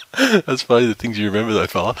 That's funny. The things you remember, though,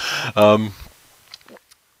 fella.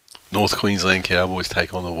 North Queensland Cowboys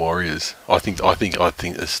take on the Warriors. I think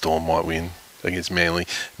the Storm might win against Manly.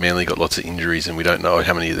 Manly got lots of injuries, and we don't know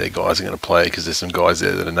how many of their guys are going to play because there's some guys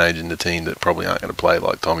there that are named in the team that probably aren't going to play,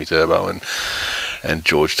 like Tommy Turbo and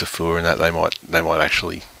George Tafur, and that they might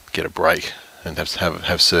actually get a break and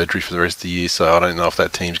have surgery for the rest of the year. So I don't know if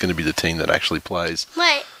that team's going to be the team that actually plays.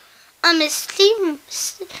 Wait, is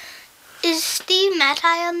Steve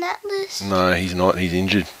Matai on that list? No, he's not. He's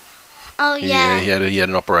injured. Oh yeah. He had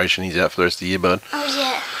an operation. He's out for the rest of the year, bud. Oh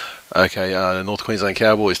yeah. Okay, the North Queensland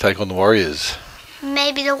Cowboys take on the Warriors.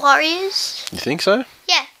 Maybe the Warriors. You think so?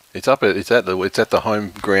 Yeah. It's at the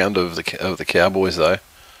home ground of the Cowboys though.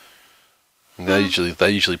 And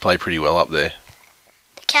they usually play pretty well up there.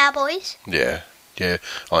 The Cowboys. Yeah. I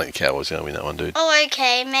think the Cowboys are gonna win that one, dude. Oh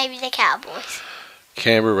okay, maybe the Cowboys.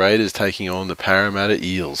 Canberra Raiders taking on the Parramatta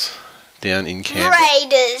Eels down in Canberra.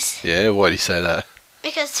 Raiders. Yeah, why do you say that?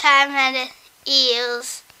 Because Parramatta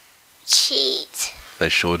Eels cheat. They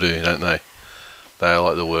sure do, don't they? They are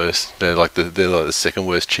like the worst. They're like the second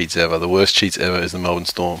worst cheats ever. The worst cheats ever is the Melbourne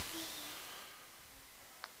Storm.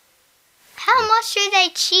 How much do they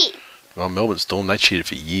cheat? Well, Melbourne Storm, they cheated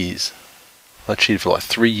for years. They cheated for like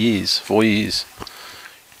 4 years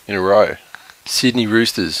in a row. Sydney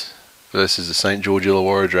Roosters versus the St. George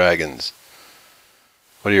Illawarra Dragons.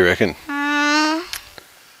 What do you reckon?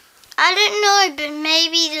 I don't know, but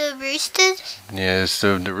maybe the Roosters? Yeah,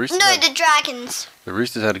 so the Roosters... No, the Dragons. The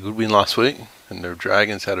Roosters had a good win last week, and the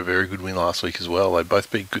Dragons had a very good win last week as well. They both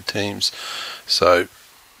beat good teams. So,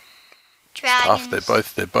 Dragons. it's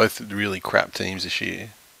tough. They're both really crap teams this year.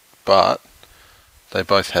 But they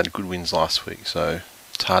both had good wins last week, so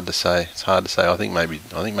it's hard to say. I think maybe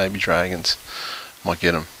Dragons might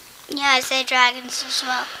get them. Yeah, I say Dragons as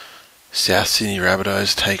well. South Sydney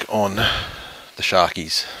Rabbitohs take on the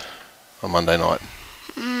Sharkies on Monday night.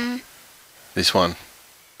 This one.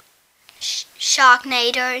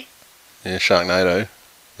 Sharknado. Yeah, Sharknado.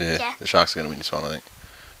 Yeah, the Sharks are going to win this one, I think.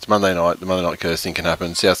 It's Monday night. The Monday night curse thing can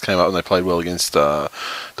happen. South came up and they played well against the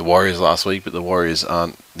Warriors last week, but the Warriors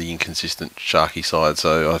aren't the inconsistent Sharky side,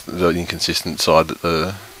 so the inconsistent side that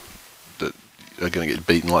are going to get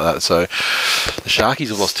beaten like that. So the Sharkies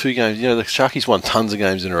have lost 2 games. You know, the Sharkies won tons of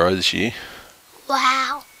games in a row this year.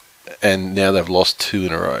 Wow. And now they've lost 2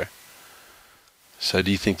 in a row. So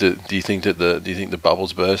do you think the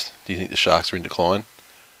bubbles burst? Do you think the Sharks are in decline?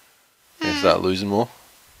 And start losing more?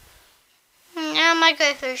 I might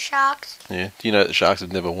go for the Sharks. Yeah. Do you know that the Sharks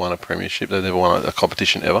have never won a premiership? They've never won a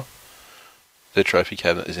competition ever. Their trophy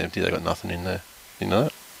cabinet is empty. They've got nothing in there. You know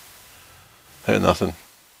that? They got nothing.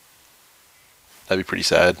 That'd be pretty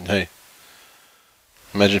sad. Hey,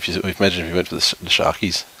 imagine if you went for the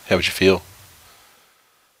Sharkies. How would you feel?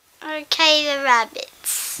 Okay, the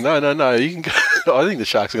Rabbits. No. You can go. I think the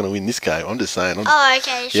Sharks are going to win this game. I'm just saying.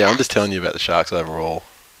 Okay. Yeah, I'm just telling you about the Sharks overall.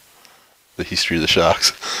 The history of the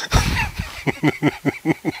Sharks.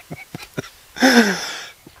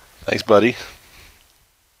 Thanks, buddy.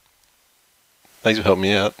 Thanks for helping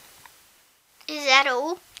me out. Is that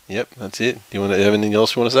all? Yep, that's it. Do you want to have anything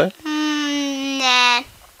else you want to say? Nah.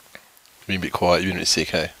 You've been a bit quiet. You've been a bit sick,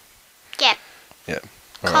 hey? Yep. Yep.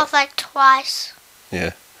 All Coughed like twice.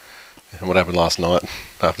 Yeah. And what happened last night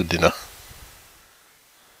after dinner?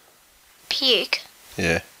 Puke.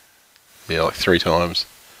 Yeah. Yeah, like 3 times.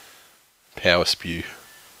 Power spew.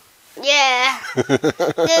 Yeah.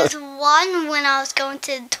 There's one when I was going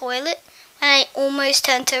to the toilet and I almost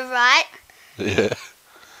turned to right. Yeah.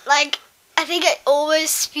 Like, I think I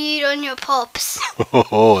almost spewed on your pops.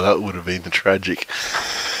 Oh, that would have been tragic.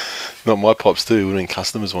 Not my pops too, it would have been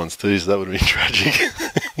customers' ones too, so that would have been tragic.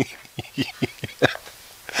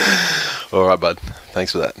 Alright, bud.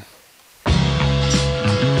 Thanks for that.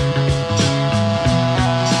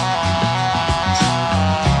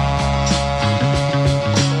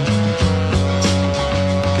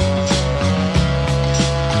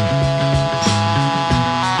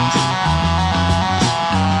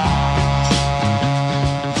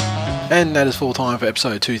 And that is full time for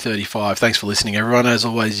episode 235. Thanks for listening, everyone. As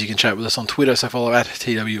always, you can chat with us on Twitter, so follow at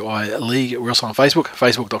TWiL League. We're also on Facebook,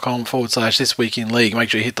 facebook.com/This Week in League. Make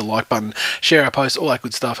sure you hit the like button, share our posts, all that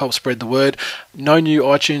good stuff. Help spread the word. No new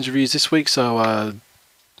iTunes reviews this week, so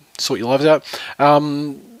sort your lives out.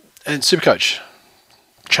 And Supercoach,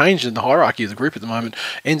 change in the hierarchy of the group at the moment.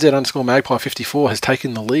 NZ_Magpie54 has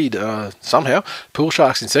taken the lead somehow. Pool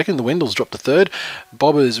Sharks in second. The Wendels dropped to third.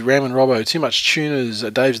 Bobbers, Ram and Robbo, Too Much Tuners,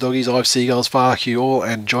 Dave's Doggies, Ive Seagulls, Far Q All,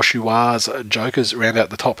 and Joshua's Jokers round out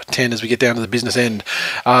the top 10 as we get down to the business end.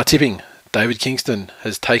 Tipping, David Kingston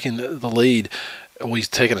has taken the lead. Well, he's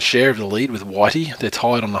taken a share of the lead with Whitey. They're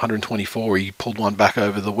tied on 124. He pulled one back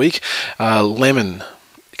over the week. Lemon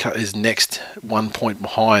is next, 1 point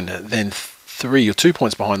behind. Then 3 or 2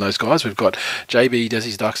 points behind those guys. We've got JB,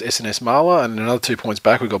 Desi's Ducks, SNS Marla, and another 2 points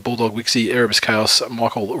back. We've got Bulldog Wixie, Erebus Chaos,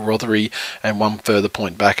 Michael Rothery, and 1 further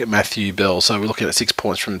point back at Matthew Bell. So we're looking at 6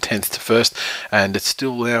 points from 10th to 1st, and it's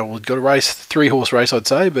still now, we've got a race, 3-horse race, I'd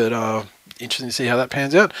say, but interesting to see how that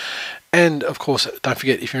pans out. And, of course, don't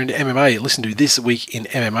forget, if you're into MMA, listen to This Week in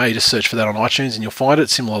MMA. Just search for that on iTunes and you'll find it.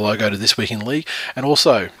 Similar logo to This Week in League. And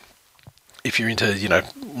also, if you're into,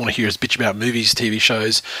 want to hear us bitch about movies, TV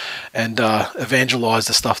shows, and evangelise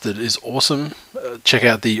the stuff that is awesome, check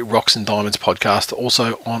out the Rocks and Diamonds podcast,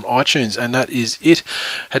 also on iTunes. And that is it.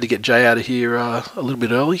 Had to get Jay out of here a little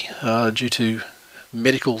bit early due to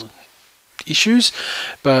medical issues.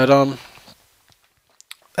 But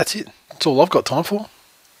that's it. That's all I've got time for.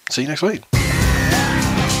 See you next week.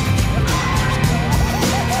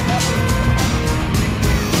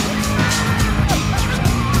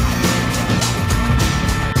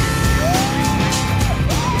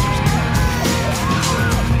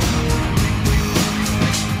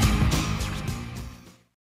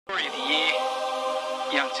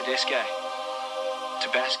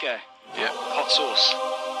 Tabasco. Yep. Hot sauce.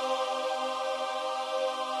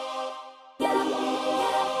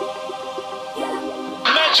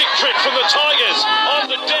 Magic trick from the Tigers. On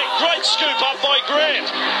the deck. Great scoop up by Grant.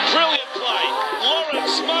 Brilliant play.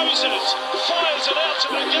 Lawrence Moses fires it out to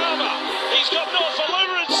Nagama. He's got North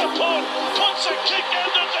Lutheran support. Puts a kick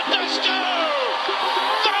under